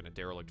has either been a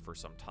derelict for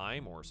some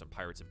time, or some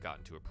pirates have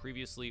gotten to it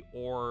previously,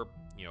 or,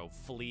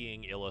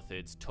 fleeing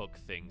illithids took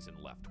things and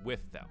left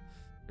with them.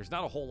 There's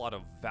not a whole lot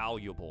of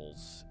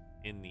valuables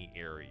in the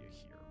area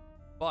here,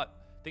 but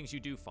things you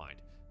do find.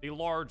 The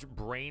large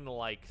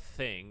brain-like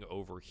thing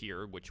over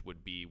here, which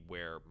would be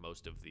where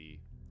most of the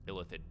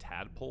illithid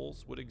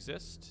tadpoles would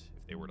exist,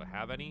 if they were to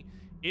have any,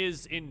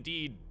 is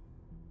indeed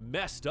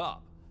messed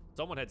up.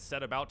 Someone had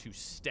set about to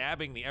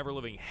stabbing the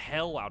ever-living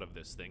hell out of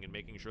this thing and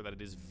making sure that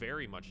it is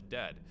very much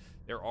dead.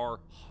 There are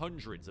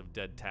hundreds of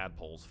dead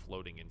tadpoles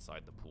floating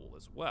inside the pool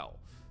as well.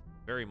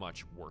 Very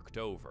much worked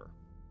over.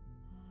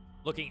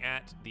 Looking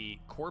at the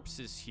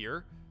corpses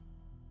here,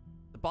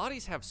 the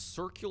bodies have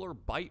circular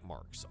bite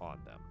marks on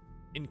them,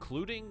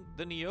 including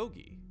the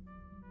Neogi.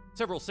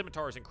 Several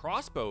scimitars and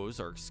crossbows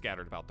are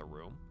scattered about the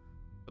room,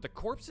 but the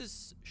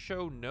corpses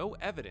show no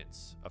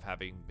evidence of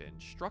having been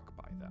struck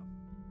by them.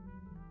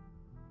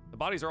 The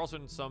bodies are also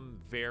in some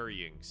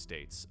varying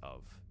states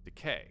of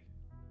decay.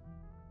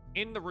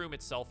 In the room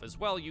itself as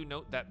well, you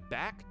note that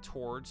back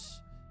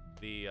towards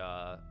the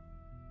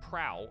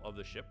prow of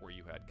the ship where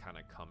you had kind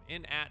of come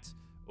in at,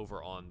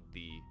 over on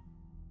the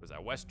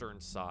western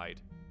side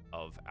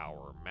of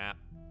our map,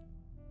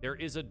 there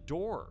is a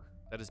door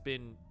that has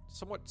been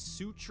somewhat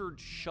sutured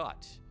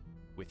shut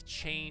with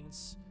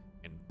chains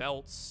and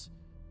belts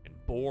and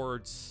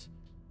boards.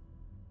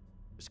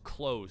 Just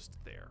closed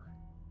there.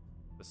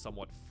 The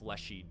somewhat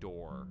fleshy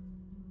door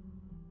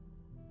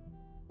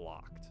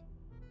blocked.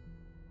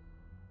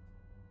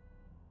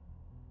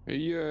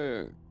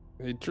 Hey,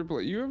 Triple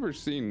A, you ever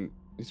seen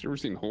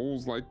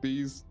holes like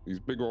these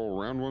big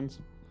old round ones?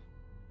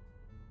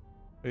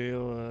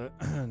 Well,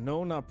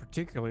 no, not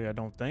particularly, I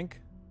don't think.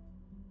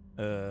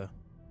 It's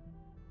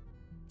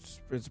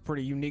a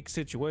pretty unique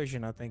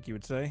situation, I think you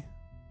would say.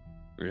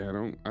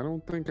 Yeah, I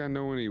don't think I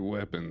know any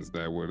weapons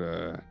that would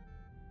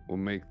will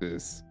make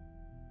this.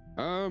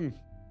 You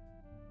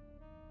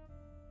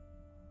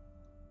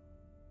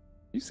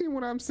seeing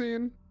what I'm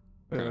seeing?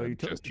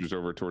 Gestures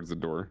over towards the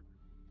door.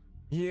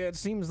 Yeah, it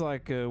seems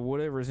like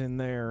whatever's in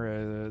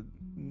there,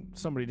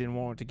 somebody didn't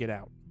want it to get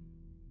out.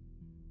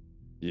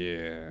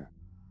 Yeah.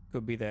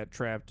 Could be that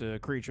trapped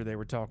creature they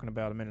were talking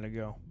about a minute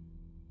ago.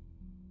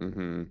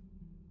 Mm-hmm.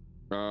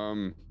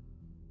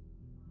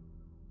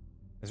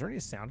 Is there any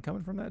sound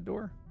coming from that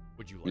door?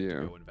 Would you like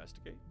to go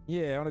investigate?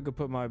 Yeah, I want to go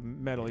put my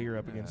metal ear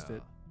up against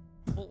it.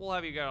 We'll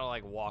have you gotta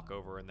like walk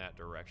over in that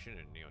direction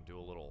and do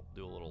a little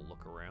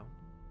look around,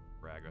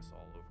 drag us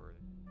all over it.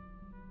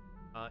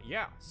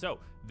 Yeah. So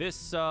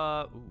this ooh,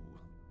 I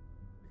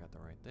got the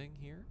right thing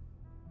here.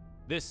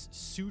 This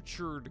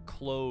sutured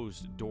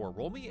closed door.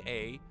 Roll me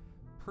a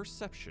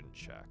perception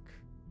check.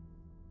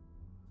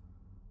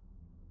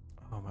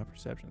 Oh, my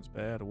perception's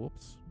bad.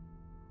 Whoops.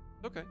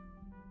 Okay.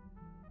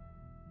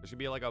 There should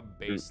be like a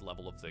base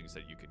level of things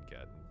that you can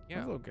get. Yeah.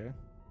 That's okay.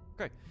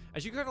 Okay.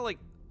 As you kind of like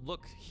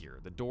look here,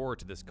 the door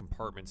to this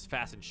compartment's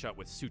fastened shut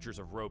with sutures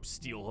of ropes,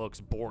 steel hooks,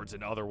 boards,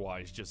 and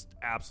otherwise just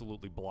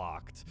absolutely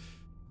blocked.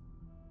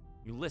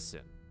 You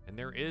listen, and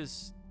there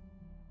is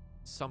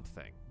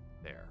something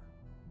there.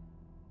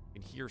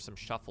 You can hear some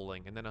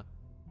shuffling, and then a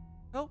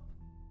help.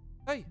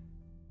 Hey,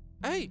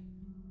 hey,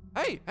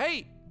 hey,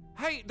 hey,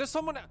 hey, there's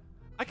someone.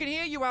 I can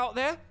hear you out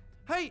there.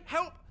 Hey,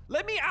 help.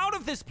 Let me out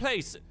of this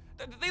place.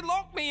 They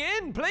locked me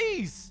in,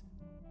 please.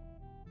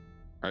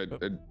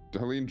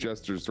 Helene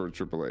gestures towards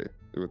Triple A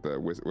with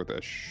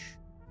a shh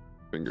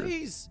finger.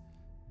 Please.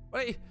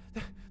 Wait,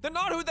 they're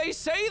not who they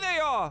say they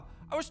are.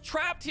 I was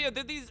trapped here.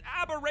 They're these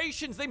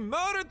aberrations. They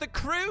murdered the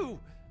crew.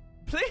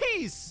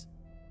 Please.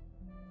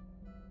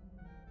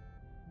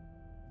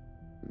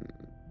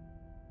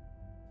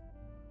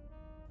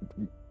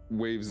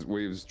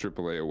 Waves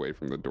Triple A away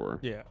from the door.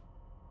 Yeah.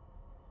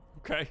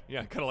 Okay.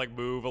 Yeah, kind of like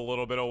move a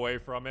little bit away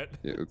from it.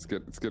 Yeah, let's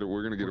get it.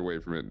 We're gonna get away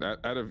from it,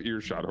 out of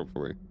earshot,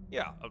 hopefully.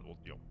 Yeah. Well,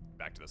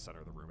 back to the center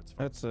of the room. It's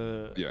fine.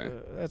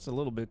 That's a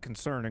little bit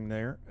concerning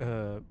there.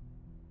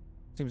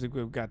 Seems like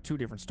we've got two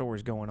different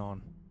stories going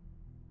on.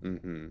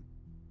 Mm-hmm.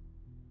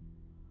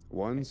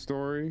 One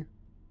story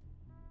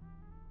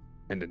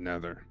and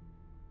another.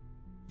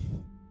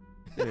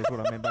 That is what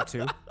I meant by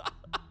two.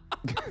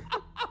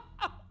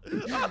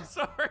 I'm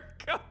sorry.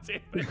 God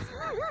damn it.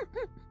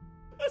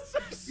 That's so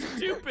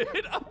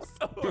stupid. I'm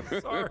so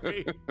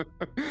sorry.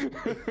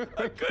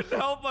 I couldn't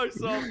help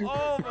myself.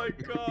 Oh my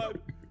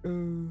god.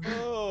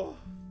 Oh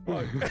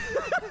fuck.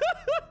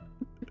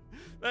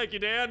 Thank you,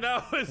 Dan.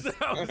 That was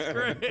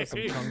great. That's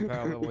some tongue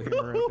pal level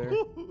humor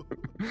right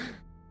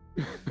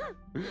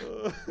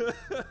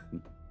there.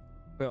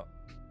 Well,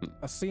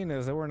 seeing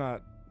as that we're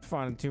not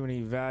finding too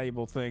many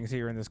valuable things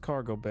here in this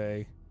cargo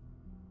bay,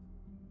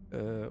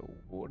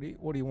 what do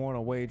you want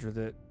to wager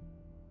that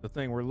the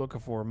thing we're looking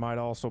for might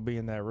also be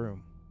in that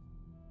room?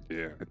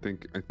 Yeah, I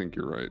think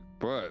you're right.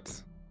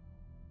 But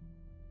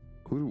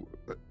who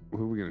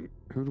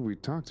do we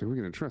talk to? Who are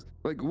we gonna trust?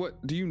 Like,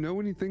 what? Do you know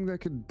anything that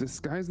could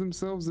disguise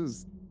themselves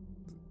as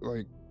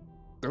like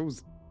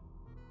those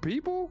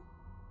people?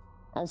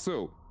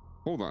 Also,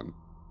 hold on.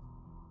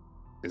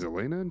 Is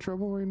Elena in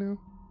trouble right now?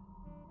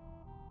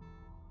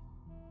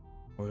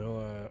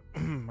 Well,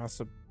 I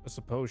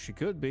suppose she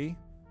could be.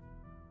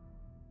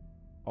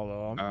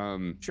 Although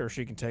I'm sure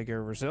she can take care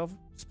of herself,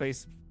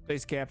 space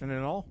captain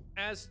and all.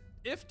 As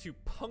if to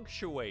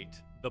punctuate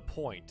the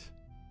point,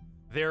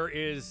 there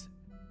is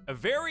a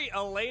very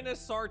Elena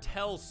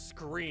Sartell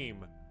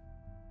scream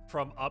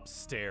from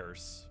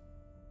upstairs.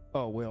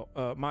 Oh, well,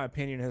 my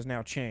opinion has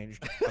now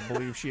changed. I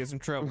believe she is in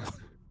trouble.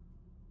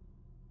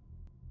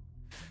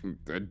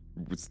 I'd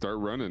start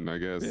running, I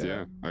guess.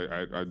 Yeah,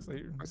 I'd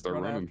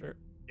start running.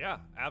 Yeah,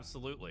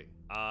 absolutely.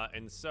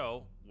 And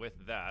so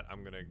with that,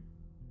 I'm gonna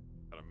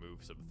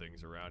move some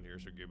things around here.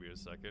 So give me a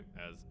second.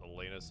 As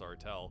Elena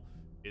Sartell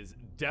is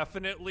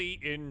definitely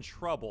in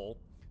trouble.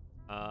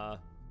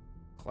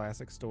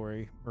 Classic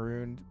story.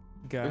 Marooned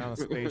guy on a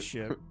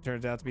spaceship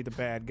turns out to be the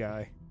bad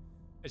guy.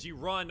 As you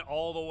run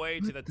all the way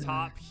to the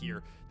top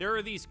here, there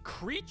are these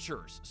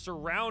creatures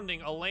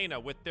surrounding Elena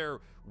with their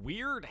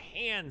weird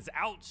hands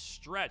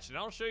outstretched, and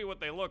I'll show you what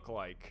they look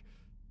like.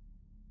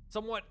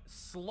 somewhat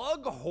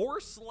slug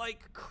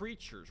horse-like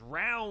creatures,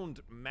 round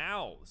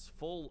mouths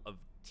full of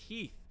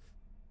teeth,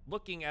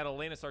 looking at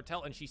Elena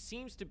Sartell, and she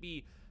seems to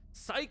be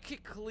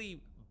psychically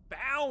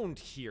bound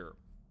here.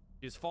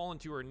 She has fallen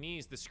to her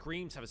knees. The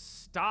screams have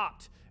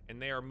stopped,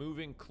 and they are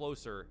moving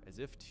closer as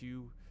if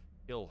to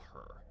kill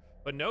her.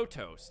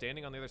 Benoto,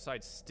 standing on the other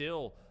side,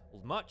 still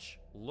much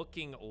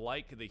looking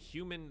like the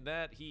human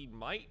that he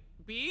might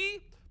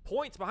be,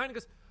 points behind and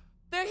goes,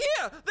 "They're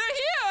here! They're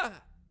here!"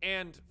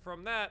 And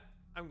from that,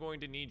 I'm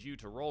going to need you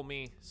to roll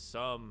me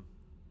some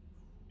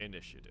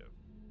initiative.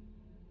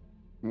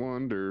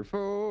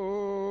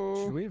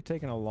 Wonderful. Should we have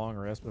taken a long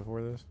rest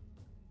before this?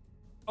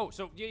 Oh,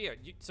 so yeah.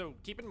 So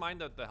keep in mind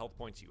that the health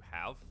points you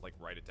have, like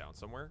write it down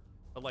somewhere.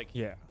 But like,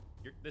 Yeah.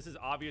 This is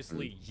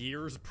obviously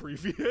years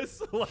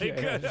previous. Like,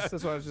 That's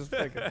what I was just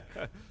thinking.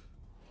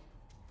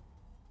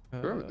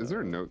 Is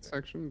there a note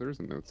section? There's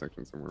a note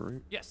section somewhere,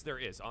 right? Yes, there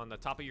is. On the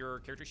top of your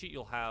character sheet,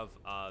 you'll have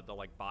the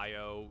like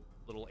bio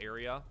little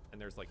area,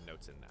 and there's like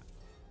notes in that.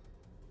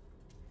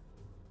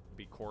 It'd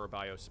be core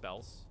bio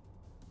spells.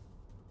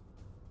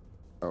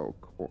 Oh,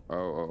 cool. Oh. You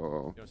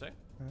know what I'm saying?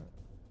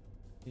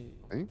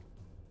 I think?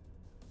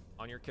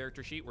 On your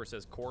character sheet where it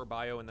says core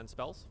bio and then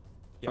spells.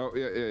 Yep. Oh,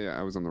 yeah.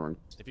 I was on the wrong.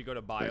 If you go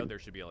to bio, thing. there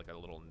should be like a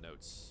little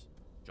notes,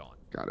 John.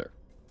 Got it.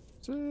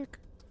 Sick.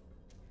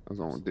 I was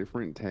on a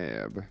different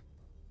tab.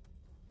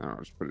 I'll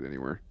just put it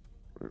anywhere.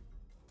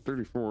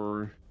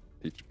 34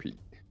 HP.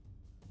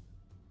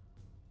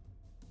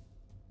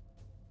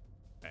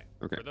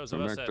 Okay. For those so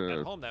of I'm us back at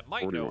to home that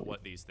might know 41.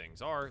 what these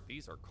things are,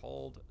 these are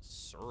called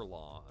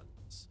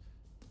sirloins.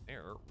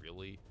 They're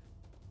really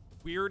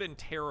weird and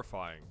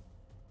terrifying.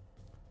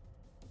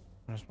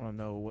 I just want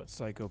to know what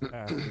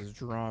psychopath has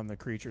drawn the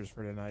creatures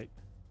for tonight.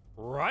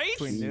 Right?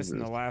 Between this and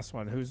the last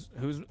one, whose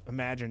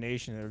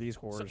imagination are these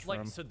horrors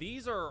from? So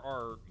these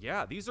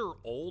these are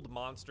old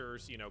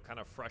monsters, you know, kind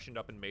of freshened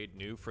up and made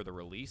new for the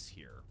release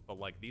here. But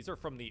like these are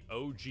from the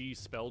OG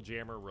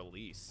Spelljammer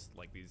release,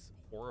 like these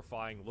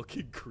horrifying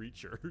looking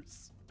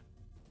creatures.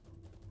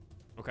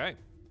 Okay.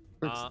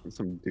 That's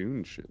some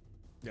Dune shit.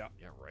 Yeah,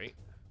 right.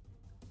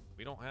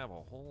 We don't have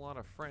a whole lot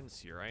of friends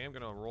here. I am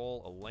gonna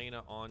roll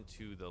Elena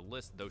onto the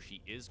list, though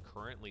she is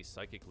currently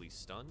psychically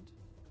stunned.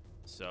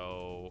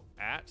 So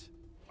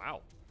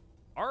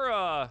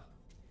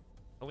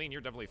Helene,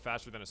 you're definitely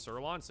faster than a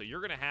Sirlon, so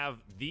you're gonna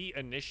have the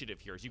initiative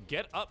here. As you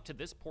get up to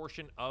this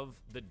portion of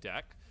the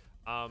deck,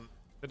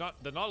 the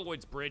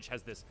Nautiloid's bridge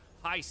has this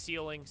high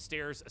ceiling,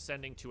 stairs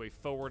ascending to a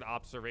forward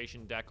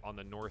observation deck on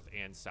the north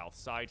and south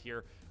side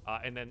here.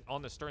 And then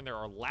on the stern, there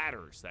are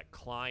ladders that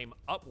climb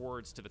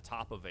upwards to the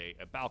top of a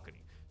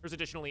balcony. There's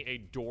additionally a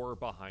door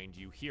behind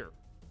you here.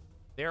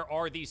 There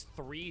are these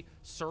three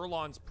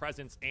Sirlons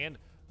presents and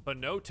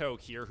Benoto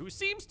here, who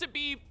seems to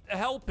be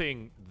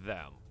helping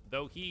them,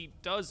 though he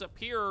does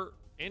appear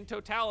in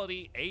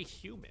totality a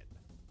human.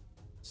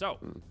 So,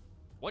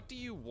 what do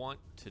you want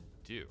to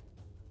do?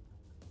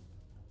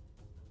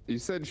 You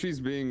said she's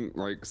being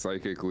like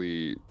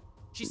psychically.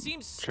 She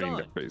seems chained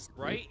stunned, up,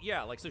 basically. right?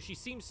 Yeah, like, so she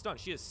seems stunned.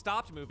 She has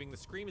stopped moving. The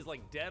scream is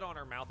like dead on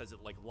her mouth as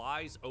it like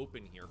lies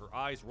open here. Her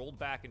eyes rolled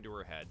back into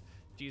her head.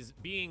 She's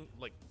being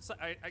like,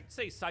 I'd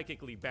say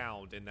psychically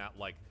bound in that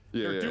like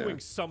they're doing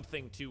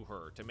something to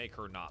her to make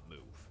her not move.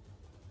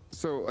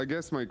 So I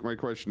guess my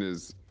question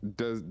is,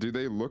 do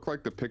they look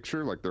like the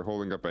picture, like they're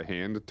holding up a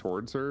hand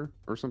towards her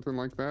or something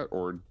like that?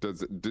 Or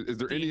is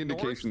there any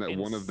indication that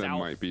one of them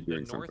might be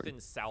doing something? The north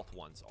and south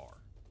ones are.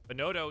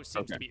 Benoto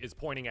seems to be is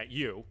pointing at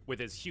you with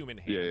his human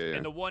hand,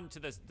 and the one to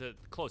the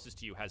closest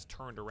to you has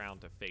turned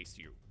around to face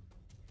you.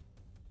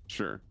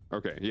 Sure.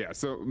 Okay. Yeah.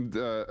 So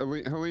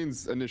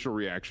Helene's initial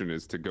reaction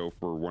is to go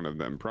for one of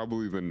them,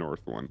 probably the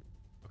north one.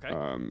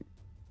 Okay.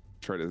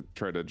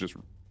 Try to just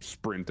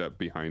sprint up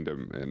behind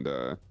him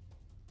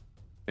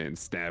and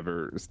stab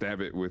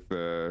it with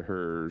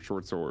her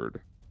short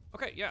sword.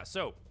 Okay. Yeah.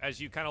 So as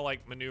you kind of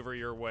like maneuver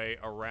your way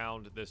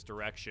around this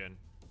direction,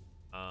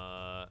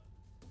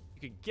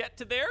 you could get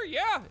to there.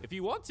 Yeah, if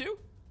you want to.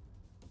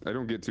 I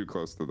don't get too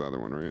close to the other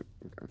one, right?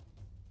 Okay.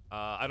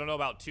 I don't know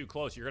about too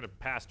close. You're gonna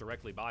pass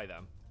directly by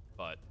them,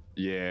 but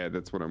yeah,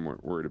 that's what I'm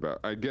worried about.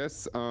 I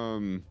guess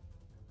you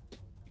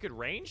could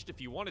ranged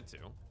if you wanted to.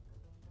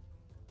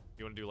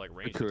 You want to do like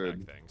ranged attack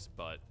things,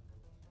 but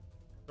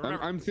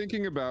I'm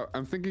thinking about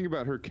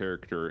her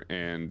character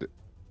and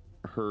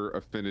her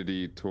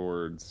affinity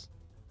towards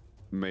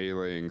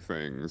meleeing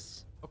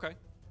things. Okay.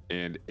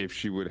 And if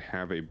she would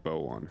have a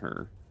bow on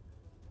her.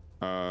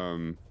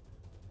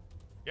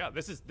 Yeah,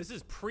 this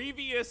is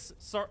previous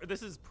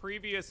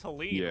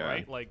Helene,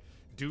 right? Like,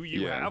 do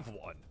you have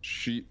one?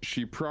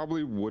 She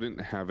probably wouldn't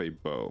have a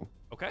bow.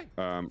 Okay.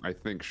 I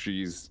think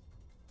she's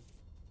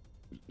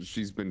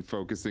been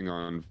focusing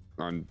on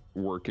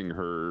working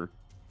her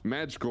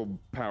magical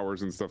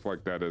powers and stuff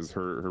like that as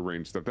her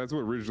range stuff. That's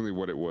originally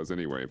what it was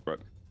anyway,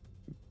 but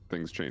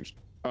things changed.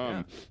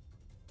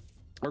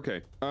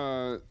 Okay.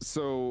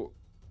 So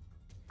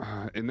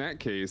in that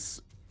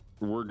case,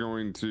 we're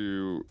going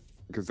to,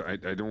 because I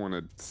don't want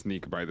to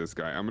sneak by this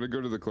guy. I'm going to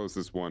go to the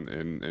closest one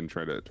and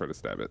try to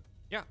stab it.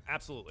 Yeah,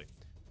 absolutely.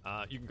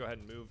 You can go ahead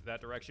and move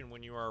that direction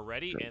when you are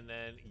ready, and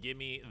then give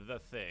me the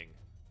thing.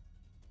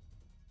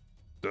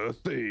 The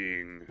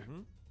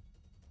thing.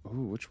 Oh,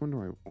 which one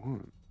do I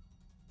want?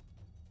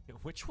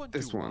 Which one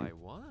This do one. I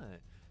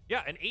want?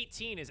 Yeah, an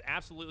 18 is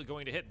absolutely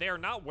going to hit. They are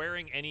not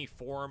wearing any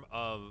form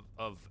of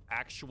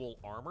actual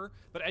armor,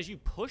 but as you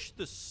push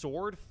the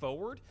sword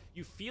forward,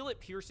 you feel it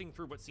piercing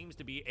through what seems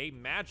to be a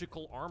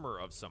magical armor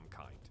of some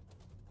kind.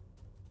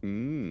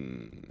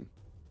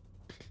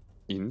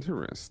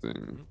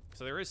 Interesting.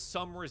 So there is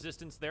some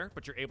resistance there,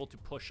 but you're able to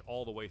push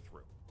all the way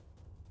through.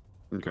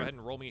 Okay. Go ahead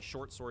and roll me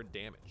short sword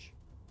damage.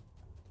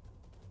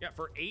 Yeah,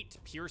 for 8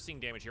 piercing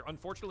damage here.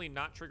 Unfortunately,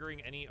 not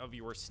triggering any of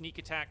your sneak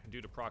attack due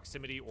to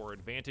proximity or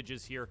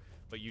advantages here,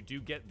 but you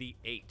do get the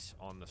 8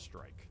 on the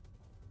strike.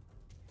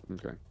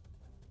 Okay.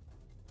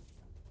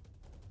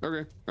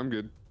 Okay, I'm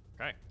good.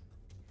 Okay.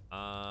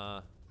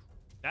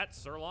 That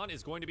Sirlon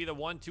is going to be the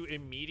one to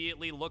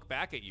immediately look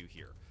back at you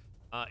here.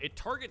 It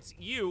targets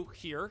you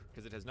here,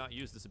 because it has not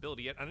used this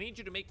ability yet. I need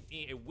you to make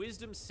me a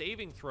wisdom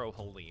saving throw,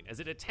 Helene, as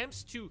it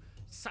attempts to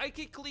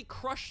psychically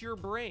crush your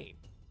brain.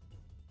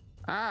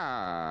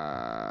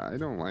 I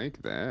don't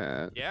like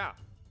that. Yeah.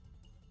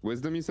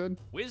 Wisdom, you said?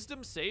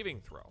 Wisdom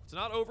saving throw. It's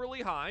not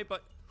overly high,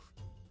 but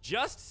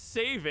just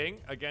saving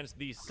against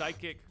the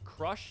psychic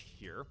crush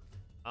here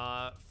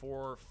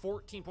for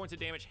 14 points of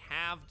damage,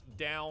 halved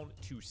down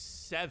to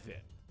 7.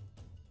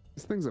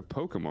 This thing's a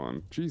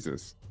Pokemon.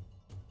 Jesus.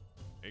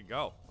 There you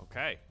go.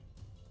 Okay.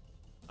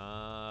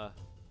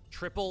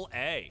 Triple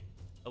A.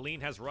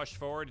 Helene has rushed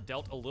forward,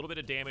 dealt a little bit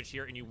of damage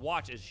here, and you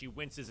watch as she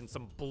winces and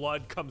some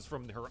blood comes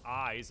from her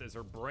eyes as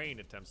her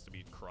brain attempts to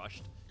be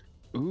crushed.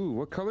 Ooh,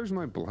 what color's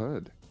my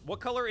blood? What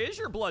color is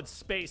your blood,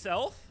 Space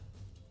Elf?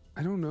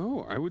 I don't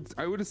know. I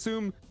would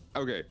assume.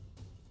 Okay,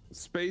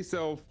 Space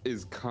Elf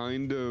is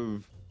kind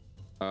of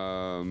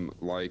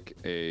like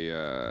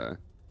a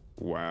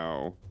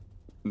wow,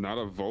 not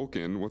a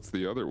Vulcan. What's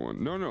the other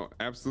one? No,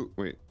 absolutely.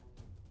 Wait.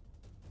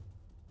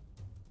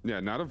 Yeah,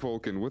 not a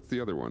Vulcan. What's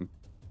the other one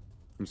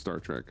from Star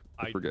Trek?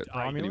 I forget.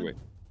 Romulan? Anyway,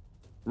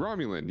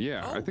 Romulan.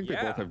 Yeah, Oh, I think they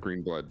both have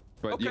green blood.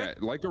 But Okay. yeah,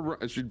 like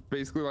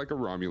basically like a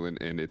Romulan,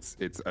 and it's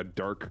a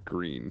dark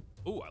green.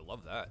 Ooh, I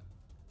love that.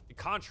 It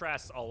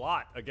contrasts a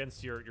lot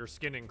against your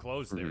skin and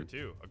clothes there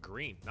too. A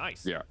green,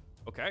 nice. Yeah.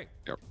 Okay.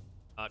 Yep.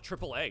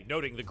 Triple A,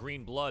 noting the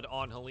green blood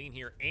on Helene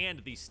here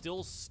and the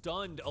still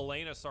stunned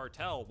Elena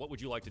Sartell. What would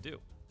you like to do?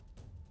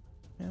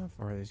 How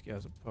far are these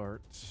guys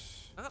apart?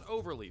 Not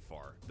overly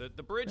far. The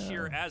bridge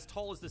here, as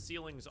tall as the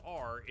ceilings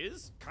are,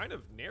 is kind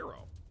of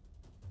narrow.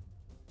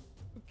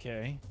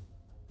 Okay.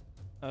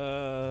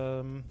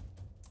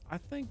 I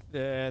think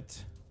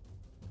that.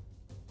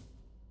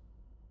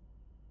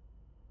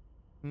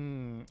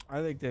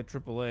 I think that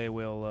AAA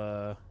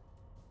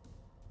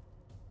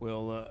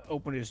will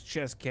open his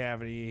chest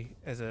cavity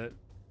as a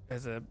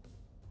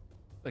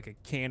like a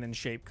cannon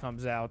shape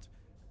comes out,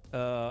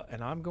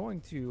 and I'm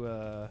going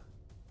to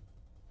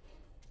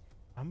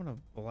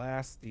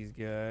blast these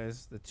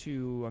guys, the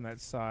two on that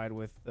side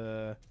with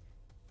I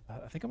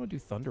think I'm gonna do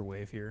Thunder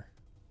Wave here.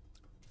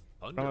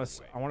 I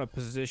want to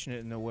position it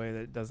in a way that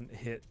it doesn't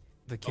hit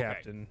the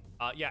captain.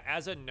 Yeah,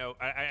 as a note,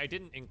 I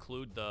didn't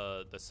include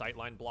the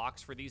sightline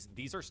blocks for these.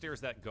 These are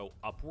stairs that go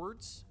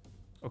upwards.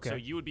 Okay. So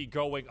you would be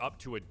going up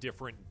to a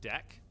different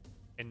deck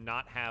and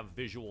not have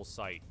visual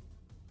sight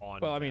on.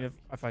 Well, I mean,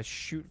 if I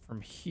shoot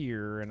from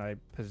here and I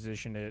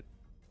position it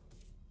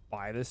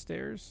by the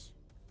stairs,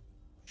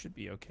 should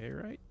be okay,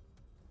 right?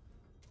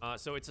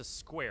 So it's a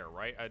square,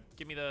 right?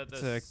 Give me the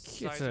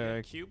size it's of a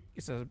your cube.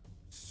 It's a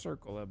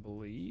circle, I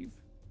believe.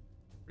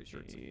 Pretty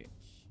sure it's a cube.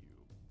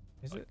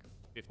 Is like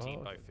it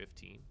 15 by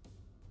 15?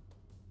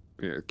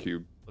 Yeah,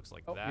 cube. Looks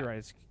like Oh, that. you're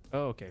right.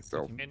 Okay.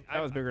 So- 15. And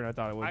that was bigger than I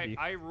thought it would be.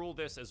 I rule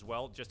this as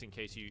well, just in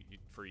case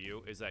for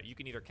you, is that you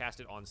can either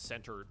cast it on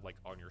center, like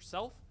on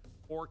yourself,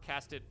 or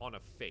cast it on a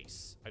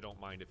face. I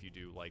don't mind if you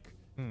do like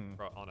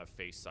on a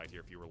face side here.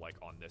 If you were like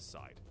on this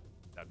side,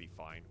 that'd be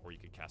fine. Or you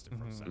could cast it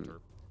from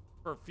center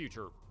for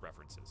future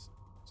references.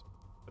 So,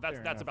 but Fair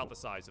that's enough. about the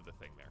size of the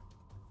thing there.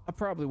 I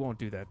probably won't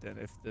do that then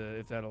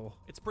if that'll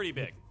It's pretty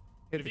big.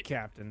 hit the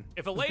captain.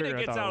 If It's Elena bigger than I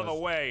gets thought out it of the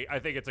was. way, I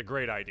think it's a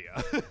great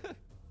idea.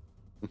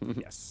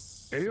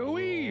 Yes.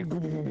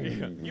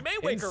 AoE. You may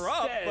wake her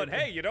up, but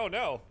Instead- hey, you don't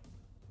know.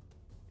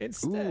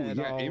 Instead,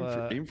 Ooh, yeah,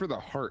 I'll, aim for the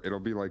heart. It'll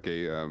be like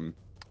a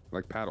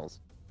like paddles.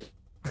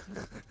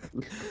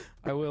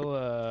 I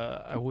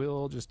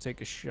will just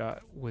take a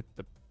shot with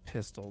the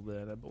pistol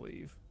then, I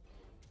believe.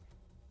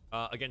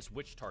 Against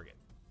which target?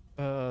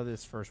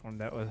 This first one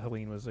that was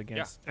Helene was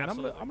against. Yeah, and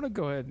absolutely. I'm gonna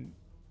go ahead and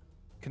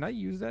can I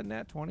use that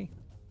nat 20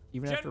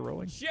 even after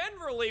rolling?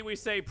 Generally, we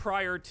say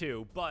prior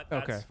to, but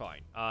that's Okay.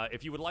 fine.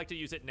 If you would like to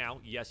use it now,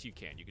 yes, you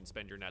can. You can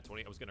spend your nat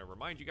 20. I was going to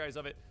remind you guys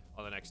of it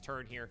on the next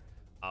turn here.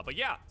 But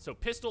yeah, so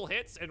pistol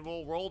hits, and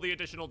we'll roll the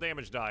additional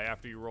damage die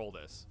after you roll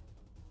this.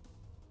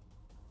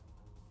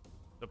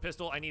 The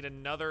pistol, I need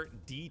another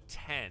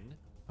D10.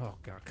 Oh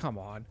god, come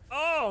on.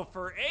 Oh,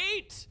 for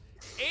 8?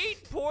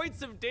 8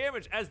 points of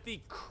damage as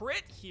the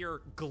crit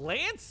here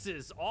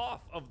glances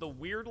off of the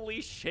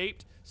weirdly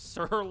shaped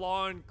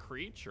sirloin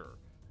creature.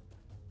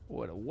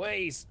 What a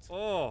waste.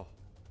 Oh,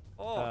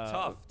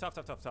 tough.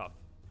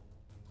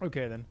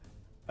 Okay then.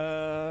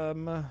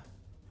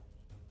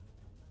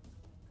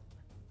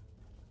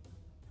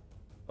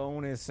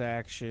 Bonus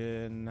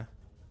action.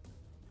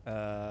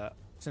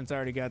 Since I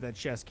already got that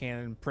chest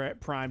cannon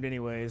primed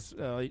anyways,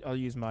 I'll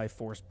use my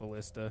force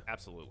ballista.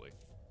 Absolutely.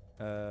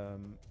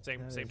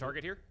 Same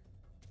target here?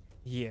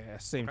 Yeah,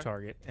 same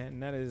target.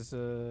 And that is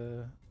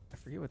I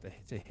forget what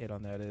the hit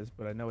on that is,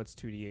 but I know it's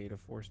 2d8 of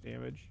force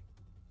damage.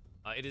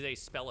 It is a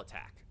spell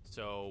attack.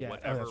 So yeah,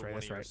 whatever one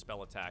of your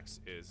spell attacks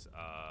is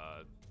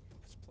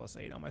it's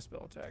 +8 on my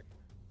spell attack.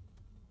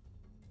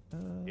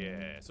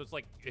 Yeah, so it's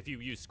like if you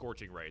use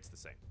Scorching Ray, it's the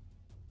same.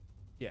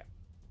 Yeah.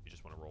 You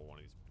just want to roll one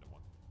of these.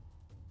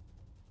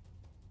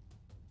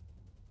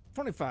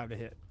 25 to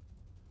hit.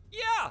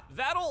 Yeah,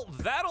 that'll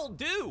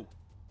do.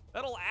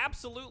 That'll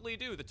absolutely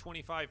do. The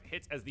 25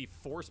 hits as the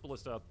force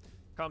ballista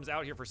comes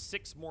out here for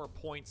 6 more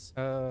points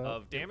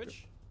of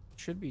damage. It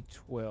should be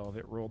 12.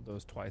 It rolled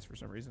those twice for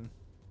some reason.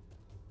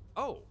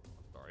 Oh,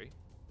 sorry.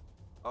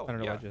 Oh, I don't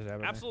know yeah, what just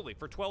happened. Absolutely,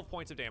 for 12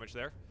 points of damage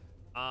there.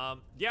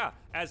 Yeah,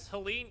 as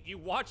Helene, you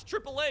watch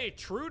Triple A,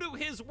 true to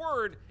his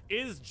word,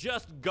 is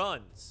just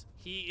guns.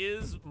 He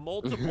is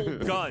multiple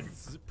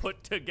guns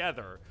put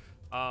together.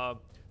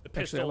 The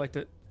pistol. Actually, I like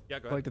to. Yeah,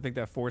 go ahead. I like to think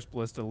that force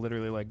ballista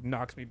literally like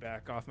knocks me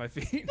back off my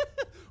feet.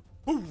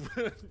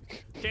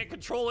 Can't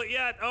control it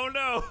yet. Oh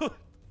no.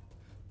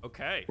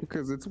 Okay.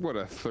 Because it's what,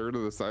 a third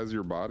of the size of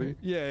your body?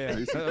 Yeah.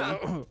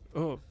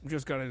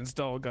 Just got it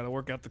installed. Got to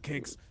work out the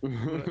kinks. I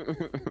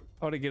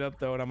want to get up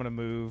though, and I'm gonna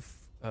move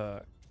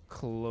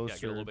closer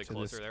get a little bit to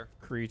closer this there.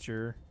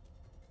 creature.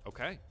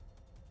 Okay.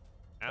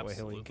 That way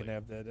Absolutely. Helene can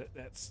have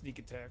that sneak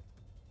attack.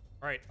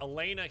 All right,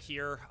 Elena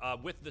here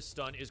with the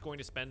stun is going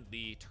to spend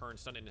the turn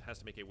stun and has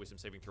to make a wisdom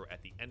saving throw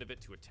at the end of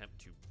it to attempt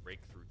to break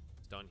through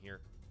stun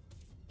here.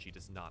 She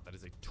does not. That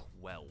is a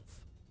 12.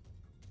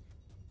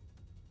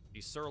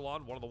 The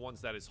Sirloin, one of the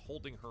ones that is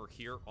holding her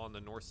here on the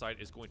north side,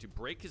 is going to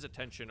break his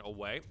attention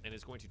away and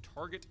is going to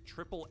target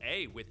Triple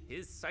A with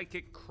his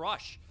Psychic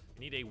Crush. I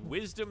need a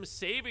wisdom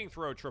saving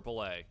throw,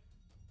 Triple A.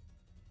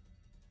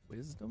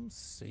 Wisdom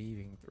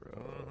saving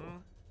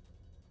throw.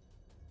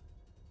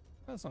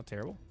 That's not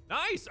terrible.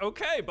 Nice.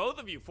 Okay, both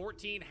of you.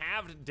 14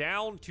 halved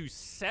down to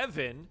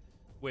 7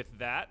 with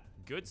that.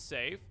 Good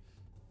save.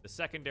 The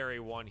secondary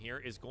one here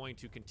is going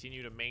to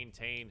continue to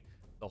maintain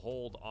the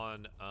hold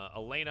on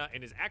Elena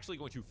and is actually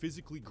going to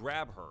physically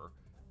grab her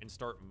and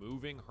start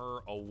moving her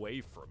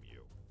away from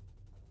you.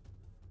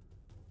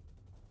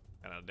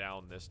 Kind of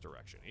down this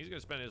direction. He's going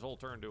to spend his whole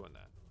turn doing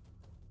that.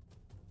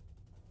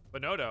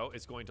 Benodo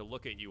is going to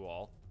look at you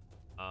all.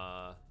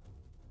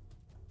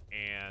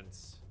 And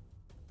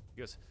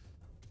he goes,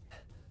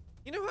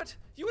 "You know what?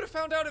 You would have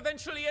found out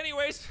eventually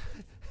anyways,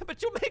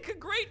 but you'll make a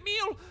great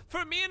meal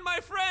for me and my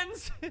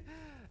friends."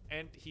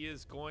 And he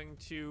is going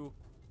to,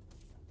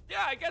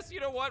 yeah, I guess,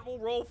 you know what? We'll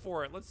roll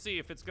for it. Let's see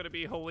if it's going to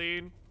be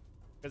Helene,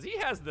 because he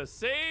has the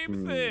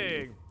same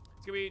thing.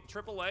 It's going to be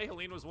Triple A.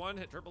 Helene was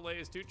 1. Triple A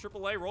is 2.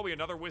 Triple A, roll me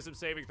another wisdom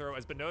saving throw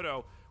as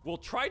Benodo will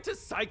try to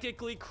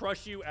psychically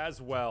crush you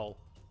as well.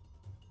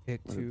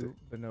 Hit 2,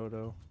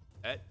 Benodo.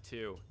 At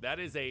 2. That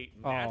is a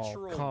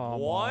natural come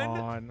 1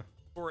 on.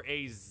 for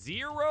a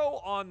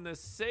 0 on the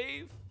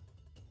save.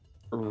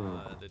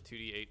 The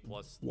 2d8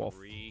 plus Wolf.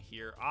 3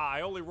 here.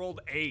 I only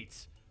rolled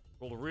 8.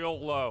 Rolled real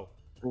low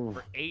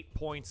for 8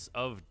 points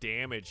of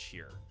damage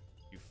here.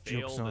 You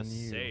fail Joke's the on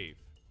you. save.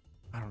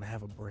 I don't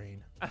have a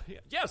brain.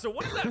 Yeah, so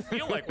what does that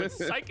feel like when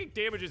psychic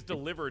damage is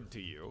delivered to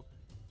you?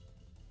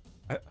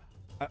 I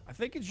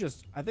think it's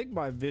just, I think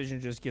my vision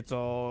just gets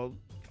all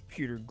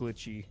computer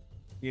glitchy.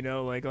 You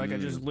know, like I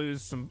just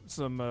lose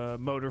some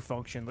motor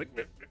function, like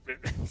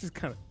just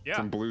kind of.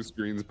 Some blue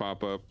screens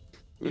pop up.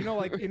 You know,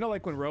 like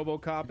when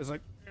RoboCop is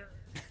like.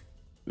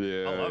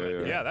 Yeah. I love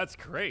it. Yeah, that's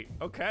great.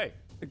 Okay.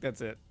 I think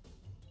that's it.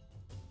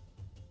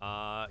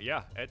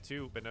 Yeah, at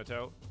 2,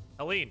 Benoto.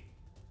 Helene.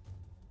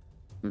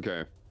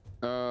 Okay.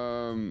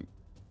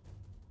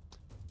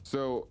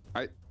 So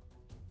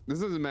this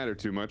doesn't matter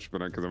too much, but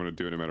because I'm gonna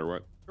do it no matter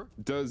what. Sure.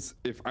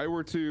 If I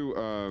were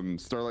to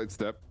Starlight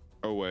Step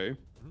away,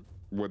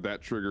 would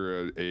that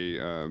trigger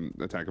a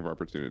attack of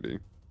opportunity?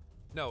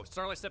 No,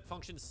 Starlight Step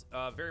functions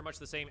very much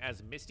the same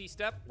as Misty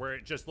Step, where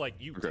it just like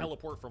you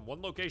teleport from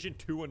one location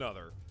to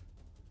another.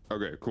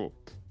 Okay, cool.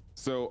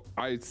 So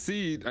I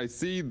see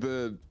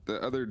the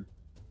other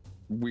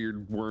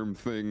weird worm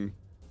thing.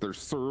 There's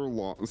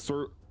sirloin.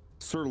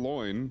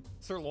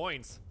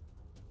 Sirloins.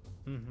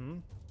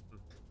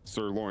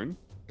 Sirloin,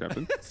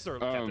 Captain.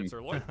 Captain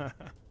Sirloin.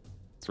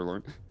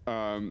 Sirloin.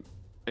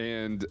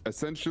 And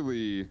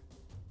essentially,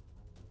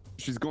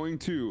 she's going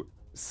to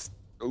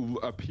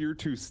appear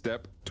to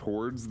step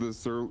towards the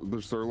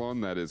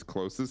sirloin that is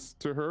closest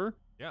to her.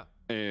 Yeah.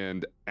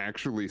 And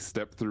actually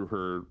step through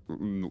her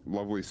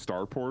lovely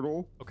star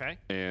portal. Okay.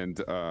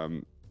 And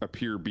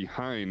appear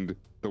behind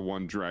the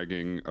one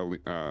dragging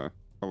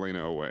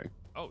Elena away.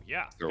 Oh,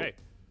 yeah. So, okay.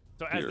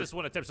 So as this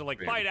one attempts to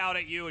like bite out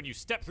at you, and you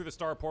step through the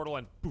star portal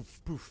and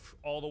poof, poof,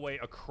 all the way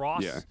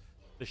across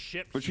the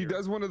ship. But she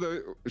does one of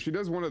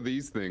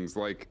these things,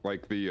 like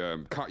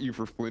the caught you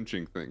for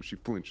flinching thing. She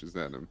flinches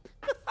at him.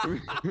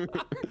 And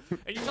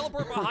you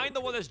teleport behind the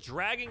one that's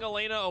dragging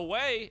Elena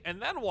away,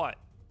 and then what?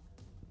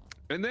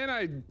 And then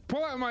I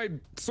pull out my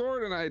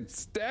sword and I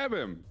stab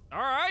him. All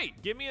right,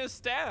 give me a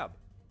stab.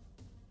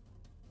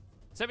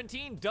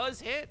 17 does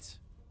hit.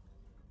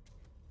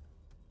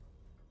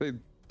 Hey,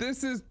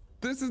 this is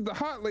the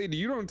hot lady.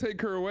 You don't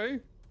take her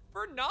away.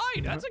 For 9,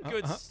 that's a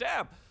good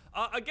stab.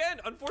 Again,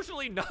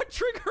 unfortunately, not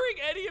triggering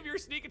any of your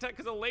sneak attack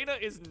because Elena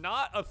is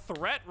not a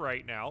threat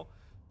right now,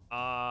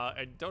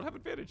 and don't have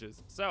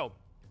advantages. So,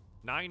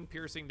 9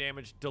 piercing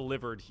damage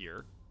delivered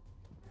here,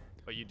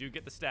 but you do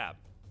get the stab.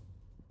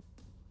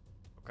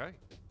 Okay.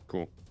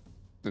 Cool.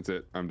 That's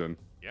it. I'm done.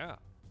 Yeah.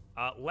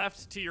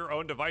 Left to your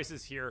own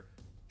devices here,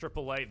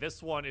 Triple A.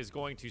 This one is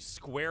going to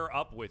square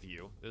up with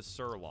you, this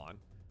Sirlon,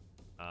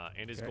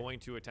 and is going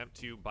to attempt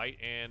to bite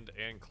and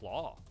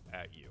claw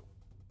at you.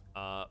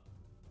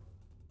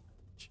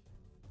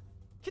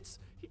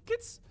 He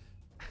gets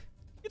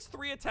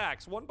 3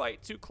 attacks, 1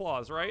 bite, 2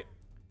 claws, right?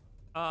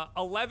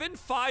 11,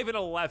 5, and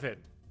 11.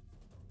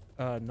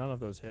 None of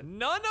those hit.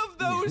 None of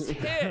those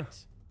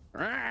hit.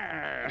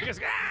 He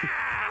goes,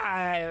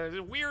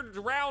 weird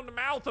round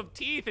mouth of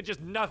teeth and just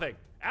nothing.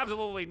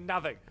 Absolutely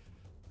nothing.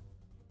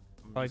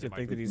 I like to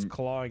think that he's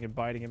clawing and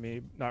biting at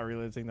me, not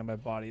realizing that my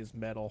body is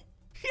metal.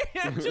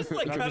 Yeah, just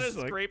like kind of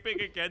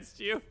scraping against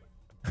you.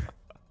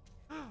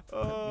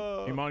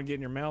 You mind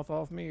getting your mouth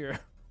off me, or?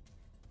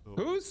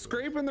 Who's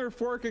scraping their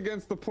fork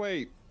against the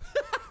plate?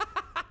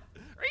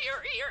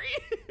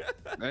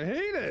 I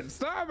hate it.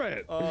 Stop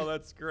it. Oh,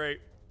 that's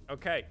great.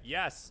 Okay,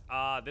 yes.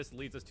 This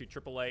leads us to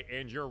Triple A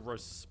and your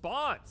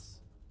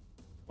response.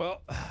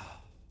 Well,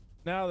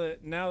 now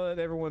that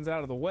everyone's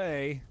out of the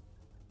way,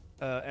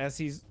 as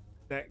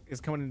that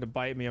is coming in to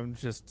bite me, I'm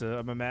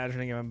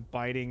imagining him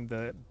biting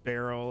the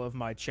barrel of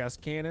my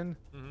chest cannon,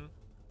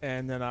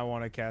 and then I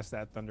want to cast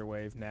that Thunder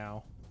Wave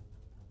now.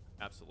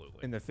 Absolutely.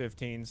 In the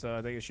 15, so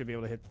I think it should be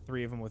able to hit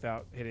 3 of them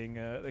without hitting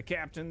the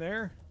captain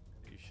there.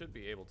 You should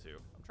be able to.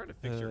 I'm trying to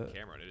fix your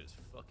camera, and it is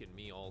fucking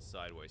me all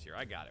sideways here.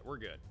 I got it. We're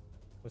good.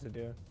 What's it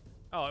doing?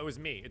 Oh, it was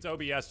me. It's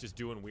OBS just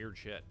doing weird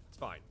shit. It's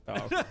fine. Oh,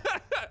 okay.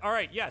 All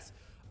right, yes.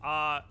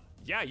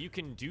 Yeah, you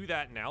can do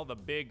that now. The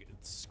big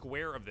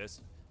square of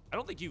this. I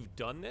don't think you've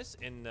done this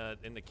in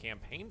the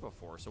campaign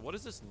before. So what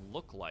does this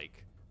look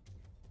like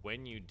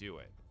when you do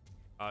it?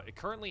 It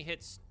currently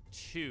hits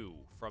 2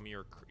 from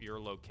your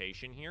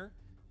location here.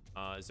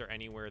 Is there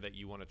anywhere that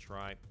you want to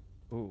try?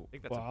 Ooh,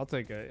 well, I'll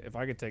take if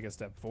I could take a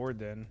step forward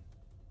then.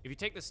 If you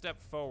take the step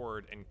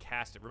forward and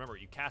cast it, remember,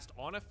 you cast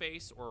on a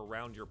face or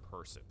around your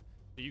person.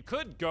 So you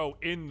could go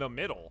in the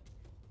middle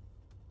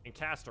and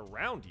cast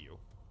around you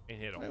and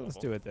hit all of them. Let's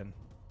do it then.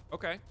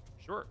 Okay,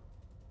 sure.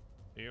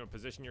 You're going to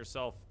position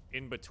yourself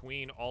in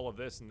between all of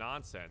this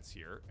nonsense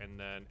here, and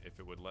then if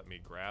it would let me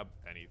grab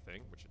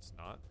anything, which it's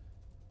not,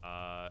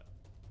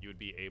 you would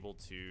be able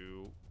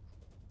to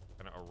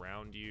kind of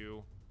around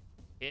you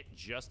hit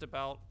just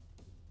about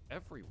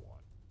everyone.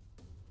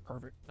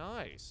 Perfect.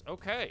 Nice.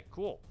 Okay,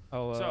 cool.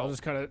 I'll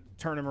just kind of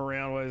turn him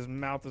around while his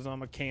mouth is on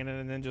my cannon,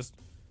 and then just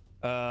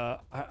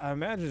I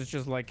imagine it's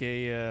just like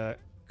a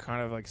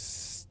kind of like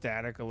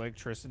static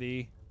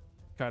electricity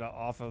kind of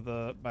off of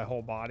my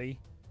whole body,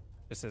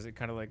 just as it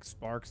kind of like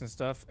sparks and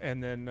stuff,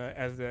 and then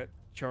as that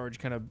charge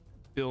kind of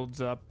builds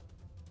up,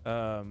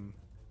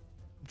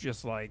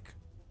 just like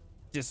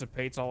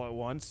dissipates all at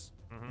once.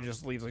 It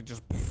just leaves like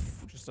just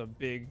a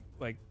big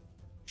like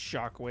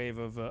shockwave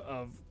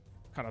of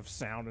kind of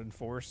sound and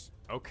force.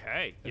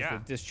 Okay,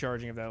 The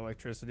discharging of that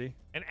electricity.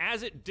 And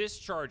as it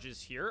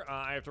discharges here,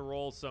 I have to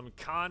roll some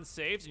con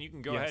saves, and you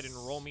can go ahead and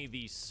roll me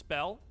the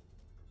spell.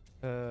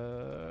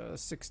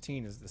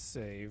 16 is the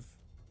save.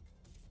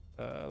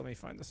 Let me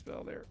find the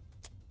spell there.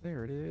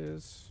 There it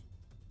is.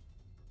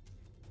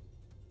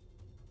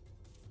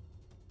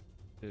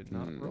 Did it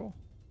not roll?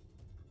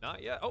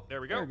 Not yet. Oh,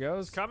 there we go. There it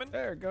goes. It's coming.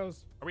 There it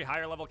goes. Are we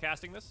higher level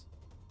casting this?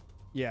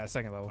 Yeah,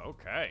 2nd level.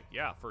 Okay,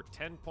 yeah, for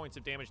 10 points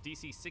of damage,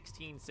 DC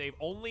 16 save.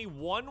 Only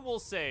one will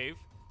save,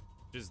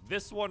 which is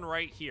this one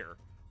right here.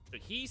 So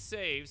he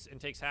saves and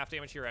takes half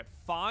damage here at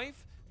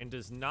 5 and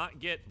does not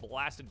get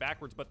blasted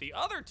backwards. But the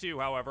other 2,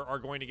 however, are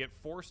going to get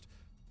forced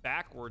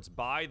backwards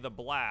by the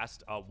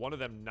blast. One of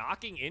them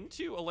knocking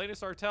into Elena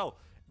Sartell.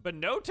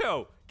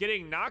 Benoto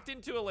getting knocked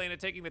into Elena,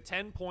 taking the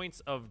 10 points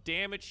of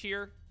damage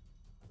here.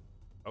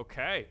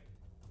 Okay.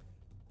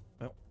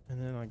 Well, and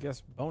then I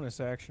guess bonus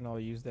action, I'll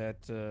use that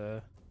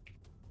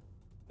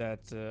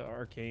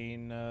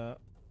arcane or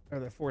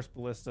the force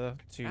ballista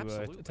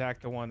to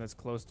attack the one that's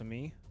close to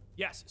me.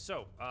 Yes.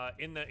 So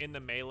in the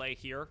melee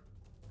here,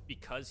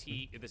 because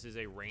this is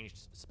a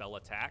ranged spell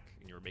attack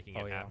and you're making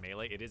it at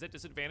melee, it is at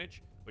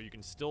disadvantage, but you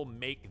can still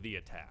make the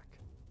attack.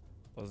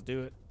 Let's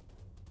do it.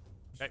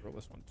 Just roll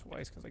this one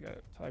twice because I got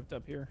it typed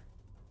up here.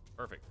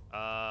 Perfect.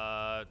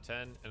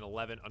 10 and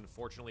 11.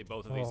 Unfortunately,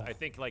 both of these. I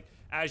think, like,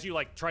 as you,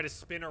 like, try to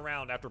spin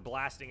around after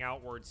blasting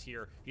outwards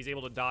here, he's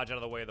able to dodge out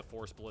of the way of the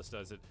Force Ballista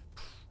as it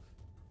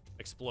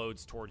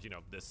explodes towards, you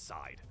know, this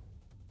side.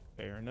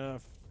 Fair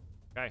enough.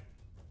 Okay.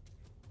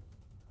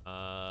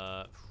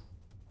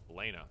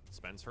 Elena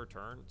spends her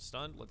turn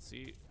stunned. Let's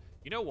see.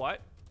 You know what?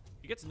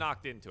 He gets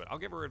knocked into it. I'll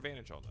give her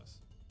advantage on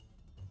this.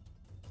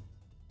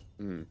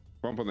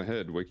 Bump on the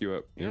head, wake you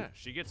up. Yeah,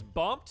 she gets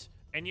bumped.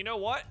 And you know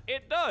what?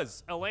 It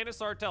does. Elena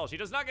Sartell. She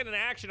does not get an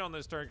action on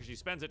this turn because she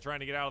spends it trying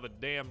to get out of the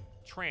damn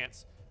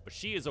trance. But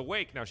she is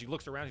awake now. She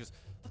looks around. She goes,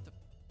 what the?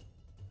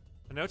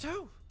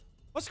 Minoto?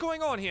 What's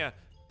going on here?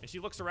 And she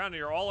looks around and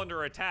you're all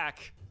under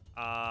attack.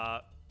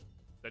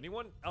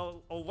 Anyone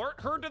alert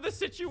her to the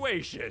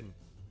situation?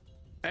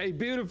 Hey,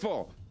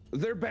 beautiful.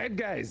 They're bad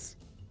guys.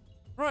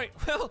 Right.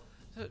 Well,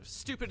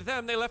 stupid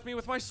them. They left me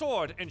with my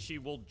sword. And she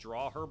will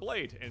draw her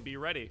blade and be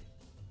ready.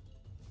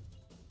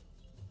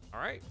 All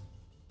right.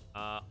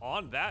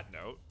 On that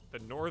note, the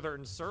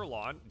Northern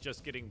Sirloin,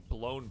 just getting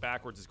blown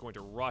backwards, is going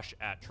to rush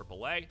at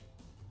Triple A.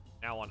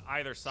 Now on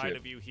either side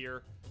of you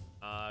here,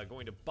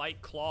 going to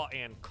bite, claw,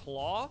 and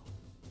claw.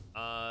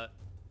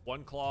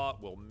 One claw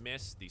will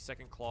miss. The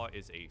second claw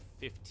is a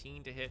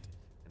 15 to hit,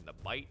 and the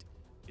bite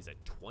is a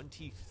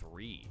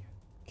 23.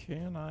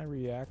 Can I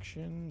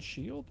reaction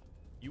shield?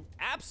 You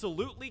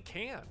absolutely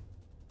can.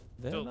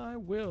 Then I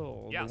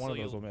will. Yeah, one of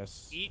those will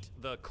miss. Eat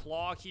the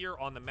claw here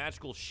on the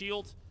magical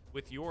shield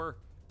with your...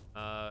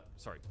 on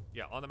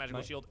the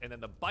magical shield, and then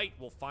the bite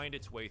will find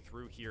its way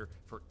through here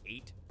for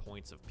 8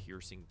 points of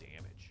piercing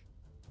damage.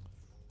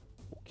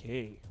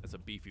 Okay. That's a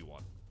beefy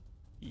one.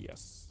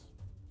 Yes.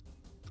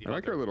 I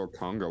like our little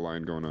conga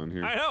line going on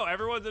here. I know,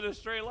 everyone's in a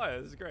straight line.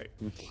 This is great.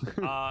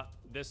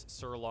 This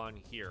Sirloin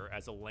here,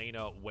 as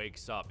Elena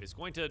wakes up, is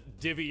going to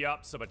divvy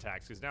up some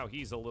attacks, because now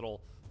he's a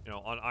little, you know,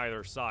 on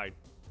either side.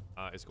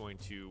 Is going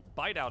to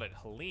bite out at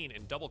Helene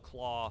and double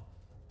claw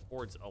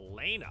towards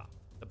Elena.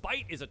 The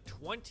bite is a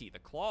 20. The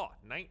claw,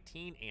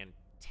 19 and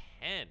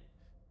 10.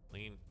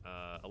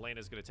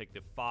 Elena's going to take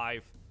the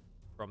 5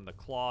 from the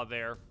claw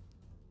there.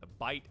 The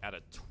bite at a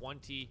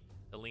 20.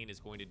 Helene is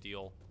going to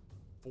deal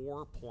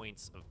 4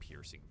 points of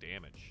piercing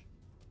damage.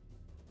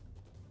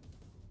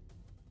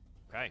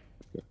 Okay.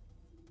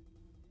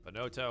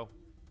 Benoto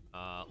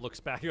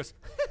looks back. He goes,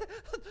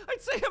 I'd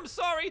say I'm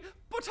sorry,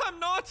 but I'm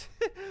not.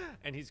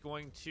 And he's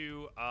going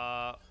to,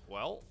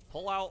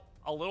 pull out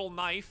a little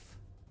knife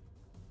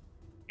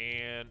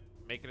and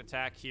make an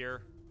attack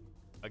here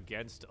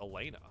against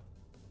Elena.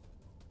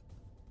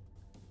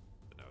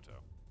 Benoto.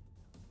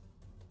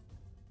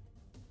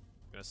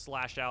 Gonna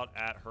slash out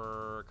at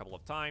her a couple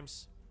of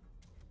times.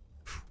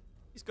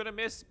 He's gonna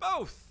miss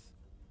both.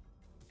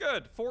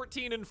 Good,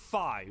 14 and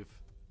 5.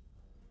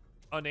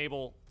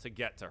 Unable to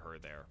get to her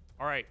there.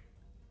 All right.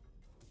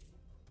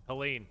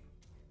 Helene.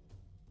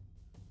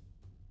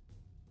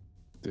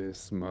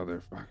 This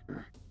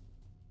motherfucker.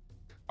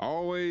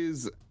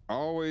 Always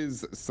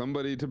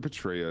somebody to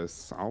betray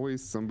us.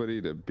 Always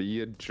somebody to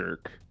be a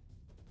jerk.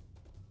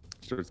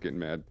 Starts getting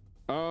mad.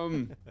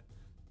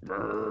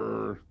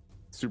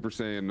 Super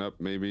Saiyan up,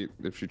 maybe,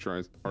 if she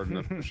tries hard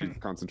enough, if she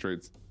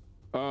concentrates.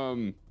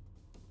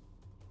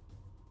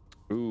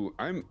 Ooh,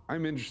 I'm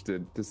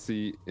interested to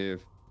see if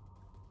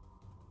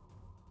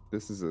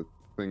this is a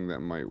thing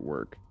that might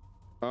work.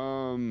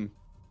 Can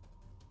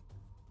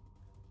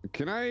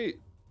I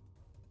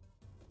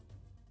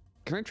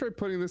try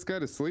putting this guy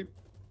to sleep?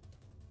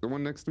 The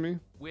one next to me?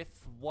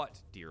 With what,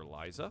 dear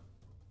Liza?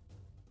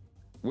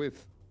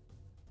 With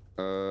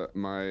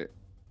my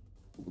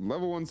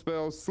level 1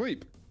 spell,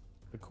 sleep.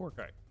 The cork.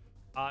 Okay.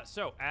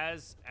 So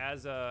as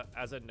a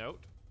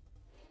note,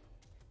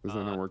 Does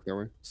that not work that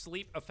way?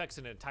 sleep affects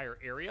an entire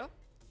area,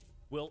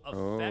 will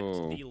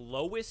affect the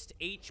lowest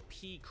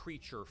HP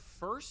creature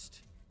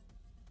first,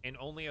 and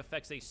only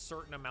affects a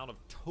certain amount of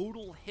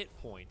total hit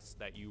points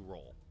that you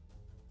roll.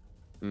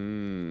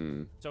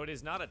 So it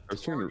is not a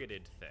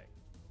targeted thing.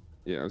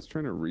 Yeah, I was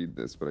trying to read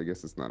this, but I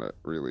guess it's not a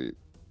really...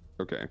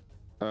 Okay.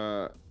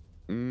 All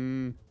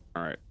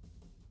right.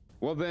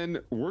 Well then,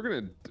 we're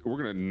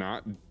gonna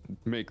not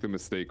make the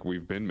mistake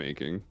we've been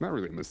making. Not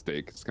really a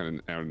mistake, it's kind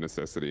of out of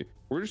necessity.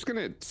 We're just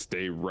gonna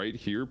stay right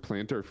here,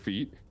 plant our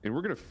feet, and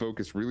we're gonna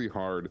focus really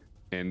hard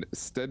and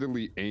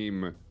steadily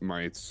aim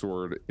my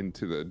sword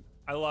into the...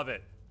 I love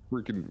it.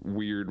 Freaking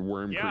weird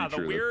worm creature. Yeah,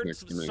 the weird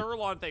next to me.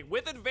 Sirloin thing.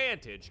 With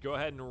advantage, go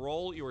ahead and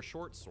roll your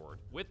short sword.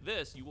 With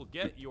this, you will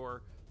get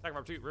your attack of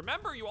opportunity.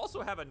 Remember, you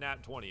also have a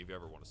nat 20 if you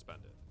ever want to spend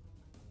it.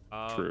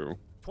 True.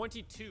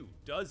 22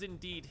 does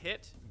indeed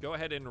hit. Go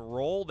ahead and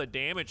roll the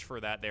damage for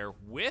that there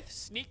with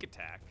sneak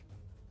attack.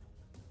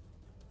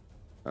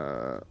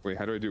 Wait,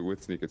 how do I do it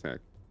with sneak attack?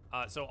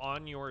 So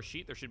on your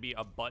sheet, there should be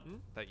a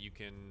button that you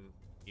can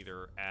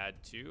either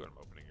add to. I'm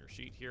opening your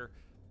sheet here.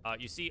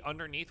 You see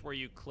underneath where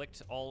you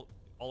clicked all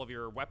of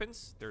your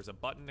weapons, there's a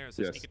button there that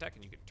says sneak attack,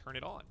 and you can turn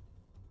it on.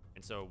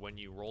 And so when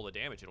you roll the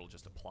damage, it'll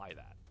just apply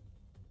that.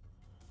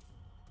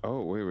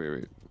 Oh,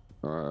 wait.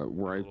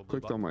 where I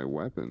clicked on my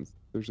weapons.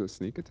 There's a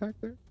sneak attack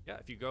there? Yeah,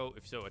 if you go,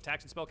 so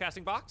attacks and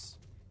spellcasting box,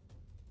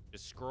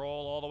 just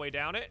scroll all the way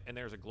down it, and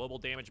there's a global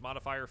damage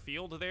modifier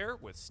field there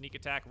with sneak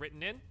attack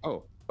written in.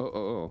 Oh.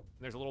 And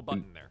there's a little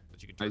button there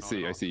that you can turn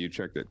on. I see. You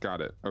checked it.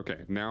 Got it. Okay,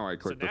 now I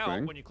click the thing. So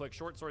now, when you click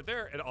short sword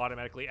there, it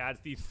automatically adds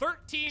the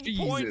 13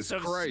 points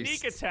of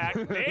sneak attack.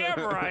 Damn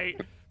right.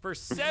 For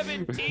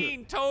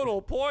 17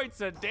 total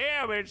points of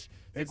damage.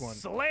 Big one.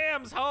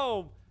 Slams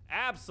home.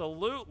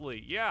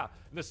 Absolutely, yeah.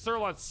 And the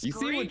Sirloin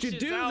screeches You see what you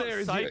do there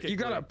is you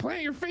gotta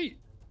plant your feet.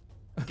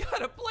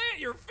 Gotta plant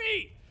your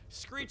feet.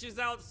 Screeches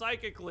out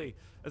psychically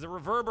as it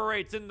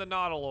reverberates in the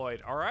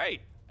nautiloid. All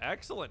right,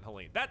 excellent,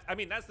 Helene.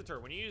 That's the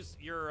turn. When you use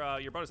your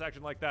bonus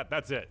action like that,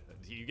 that's it.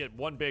 You get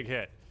one big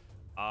hit.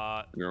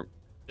 Yep.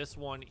 This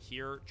one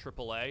here,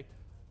 Triple A,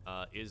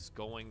 is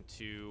going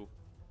to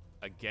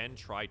again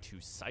try to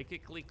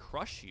psychically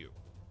crush you.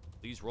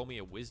 Please roll me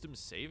a wisdom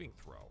saving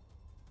throw.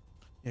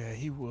 Yeah,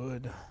 he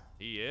would.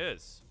 He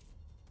is.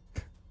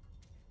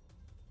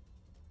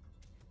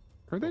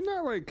 Are they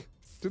not like?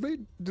 Do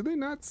they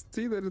not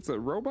see that it's a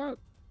robot?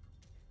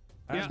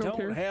 I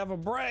don't have a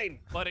brain.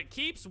 But it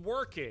keeps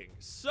working.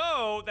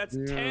 So that's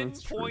 10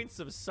 points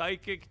of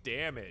psychic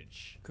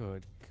damage.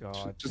 Good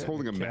God. Just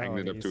holding a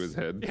magnet up to his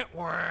head.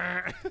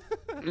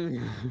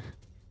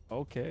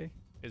 Okay.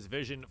 His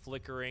vision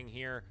flickering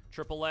here.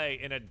 Triple A,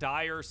 in a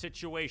dire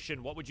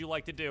situation, what would you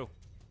like to do?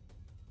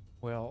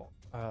 Well,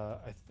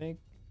 I think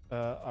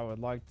I would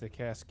like to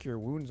cast Cure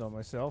Wounds on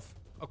myself.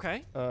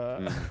 Okay.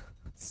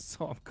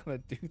 So I'm gonna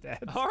do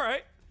that. All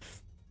right.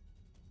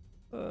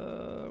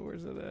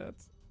 Where's it at?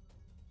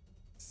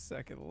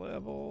 Second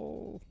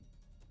level.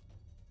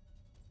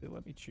 Did it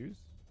let me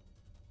choose?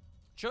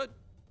 Should.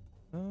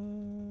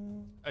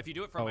 If you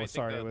do it from, I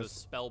think the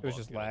spell book. It was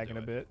just lagging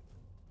a bit.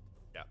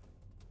 Yeah.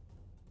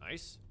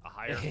 Nice. A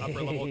higher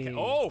upper level.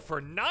 Oh,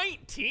 for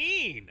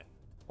 19.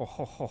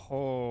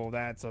 Oh,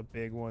 that's a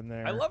big one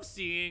there. I love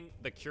seeing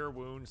the Cure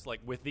Wounds like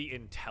with the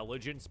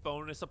intelligence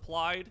bonus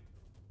applied,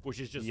 which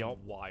is just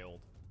wild.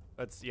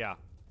 That's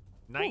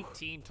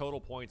 19 total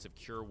points of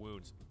Cure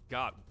Wounds.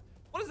 God,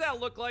 what does that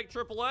look like,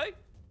 Triple A?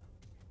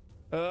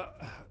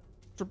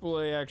 Triple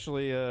A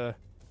actually, you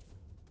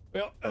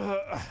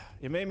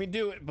made me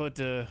do it, but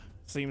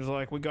seems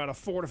like we gotta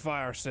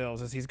fortify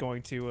ourselves as he's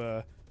going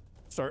to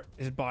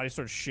his body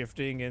starts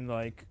shifting and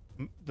like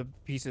the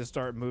pieces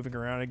start moving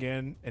around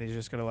again, and he's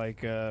just gonna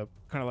like kind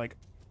of like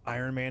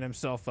Iron Man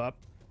himself up,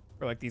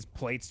 or like these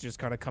plates just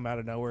kind of come out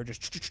of nowhere,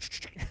 just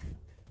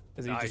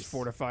as he just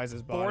fortifies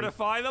his body.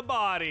 Fortify the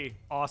body.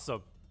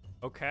 Awesome.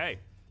 Okay.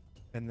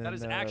 And then that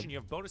is action. You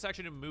have bonus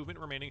action and movement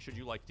remaining. Should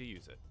you like to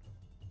use it?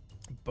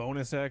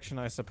 Bonus action,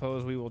 I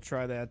suppose we will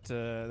try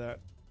that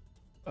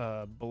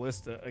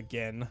ballista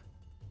again.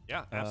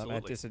 Yeah, absolutely.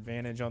 At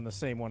disadvantage on the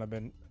same one I've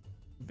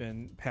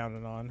been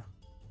pounding on.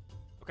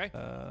 Okay.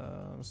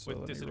 So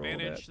with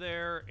disadvantage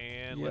there,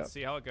 and let's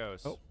see how it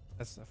goes. Oh,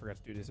 I forgot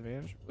to do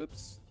disadvantage.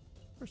 Whoops.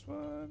 First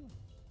one.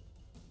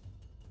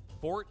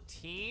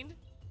 14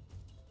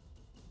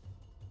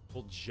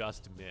 will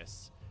just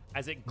miss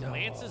as it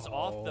glances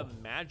off the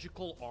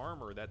magical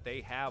armor that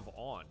they have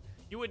on.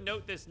 You would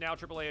note this now,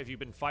 AAA, if you've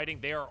been fighting,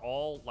 they are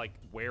all like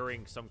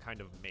wearing some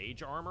kind of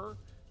mage armor.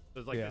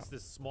 There's like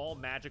this small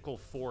magical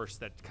force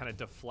that kind of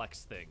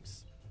deflects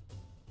things.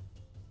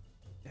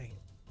 Dang.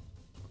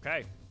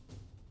 Okay.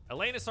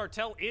 Elena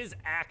Sartell is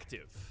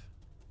active.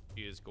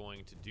 She is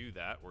going to do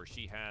that where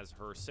she has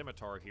her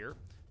scimitar here.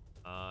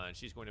 And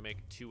she's going to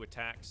make 2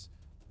 attacks.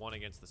 One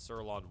against the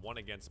Sirloin, one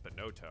against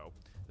Bonotto.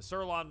 The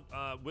Sirloin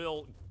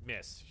will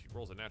miss. She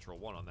rolls a natural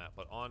 1 on that.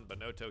 But on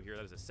Bonotto here,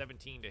 that is a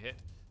 17 to hit.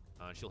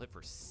 She'll hit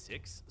for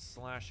 6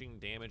 slashing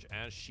damage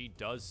as she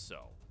does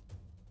so.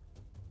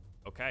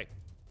 Okay.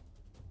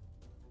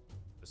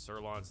 The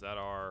Sirloins that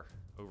are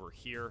over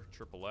here,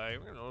 AAA.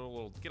 We're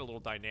gonna get a little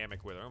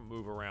dynamic with her. I'm gonna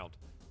move around.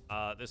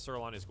 This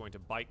Sirloin is going to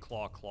bite,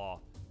 claw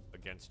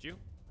against you.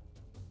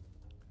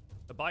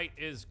 The bite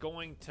is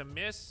going to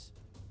miss.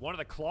 One of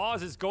the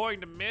claws is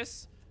going to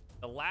miss.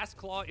 The last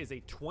claw is a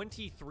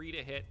 23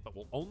 to hit, but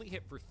will only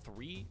hit for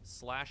 3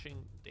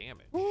 slashing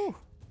damage. Woo.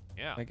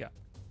 Yeah. My God.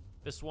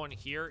 This one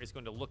here is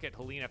going to look at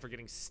Helene after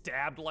getting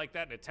stabbed like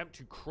that and attempt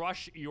to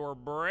crush your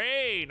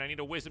brain. I need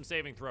a wisdom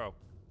saving throw.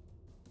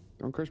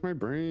 Don't crush my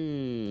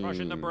brain.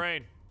 Crushing the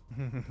brain.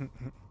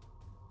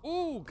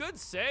 Ooh, good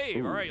save.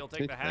 Ooh, all right, you'll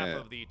take the half that.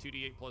 of the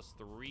 2d8 plus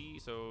 3,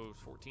 so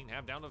 14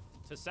 half down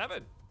to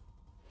 7.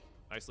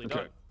 Nicely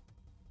done.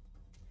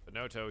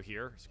 Bonotto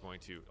here is going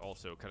to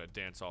also kind of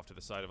dance off to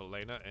the side of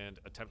Elena and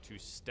attempt to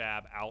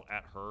stab out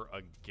at her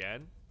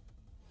again.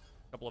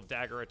 A couple of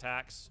dagger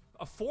attacks.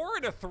 A 4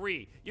 and a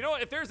 3. You know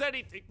what? If there's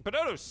any...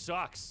 Bonotto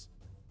sucks.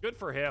 Good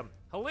for him.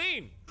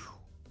 Helene!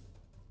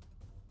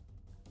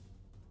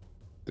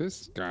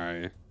 This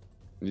guy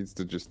needs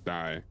to just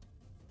die.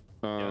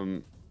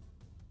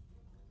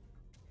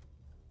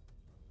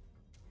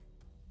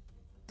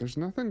 There's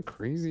nothing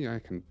crazy I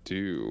can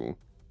do.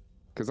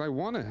 Because I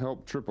want to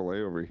help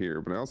AAA over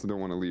here, but I also don't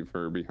want to leave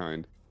her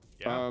behind.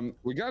 Yeah.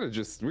 We gotta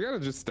just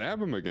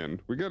stab him again.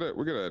 We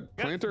gotta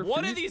plant our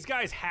One feet. of these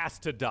guys has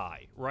to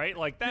die, right?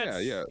 Like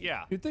that's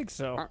yeah. You think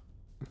so?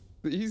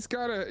 He's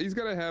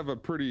gotta have a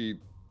pretty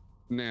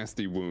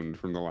nasty wound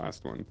from the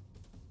last one.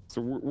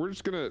 So we're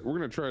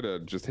gonna try to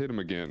just hit him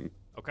again.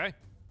 Okay.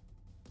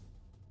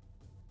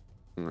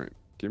 All right,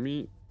 give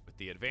me With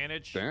the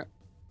advantage. that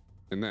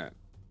and that.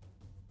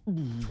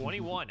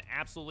 21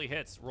 absolutely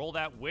hits. Roll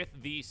that with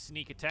the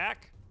sneak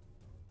attack.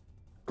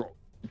 Go,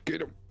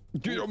 get him,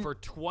 get him. For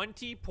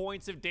 20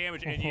 points of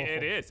damage, and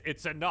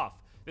it's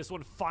enough. This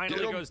one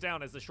finally goes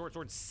down as the short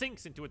sword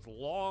sinks into its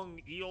long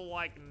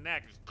eel-like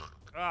neck.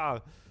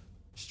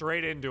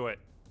 Straight into it.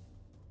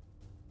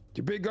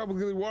 You big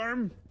gobbly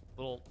worm.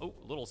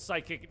 Little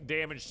psychic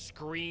damage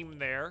scream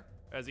there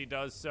as he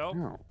does so.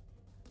 Ow.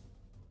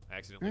 I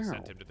accidentally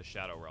sent him to the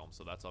Shadow Realm,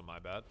 so that's on my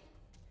bad.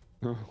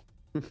 Oh.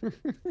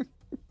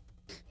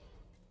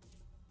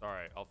 All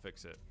right, I'll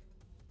fix it.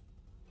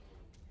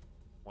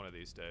 One of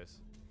these days.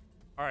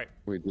 All right.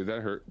 Wait, did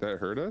that hurt? That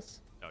hurt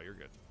us? No, you're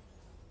good.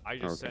 I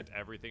just sent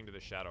everything to the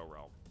Shadow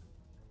Realm.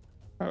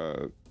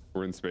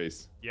 We're in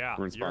space. Yeah,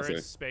 we're in you're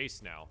in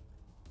space now.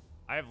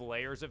 I have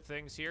layers of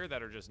things here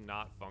that are just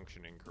not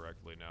functioning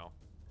correctly now.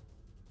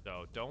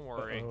 So don't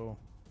worry.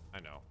 I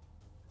know.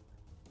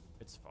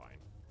 It's fine.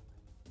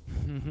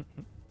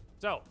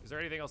 So, is there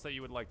anything else that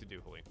you would like to do,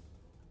 Helene?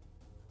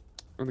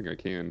 I don't think I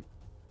can.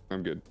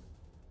 I'm good.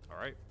 All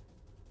right.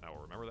 I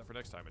will remember that for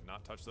next time and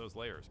not touch those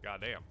layers.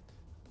 Goddamn.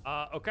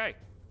 Okay.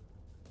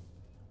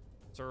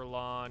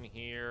 Sirlon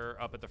here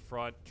up at the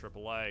front.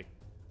 Triple A.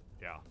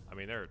 Yeah. I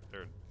mean, they're.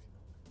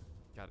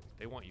 God,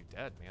 they want you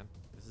dead, man.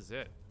 This is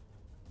it.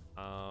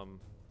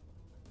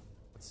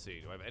 Let's see.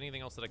 Do I have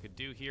anything else that I could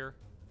do here?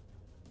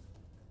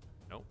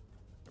 Nope.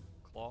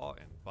 Claw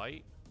and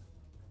bite.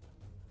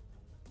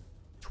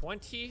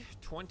 20,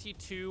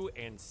 22,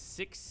 and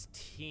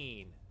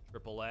 16.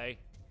 Triple A.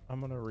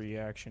 I'm gonna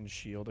reaction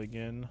shield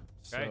again.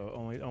 Okay. So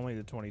only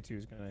the 22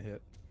 is gonna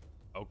hit.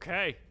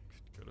 Okay.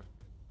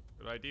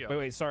 Good idea.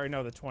 Wait. Sorry,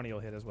 no, the 20 will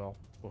hit as well.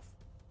 Oof.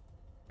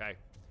 Okay.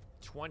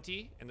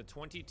 20 and the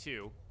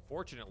 22.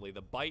 Fortunately,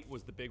 the bite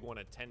was the big one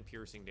at 10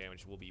 piercing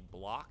damage. Will be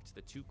blocked.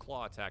 The 2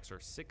 claw attacks are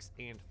 6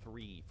 and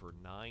 3 for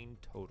 9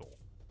 total.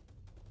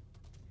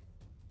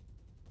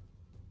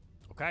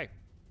 Okay.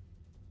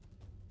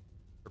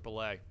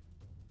 Triple A.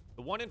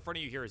 The one in front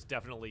of you here is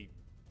definitely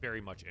very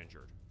much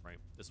injured, right?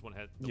 This one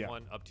the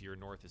one up to your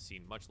north has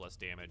seen much less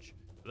damage.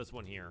 This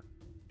one here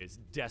is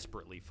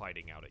desperately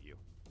fighting out at you.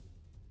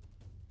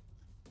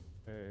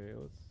 Okay,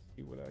 let's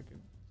see what I can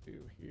do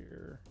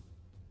here.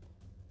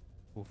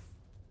 Oof.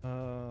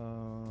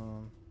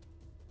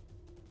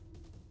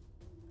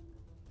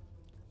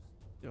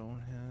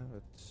 Don't have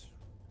it.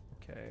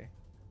 Okay.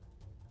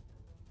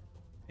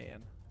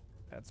 Man,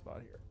 bad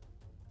spot here.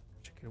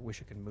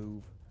 Wish I could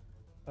move.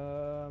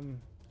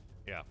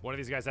 Yeah, one of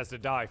these guys has to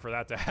die for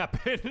that to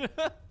happen.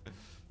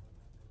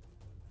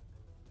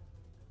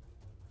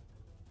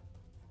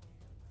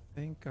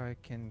 Think I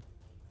can.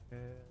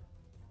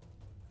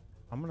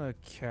 I'm gonna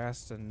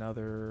cast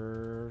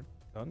another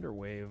Thunder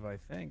Wave, I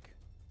think.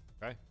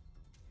 Okay.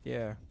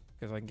 Yeah,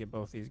 because I can get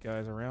both these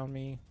guys around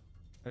me.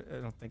 I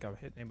don't think I've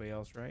hit anybody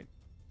else, right?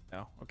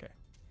 No. Okay.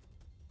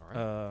 All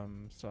right.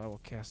 So I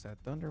will cast that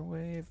Thunder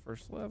Wave,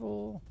 first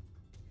level.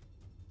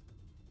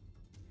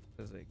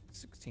 Does a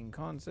 16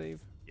 con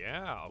save.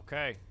 Yeah,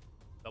 okay.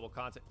 Double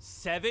contact.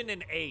 7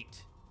 and 8.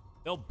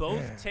 They'll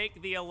both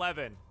take the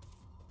 11.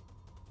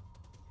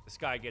 This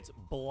guy gets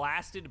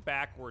blasted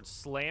backwards,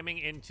 slamming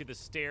into the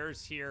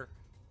stairs here,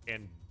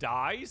 and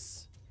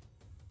dies.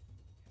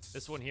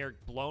 This one here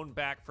blown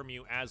back from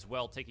you as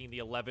well, taking the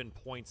 11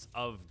 points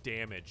of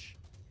damage.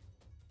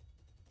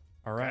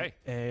 All right,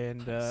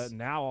 and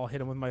now I'll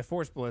hit him with my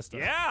Force Ballista.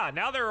 Yeah,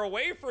 now they're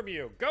away from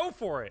you. Go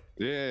for it.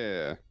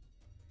 Yeah.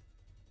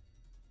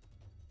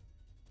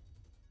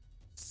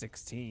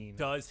 16.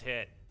 Does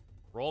hit.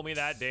 Roll me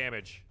that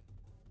damage.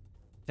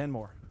 10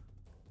 more.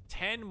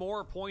 10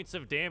 more points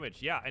of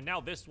damage. Yeah, and now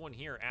this one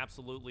here,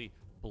 absolutely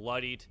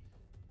bloodied,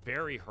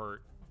 very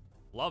hurt.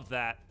 Love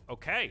that.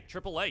 Okay,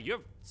 Triple A, you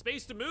have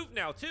space to move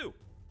now, too.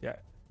 Yeah,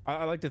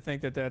 I like to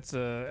think that that's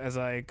as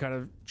I kind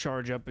of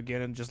charge up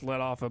again and just let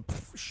off a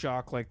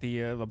shock like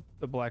the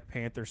Black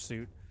Panther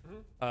suit.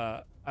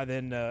 I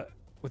then,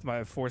 with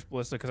my Force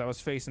Ballista, because I was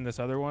facing this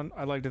other one,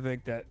 I like to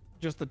think that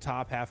just the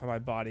top half of my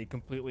body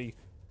completely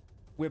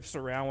whips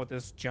around with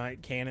this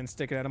giant cannon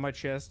sticking out of my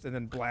chest and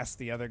then blasts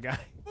the other guy.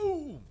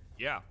 Boom!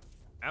 Yeah,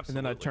 absolutely.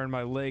 And then I turn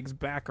my legs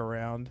back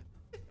around,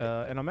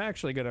 and I'm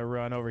actually gonna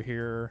run over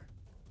here,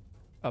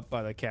 up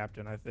by the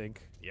captain, I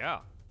think. Yeah.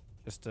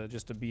 Just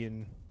to be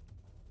in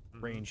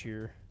range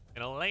here.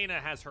 And Elena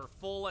has her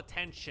full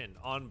attention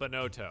on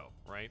Bonotto,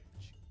 right?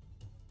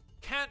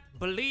 Can't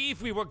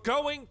believe we were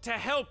going to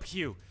help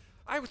you.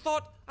 I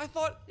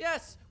thought,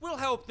 yes, we'll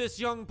help this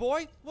young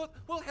boy.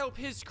 We'll help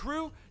his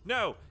crew.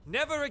 No,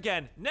 never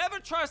again. Never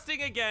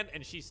trusting again.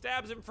 And she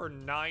stabs him for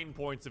 9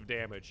 points of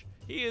damage.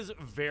 He is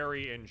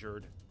very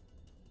injured.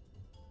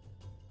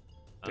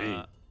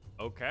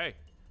 Okay.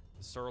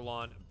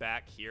 Sirlon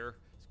back here.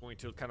 He's Going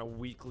to kind of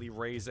weakly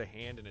raise a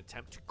hand and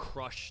attempt to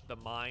crush the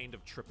mind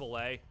of Triple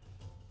A. It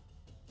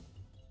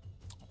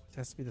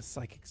has to be the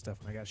psychic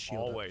stuff when I got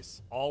shield.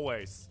 Always,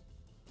 always.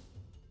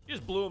 You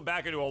just blew him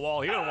back into a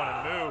wall. He don't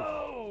want to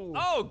move.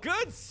 Oh,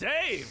 good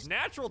save.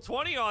 Natural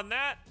 20 on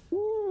that.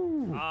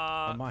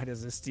 Mine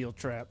is a steel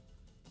trap.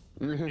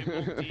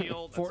 It will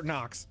deal. Fort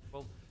Knox.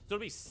 Well, so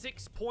it'll be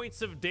 6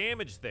 points of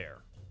damage there.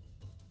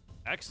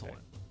 Excellent.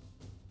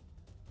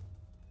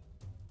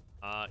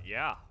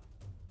 Yeah.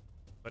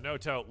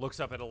 Benoto looks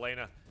up at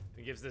Elena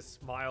and gives this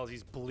smile as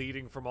he's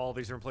bleeding from all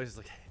these different places.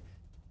 Like,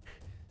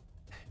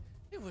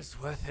 it was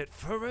worth it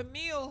for a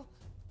meal.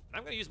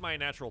 I'm gonna use my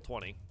natural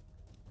 20.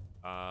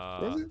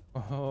 To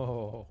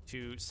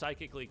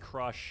psychically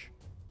crush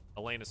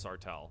Elena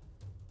Sartell.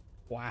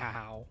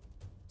 Wow.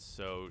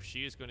 So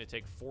she is going to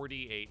take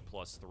 48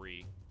 plus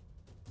 3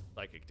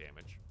 psychic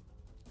damage.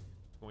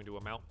 Going to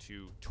amount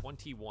to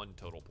 21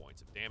 total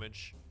points of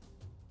damage.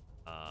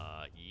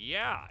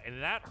 Yeah,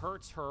 and that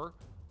hurts her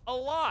a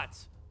lot.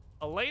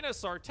 Elena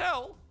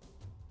Sartell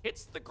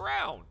hits the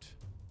ground.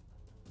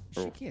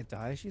 She can't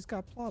die. She's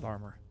got plot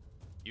armor.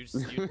 You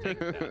think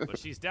that, but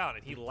she's down,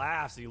 and he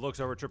laughs, and he looks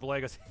over at Triple A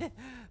and goes,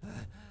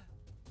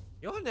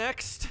 you're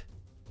next.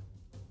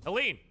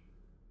 Helene,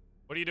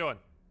 what are you doing?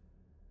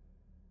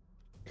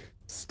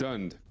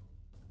 Stunned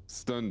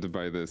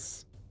by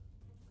this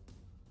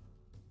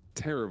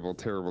terrible,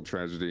 terrible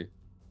tragedy.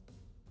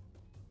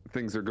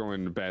 Things are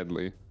going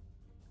badly.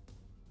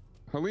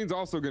 Helene's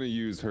also going to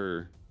use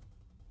her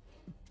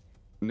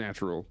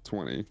natural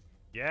 20.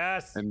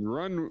 Yes. And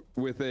run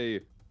with a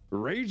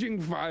raging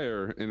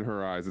fire in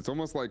her eyes. It's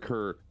almost like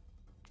her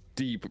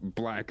deep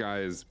black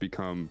eyes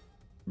become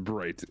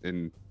bright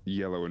and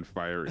yellow and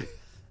fiery.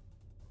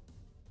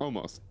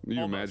 Almost.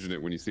 You imagine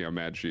it when you see how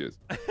mad she is.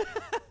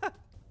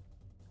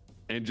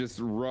 And just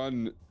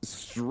run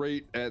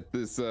straight at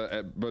this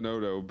at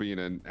Benoto being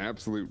an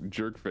absolute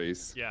jerk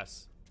face.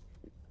 Yes.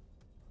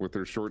 With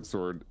her short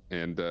sword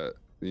and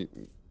you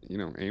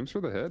know, aims for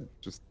the head.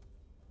 Just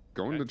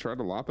going to try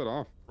to lop it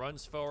off.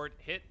 Runs forward,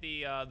 hit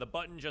the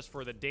button just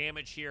for the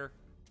damage here,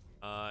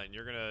 and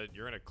you're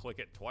gonna click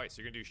it twice.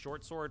 You're gonna do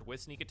short sword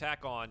with sneak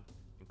attack on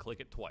and click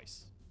it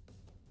twice.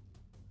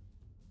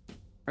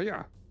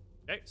 Yeah.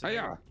 Okay. So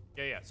yeah.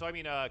 So I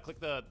mean, click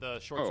the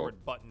short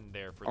sword button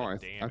there for the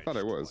damage. I thought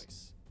I was.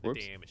 Twice.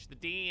 Whoops. The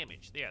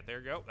damage. Yeah, there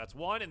you go. That's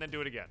 1, and then do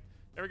it again.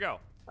 There we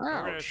go. Ouch.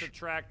 We're gonna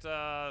subtract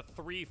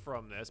 3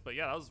 from this, but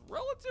yeah, that was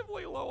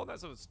relatively low on that.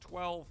 So it's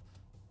 12,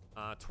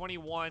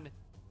 21.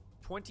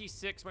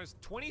 26 minus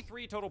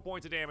 23 total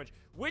points of damage,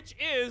 which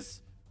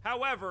is,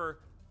 however,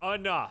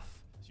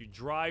 enough. So you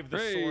drive the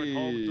sword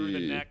home through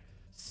the neck,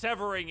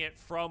 severing it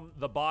from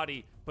the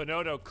body.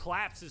 Benoto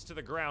collapses to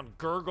the ground,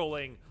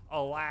 gurgling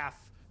a laugh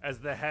as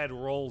the head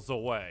rolls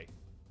away.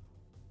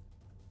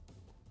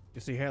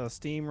 You see how the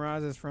steam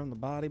rises from the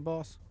body,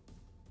 boss?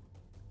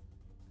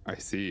 I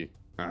see.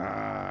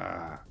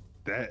 That.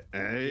 Get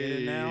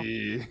it now?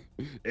 Hey,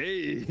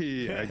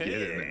 I get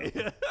it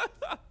now.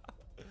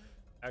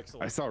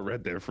 Excellent. I saw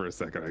red there for a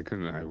second. I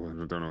don't know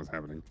what's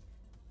happening.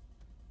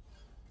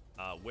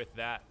 With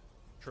that,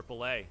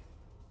 Triple A,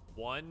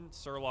 1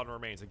 Sirloin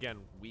remains. Again,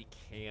 weak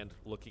hand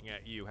looking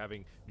at you,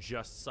 having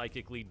just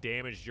psychically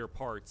damaged your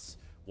parts.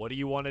 What do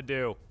you want to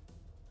do?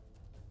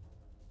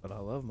 But I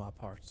love my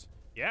parts.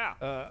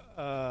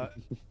 Yeah.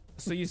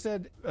 So you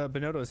said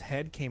Benoto's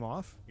head came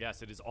off?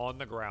 Yes, it is on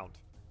the ground.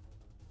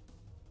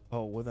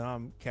 Oh, well then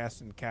I'm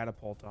casting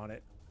catapult on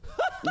it.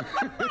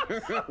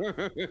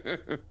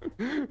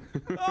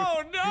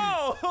 Oh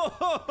no!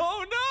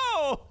 Oh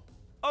no!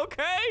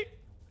 Okay,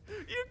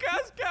 you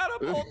cast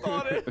catapult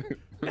on it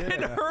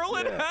and hurl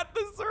it at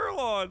the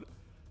Sirloin.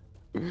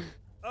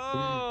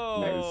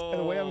 Oh! And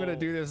the way I'm gonna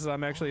do this is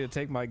I'm actually gonna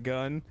take my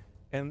gun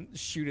and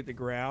shoot at the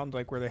ground,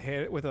 like where the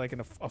head with like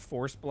a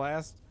force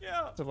blast.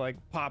 Yeah. To like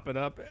pop it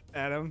up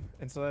at him,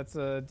 and so that's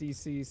a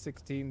DC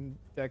 16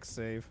 Dex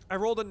save. I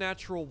rolled a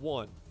natural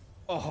 1.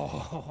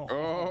 Oh.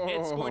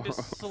 It's going to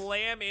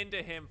slam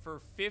into him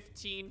for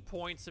 15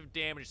 points of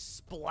damage,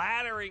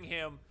 splattering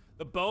him,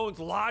 the bones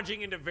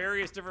lodging into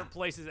various different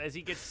places as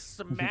he gets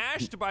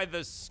smashed by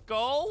the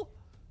skull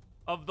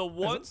of the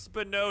once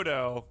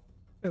Benoto.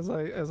 As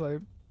I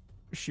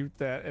shoot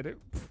that, and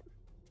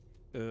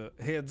it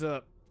heads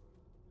up.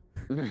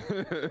 I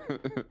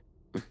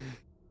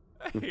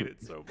hate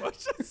it so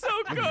much. It's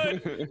so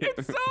good.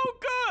 It's so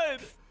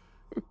good.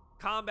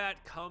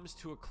 Combat comes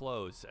to a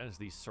close as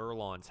the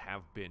Sirloins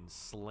have been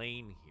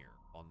slain here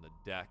on the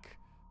deck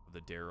of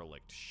the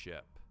derelict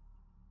ship.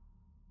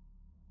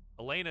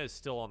 Elena is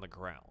still on the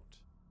ground.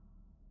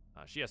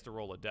 She has to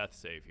roll a death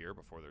save here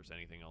before there's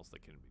anything else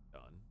that can be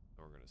done.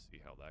 We're going to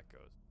see how that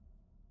goes.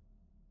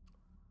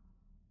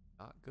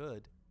 Not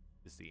good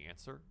is the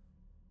answer.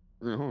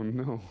 Oh,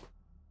 no.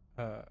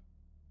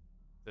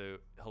 So,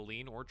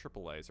 Helene or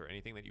Triple A, is there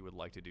anything that you would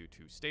like to do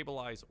to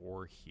stabilize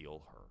or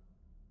heal her?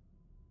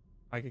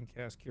 I can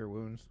cast Cure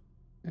Wounds.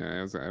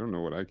 Yeah, I don't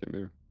know what I can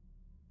do.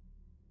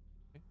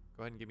 Okay.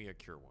 Go ahead and give me a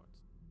Cure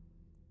Wounds.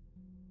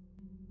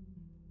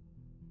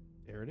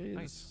 There it is.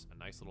 Nice. A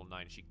nice little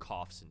 9. She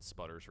coughs and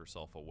sputters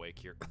herself awake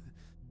here.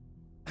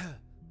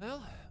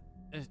 Well,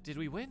 did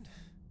we win?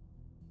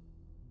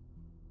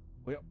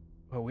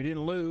 Well, we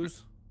didn't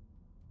lose.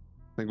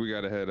 I think we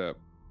gotta head up.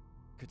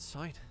 Good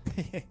sign.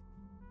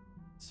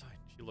 Sign.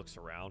 She looks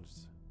around.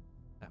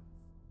 That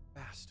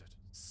bastard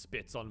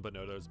spits on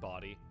Bonotto's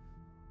body.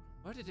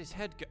 Where did his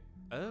head go?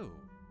 Oh.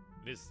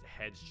 His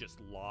head's just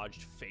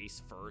lodged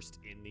face first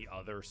in the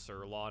other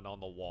Sirloin on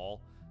the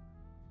wall.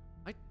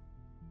 I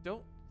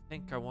don't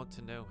think I want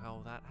to know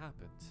how that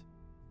happened.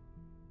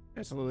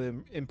 That's a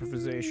little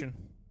improvisation.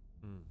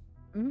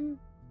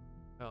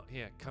 Well,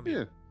 here, come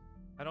here.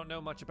 I don't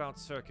know much about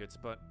circuits,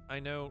 but I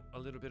know a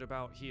little bit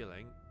about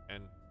healing,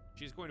 and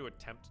she's going to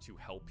attempt to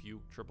help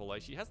you, Triple A.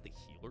 She has the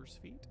healer's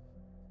feat.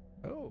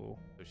 Oh.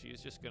 So she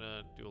is just going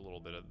to do a little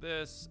bit of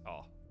this.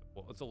 Oh,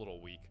 well, it's a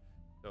little weak.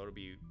 So it'll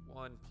be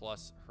 1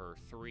 plus her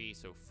 3,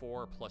 so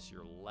 4 plus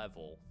your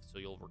level. So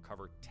you'll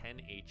recover 10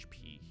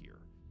 HP here.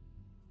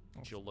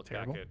 That's She'll look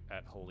terrible. back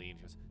at Helene.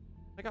 She goes,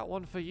 I got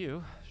one for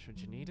you. Should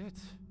you need it?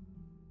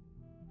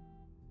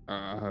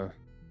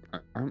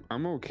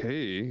 I'm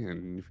okay,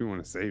 and if you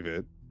want to save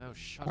it. Oh,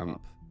 shut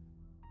up.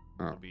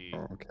 It'll be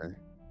okay.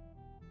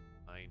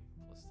 9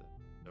 plus that.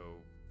 So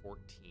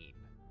 14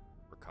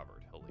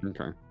 recovered, Helene.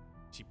 Okay.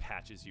 She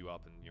patches you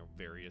up in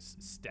various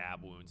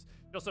stab wounds.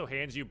 She also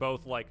hands you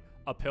both like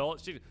a pill.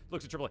 She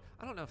looks at Triple A.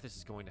 I don't know if this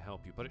is going to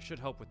help you, but it should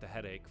help with the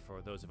headache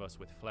for those of us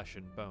with flesh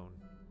and bone.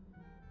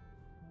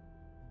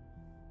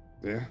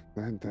 Yeah,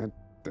 that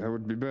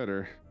would be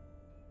better.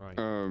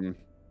 Right.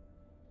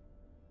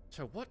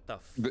 So what the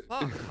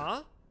fuck,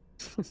 huh?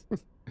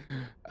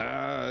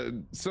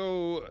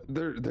 So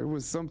there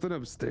was something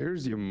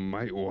upstairs you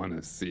might want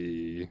to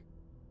see.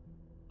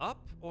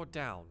 Up or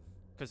down?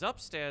 Because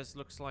upstairs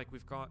looks like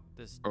we've got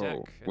this deck.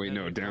 Oh, wait,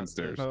 no,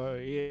 downstairs. Oh,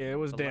 yeah, it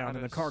was down in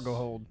the ladders. cargo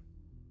hold.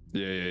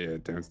 Yeah,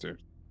 downstairs.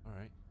 All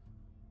right.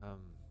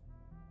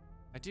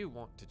 I do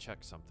want to check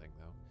something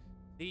though.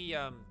 The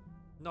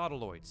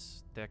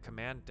Nautiloids, their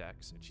command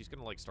decks, and she's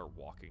gonna like start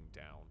walking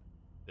down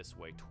this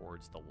way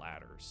towards the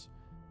ladders.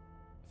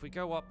 If we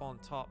go up on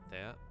top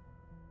there,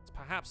 it's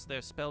perhaps their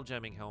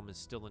spelljamming helm is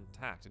still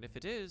intact, and if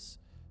it is,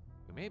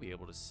 we may be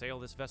able to sail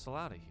this vessel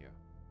out of here.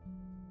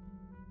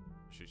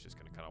 She's just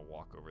gonna kind of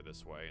walk over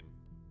this way, and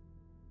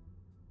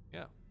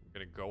yeah, we're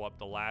gonna go up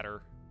the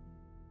ladder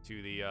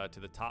to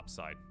the top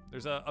side.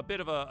 There's a bit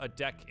of a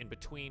deck in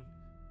between,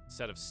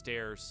 set of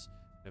stairs.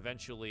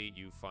 Eventually,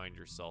 you find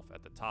yourself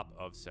at the top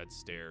of said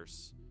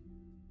stairs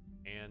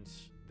and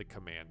the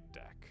command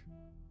deck.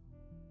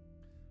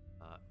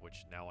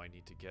 Which now I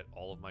need to get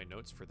all of my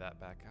notes for that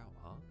back out,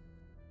 huh?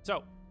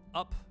 So,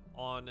 up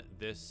on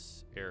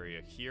this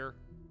area here,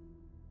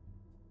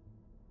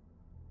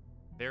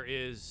 there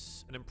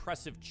is an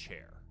impressive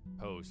chair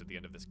posed at the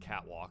end of this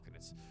catwalk, and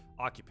its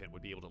occupant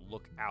would be able to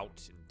look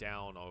out and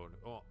down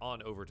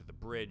on over to the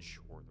bridge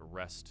or the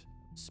rest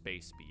of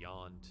space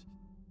beyond.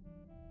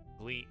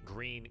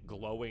 Green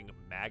glowing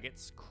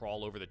maggots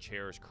crawl over the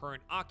chair's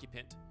current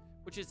occupant,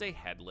 which is a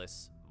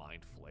headless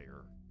mind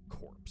flayer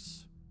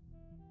corpse.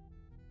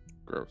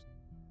 Gross.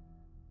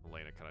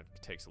 Elena kind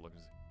of takes a look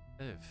and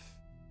says, "Ugh."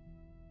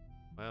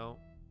 Well,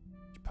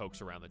 she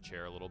pokes around the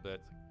chair a little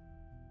bit.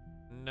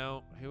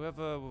 No,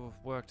 whoever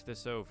worked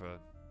this over,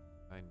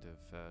 kind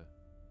of,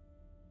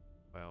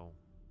 well,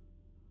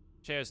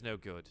 chair's no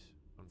good.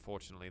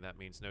 Unfortunately, that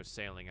means no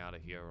sailing out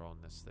of here on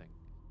this thing.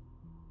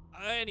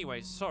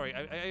 Anyway, sorry,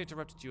 I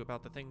interrupted you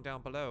about the thing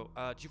down below.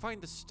 Did you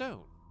find the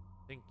stone?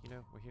 Think,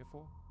 we're here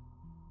for?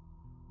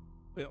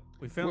 Well,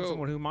 we found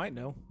someone who might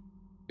know.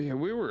 Yeah,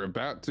 we were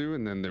about to,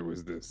 and then there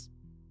was this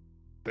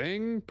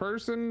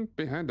person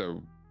behind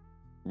a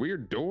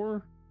weird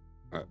door.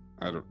 I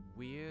don't.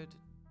 Weird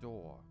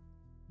door.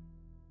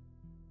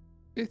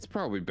 It's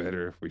probably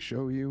better if we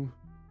show you.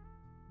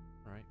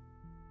 All right.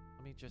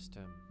 Let me just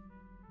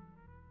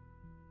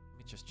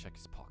check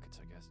his pockets,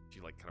 I guess.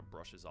 She like kind of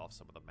brushes off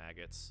some of the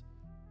maggots,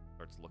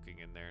 starts looking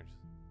in there,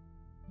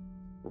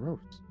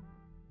 Gross.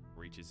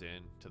 reaches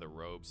in to the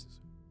robes.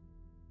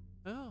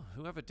 Oh,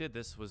 whoever did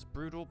this was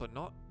brutal but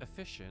not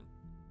efficient.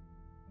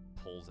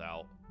 Pulls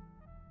out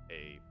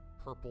a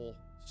purple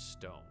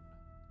stone.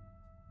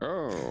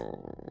 Oh.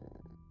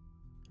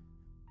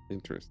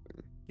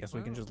 Interesting. Guess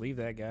we can just leave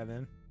that guy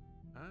then.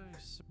 I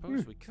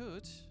suppose we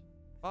could,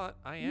 but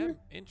I am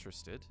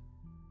interested.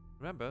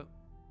 Remember,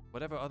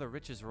 whatever other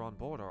riches are on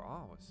board are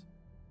ours.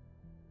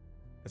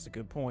 That's a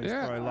good point. He's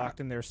probably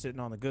locked in there sitting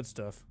on the good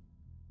stuff.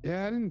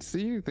 Yeah, I didn't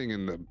see anything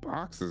in the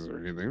boxes or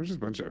anything. It was just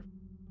a bunch of.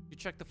 You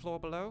check the floor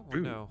below, or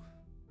no?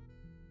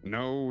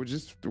 No,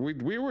 we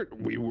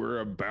were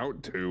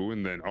about to,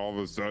 and then all of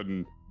a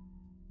sudden,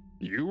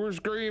 you were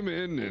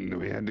screaming, and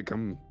we had to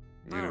come.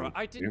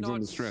 I did hands not.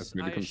 on the stress.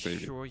 We had to come save you.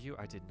 I assure you,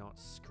 I did not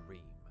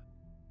scream.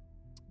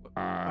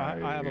 I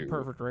have a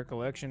perfect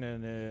recollection,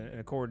 and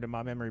according to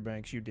my memory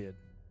banks, you did.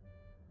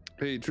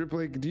 Hey, Triple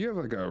A, do you have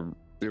like a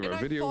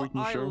video we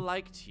can show? I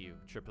liked you,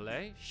 Triple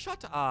A.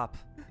 Shut up.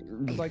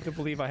 I'd like to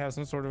believe I have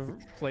some sort of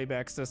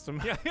playback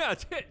system. Yeah,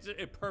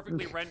 it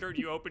perfectly rendered.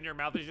 You open your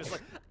mouth, and you're just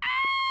like,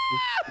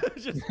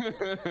 Just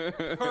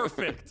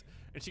perfect.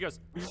 And she goes,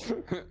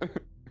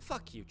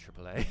 fuck you,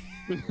 Triple A.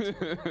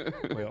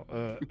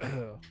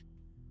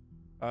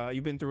 Well,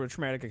 you've been through a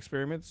traumatic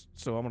experience,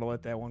 so I'm gonna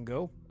let that one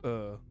go.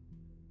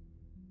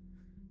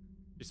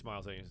 She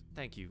smiles at you.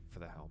 Thank you for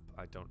the help.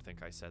 I don't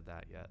think I said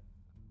that yet.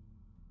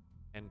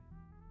 And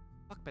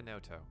fuck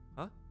Benotto,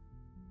 huh?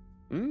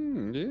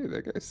 Yeah,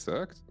 that guy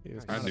sucked.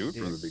 I knew it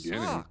from the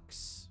beginning.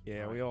 Sucks.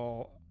 Yeah,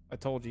 I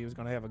told you he was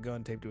gonna have a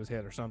gun taped to his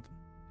head or something.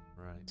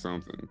 Right.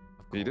 Something.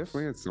 He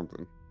definitely had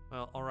something.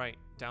 Well, all right.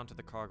 Down to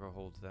the cargo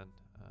hold then.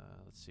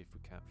 Let's see if we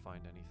can't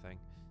find anything.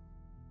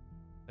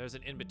 There's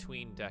an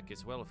in-between deck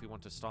as well if we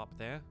want to stop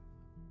there.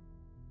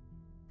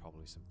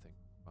 Probably something.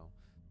 Well.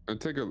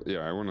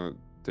 I want to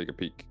take a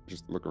peek.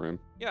 Just look around.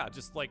 Yeah,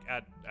 just like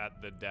at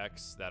the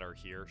decks that are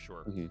here,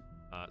 sure. Mm-hmm.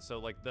 So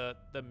like the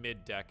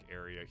mid-deck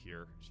area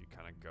here, as you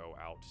kind of go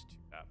out to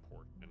that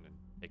portion and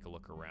take a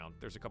look around.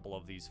 There's a couple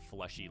of these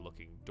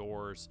fleshy-looking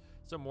doors,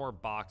 some more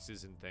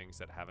boxes and things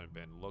that haven't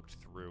been looked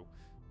through,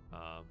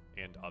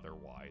 and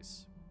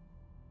otherwise.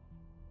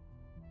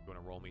 You want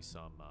to roll me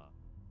some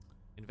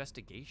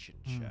investigation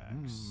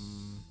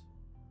checks?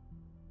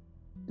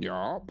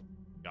 Yup.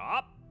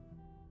 Yup.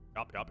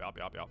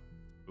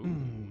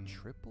 Ooh,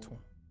 triple.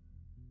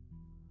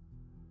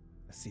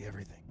 I see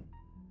everything.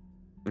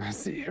 I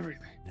see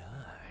everything.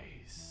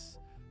 Nice.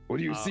 What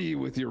do you see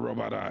with your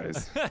robot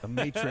eyes? The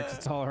Matrix,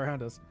 it's all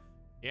around us.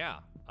 Yeah.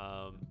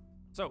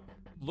 So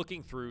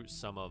looking through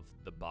some of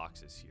the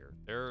boxes here,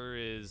 there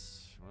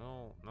is,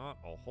 well, not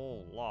a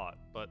whole lot,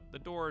 but the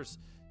doors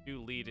do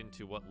lead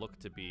into what look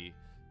to be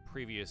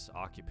previous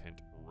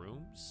occupant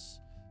rooms.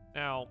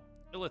 Now,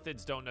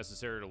 illithids don't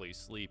necessarily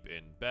sleep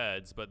in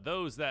beds, but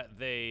those that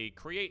they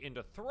create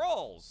into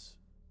thralls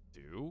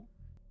do.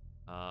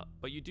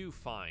 But you do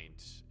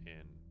find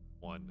in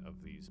one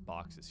of these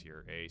boxes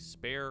here a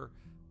spare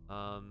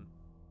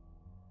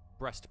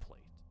breastplate.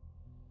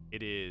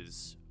 It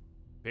is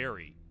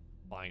very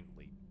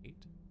finely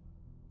made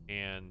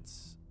and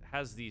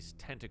has these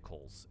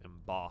tentacles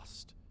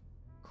embossed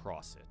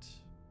across it.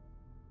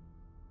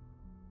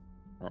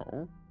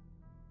 Oh.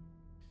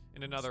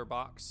 In another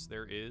box,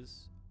 there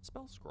is a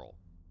spell scroll.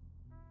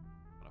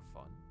 Kind of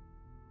fun.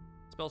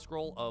 Spell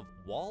scroll of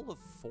Wall of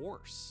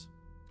Force.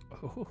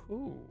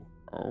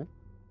 Oh.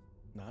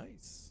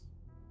 Nice.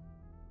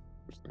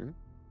 Interesting.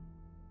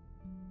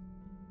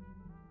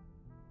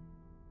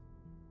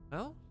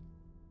 Well,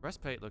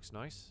 breastplate looks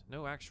nice.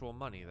 No actual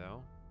money,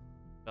 though.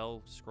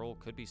 Spell scroll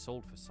could be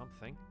sold for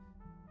something.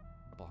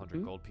 A couple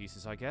hundred gold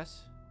pieces, I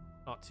guess.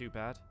 Not too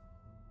bad.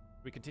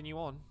 We continue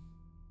on.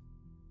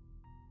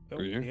 Oh,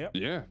 yeah. Yep.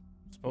 Yeah.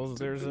 Suppose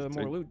there's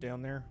more loot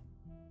down there.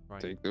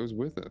 Right. Take those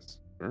with us.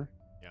 Sure.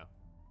 Yeah.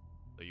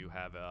 So you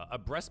have a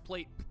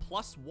breastplate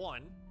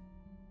 +1,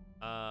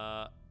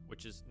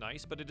 which is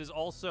nice, but it is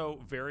also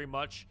very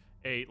much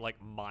a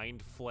like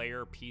mind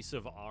flayer piece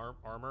of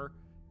armor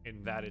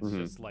in that it's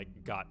just like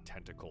got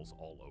tentacles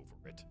all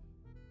over it.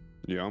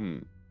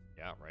 Yum.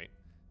 Yeah, right.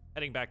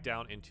 Heading back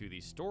down into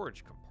the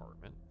storage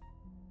compartment.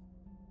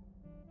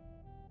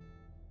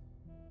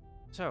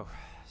 So,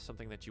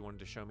 something that you wanted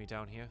to show me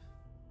down here?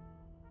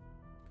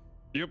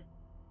 Yep.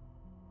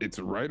 It's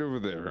right over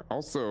there.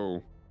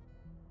 Also,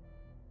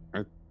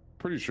 I'm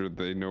pretty sure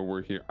they know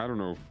we're here. I don't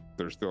know if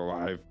they're still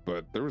alive,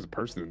 but there was a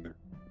person in there.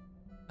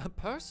 A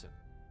person?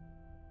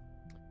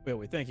 Well,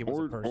 we think it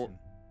was a person.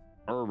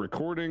 Or a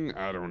recording.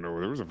 I don't know.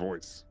 There was a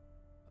voice.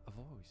 A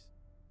voice?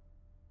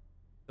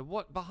 The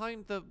what?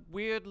 Behind the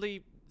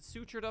weirdly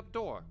sutured up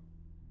door?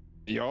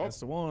 Yup. That's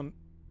the one.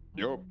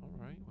 Yup. All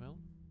right, well.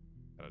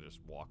 Gotta just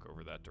walk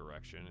over that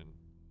direction and...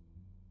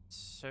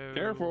 So...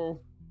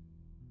 Careful.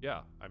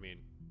 Yeah, I mean,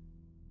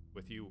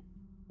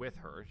 with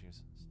her, she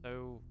goes,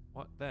 so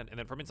what then? And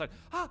then from inside,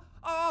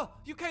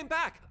 you came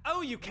back.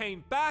 Oh, you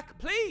came back,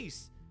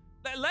 please.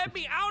 Let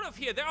me out of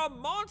here. There are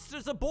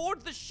monsters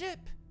aboard the ship.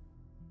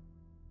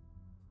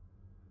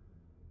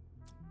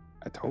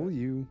 I told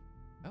you.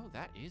 Oh,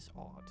 that is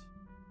odd.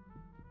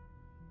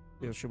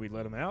 Yeah, should we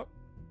let him out?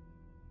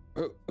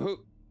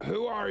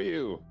 Who are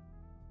you?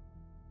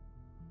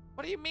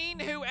 What do you mean,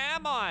 who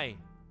am I?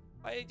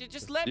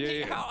 Just let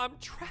me out. I'm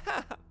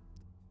trapped.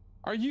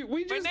 Are you?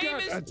 We just My name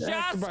got is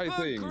attacked by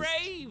Jasper things.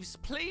 Graves,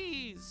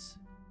 please.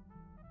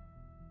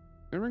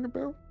 They ring a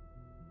bell?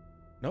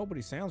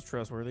 Nobody sounds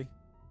trustworthy.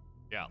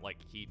 Yeah, like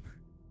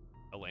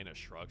Elena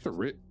shrugs.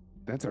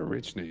 That's a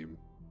rich name.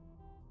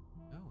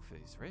 Oh, if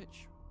he's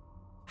rich.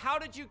 How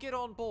did you get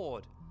on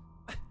board?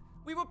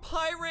 We were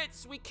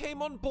pirates. We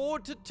came on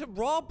board to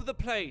rob the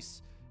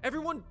place.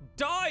 Everyone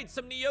died.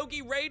 Some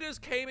Neogi raiders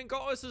came and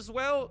got us as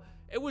well.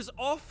 It was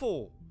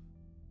awful.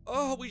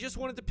 Oh, we just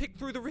wanted to pick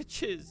through the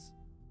riches.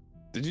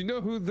 Did you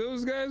know who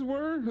those guys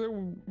were?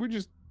 We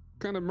just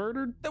kind of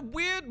murdered? The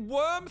weird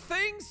worm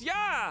things?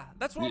 Yeah,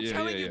 that's what I'm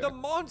telling you. Yeah. The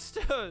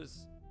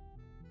monsters.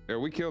 Yeah,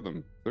 we killed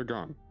them. They're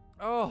gone.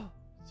 Oh,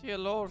 dear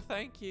Lord,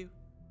 thank you.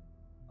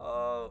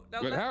 Oh,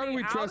 now But how do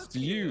we trust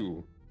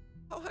you?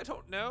 Oh, I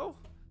don't know.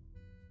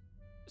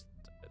 Just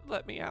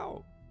let me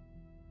out.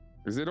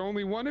 Is it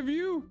only one of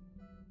you?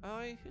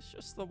 It's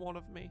just the one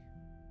of me.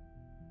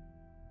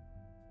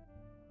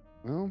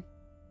 Well,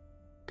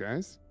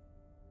 guys,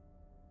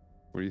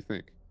 what do you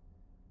think?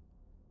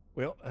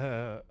 Well,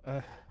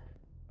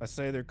 I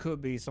say there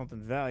could be something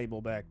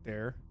valuable back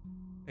there,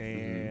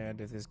 and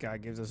if this guy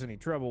gives us any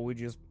trouble, we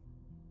just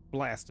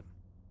blast him.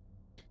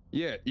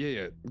 Yeah.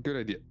 Good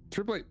idea.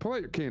 Triple A, pull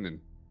out your cannon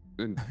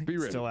and be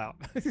ready. Still out.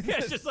 Yeah,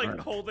 it's just like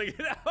holding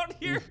it out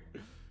here.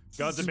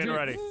 Guns have been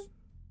ready.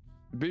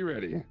 Be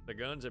ready. The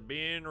guns are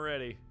being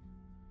ready.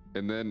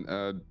 And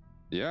then,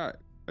 yeah,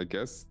 I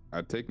guess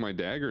I'd take my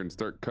dagger and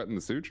start cutting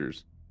the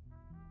sutures.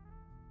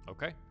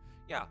 Okay.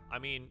 Yeah, I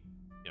mean,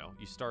 you know,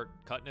 you start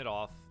cutting it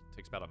off.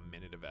 Takes about a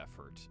minute of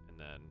effort, and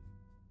then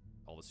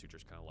all the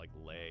sutures kind of like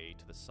lay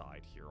to the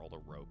side here, all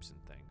the ropes and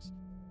things.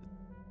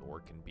 The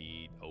door can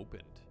be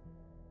opened.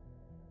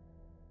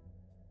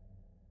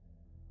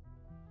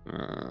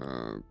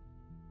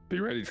 Be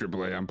ready,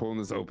 Triple A. I'm pulling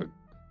this open.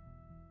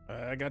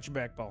 I got your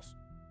back, boss.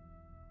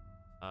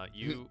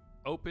 You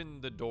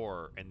open the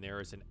door, and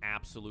there is an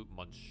absolute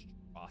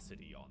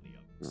monstrosity on the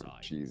other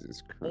side.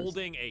 Jesus Christ.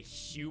 Holding a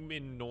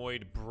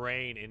humanoid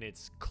brain in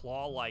its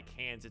claw-like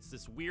hands. It's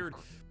this weird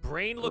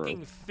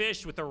brain-looking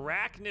fish with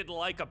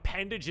arachnid-like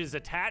appendages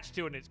attached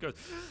to it, and it goes...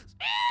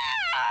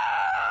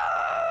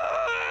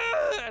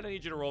 And I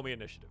need you to roll me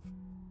initiative.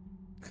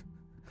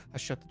 I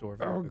shut the door.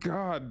 Oh,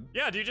 God.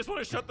 Yeah, do you just want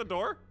to shut the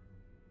door?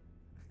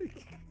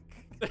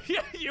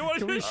 Yeah, you want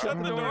to just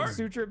shut the door?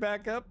 Suture it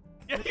back up?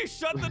 Yeah, you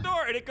shut the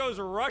door, and it goes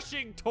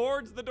rushing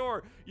towards the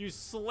door. You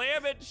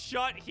slam it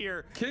shut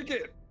here. Kick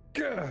it.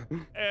 And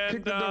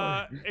Kick the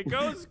door. it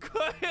goes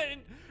good.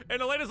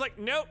 And Elena's like,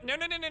 no,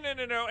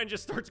 and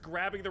just starts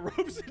grabbing the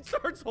ropes and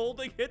starts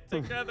holding it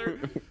together.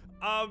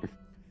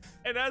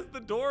 And as the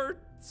door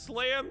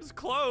slams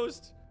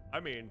closed, I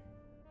mean,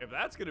 if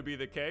that's going to be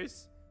the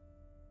case,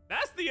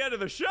 that's the end of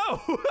the show.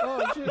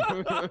 Oh, shit.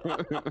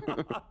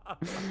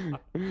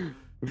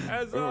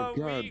 As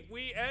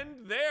we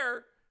end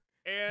there.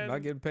 And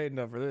not getting paid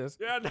enough for this.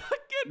 Yeah, not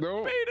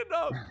getting paid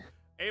enough.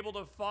 Able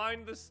to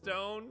find the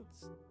stone,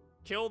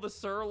 kill the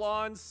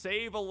Sirlon,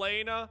 save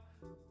Elena,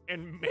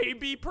 and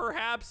maybe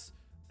perhaps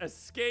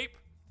escape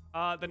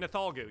the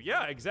Nithalgu.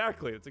 Yeah,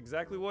 exactly. That's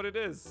exactly what it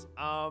is.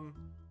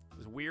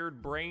 This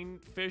weird brain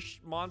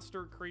fish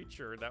monster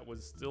creature that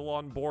was still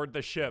on board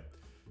the ship.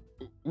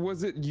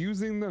 Was it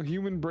using the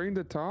human brain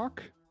to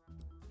talk? Is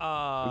that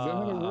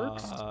how it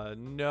works?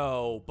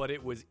 No, but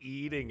it was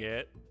eating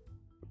it.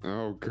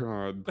 Oh,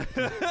 God.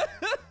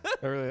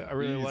 I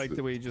really like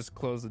that we just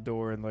close the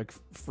door and like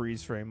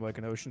freeze frame like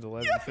an Ocean's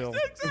 11 film.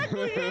 That's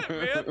exactly it,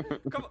 man.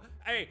 Come on.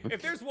 Hey,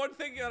 if there's one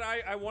thing that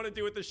I want to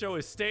do with the show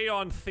is stay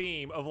on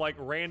theme of like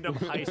random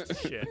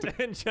heist shit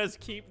and just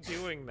keep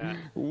doing that.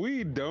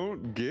 We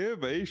don't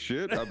give a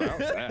shit about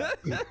that.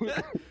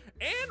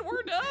 And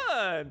we're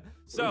done.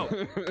 So,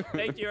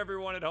 thank you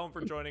everyone at home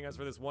for joining us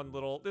for this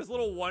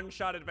little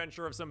one-shot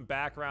adventure of some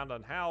background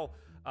on how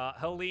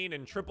Helene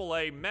and Triple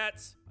A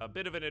met, a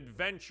bit of an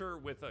adventure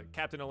with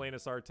Captain Elena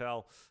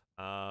Sartell.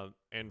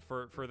 And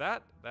for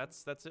that,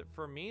 that's it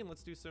for me. And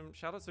let's do some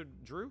shout outs. So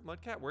Drew,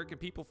 Mudcat, where can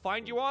people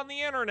find you on the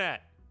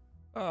internet?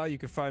 You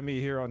can find me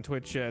here on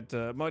Twitch at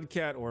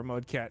Mudcat or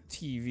Mudcat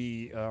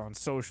TV on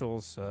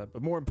socials.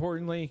 But more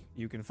importantly,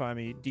 you can find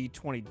me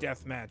D20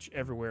 Deathmatch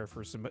everywhere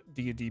for some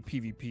D&D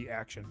PvP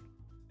action.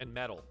 And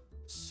metal.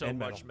 So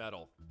much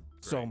metal.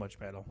 So much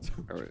metal.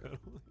 Oh,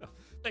 yeah.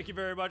 Thank you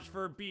very much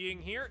for being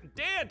here.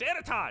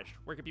 Danotage,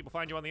 where can people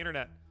find you on the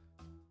internet?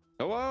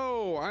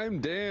 Hello, I'm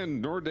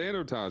Dan, nor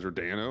Danotage, or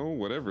Dano,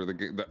 whatever,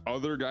 the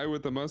other guy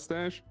with the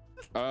mustache.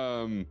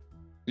 Yeah,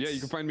 you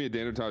can find me at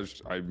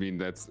Danotage. I mean,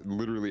 that's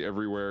literally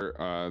everywhere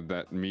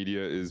that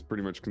media is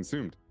pretty much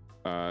consumed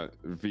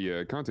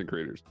via content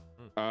creators.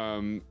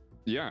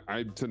 Yeah,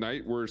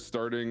 tonight we're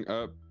starting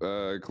up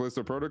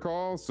Callisto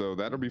Protocol, so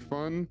that'll be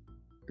fun.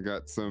 I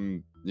got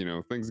some,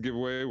 things to give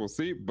away. We'll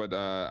see. But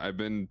I've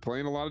been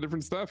playing a lot of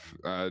different stuff.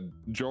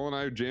 Joel and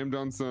I jammed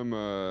on some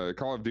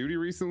Call of Duty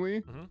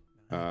recently.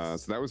 So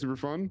that was super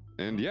fun.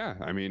 And yeah,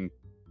 I mean,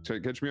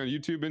 catch me on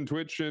YouTube and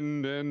Twitch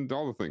and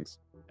all the things.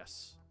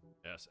 Yes,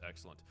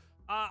 excellent.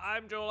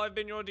 I'm Joel. I've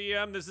been your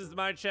DM. This is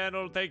my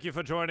channel. Thank you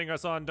for joining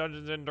us on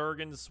Dungeons and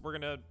Dragons. We're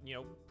gonna,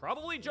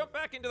 probably jump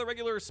back into the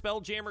regular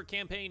Spelljammer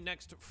campaign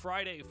next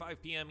Friday,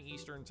 5 p.m.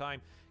 Eastern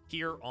time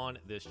here on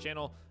this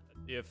channel.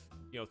 If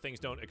things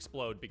don't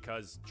explode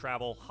because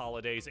travel,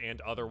 holidays,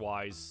 and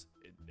otherwise,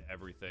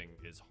 everything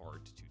is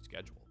hard to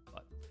schedule.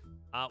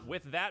 But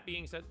with that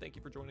being said, thank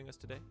you for joining us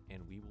today,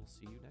 and we will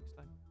see you next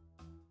time.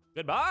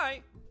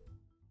 Goodbye.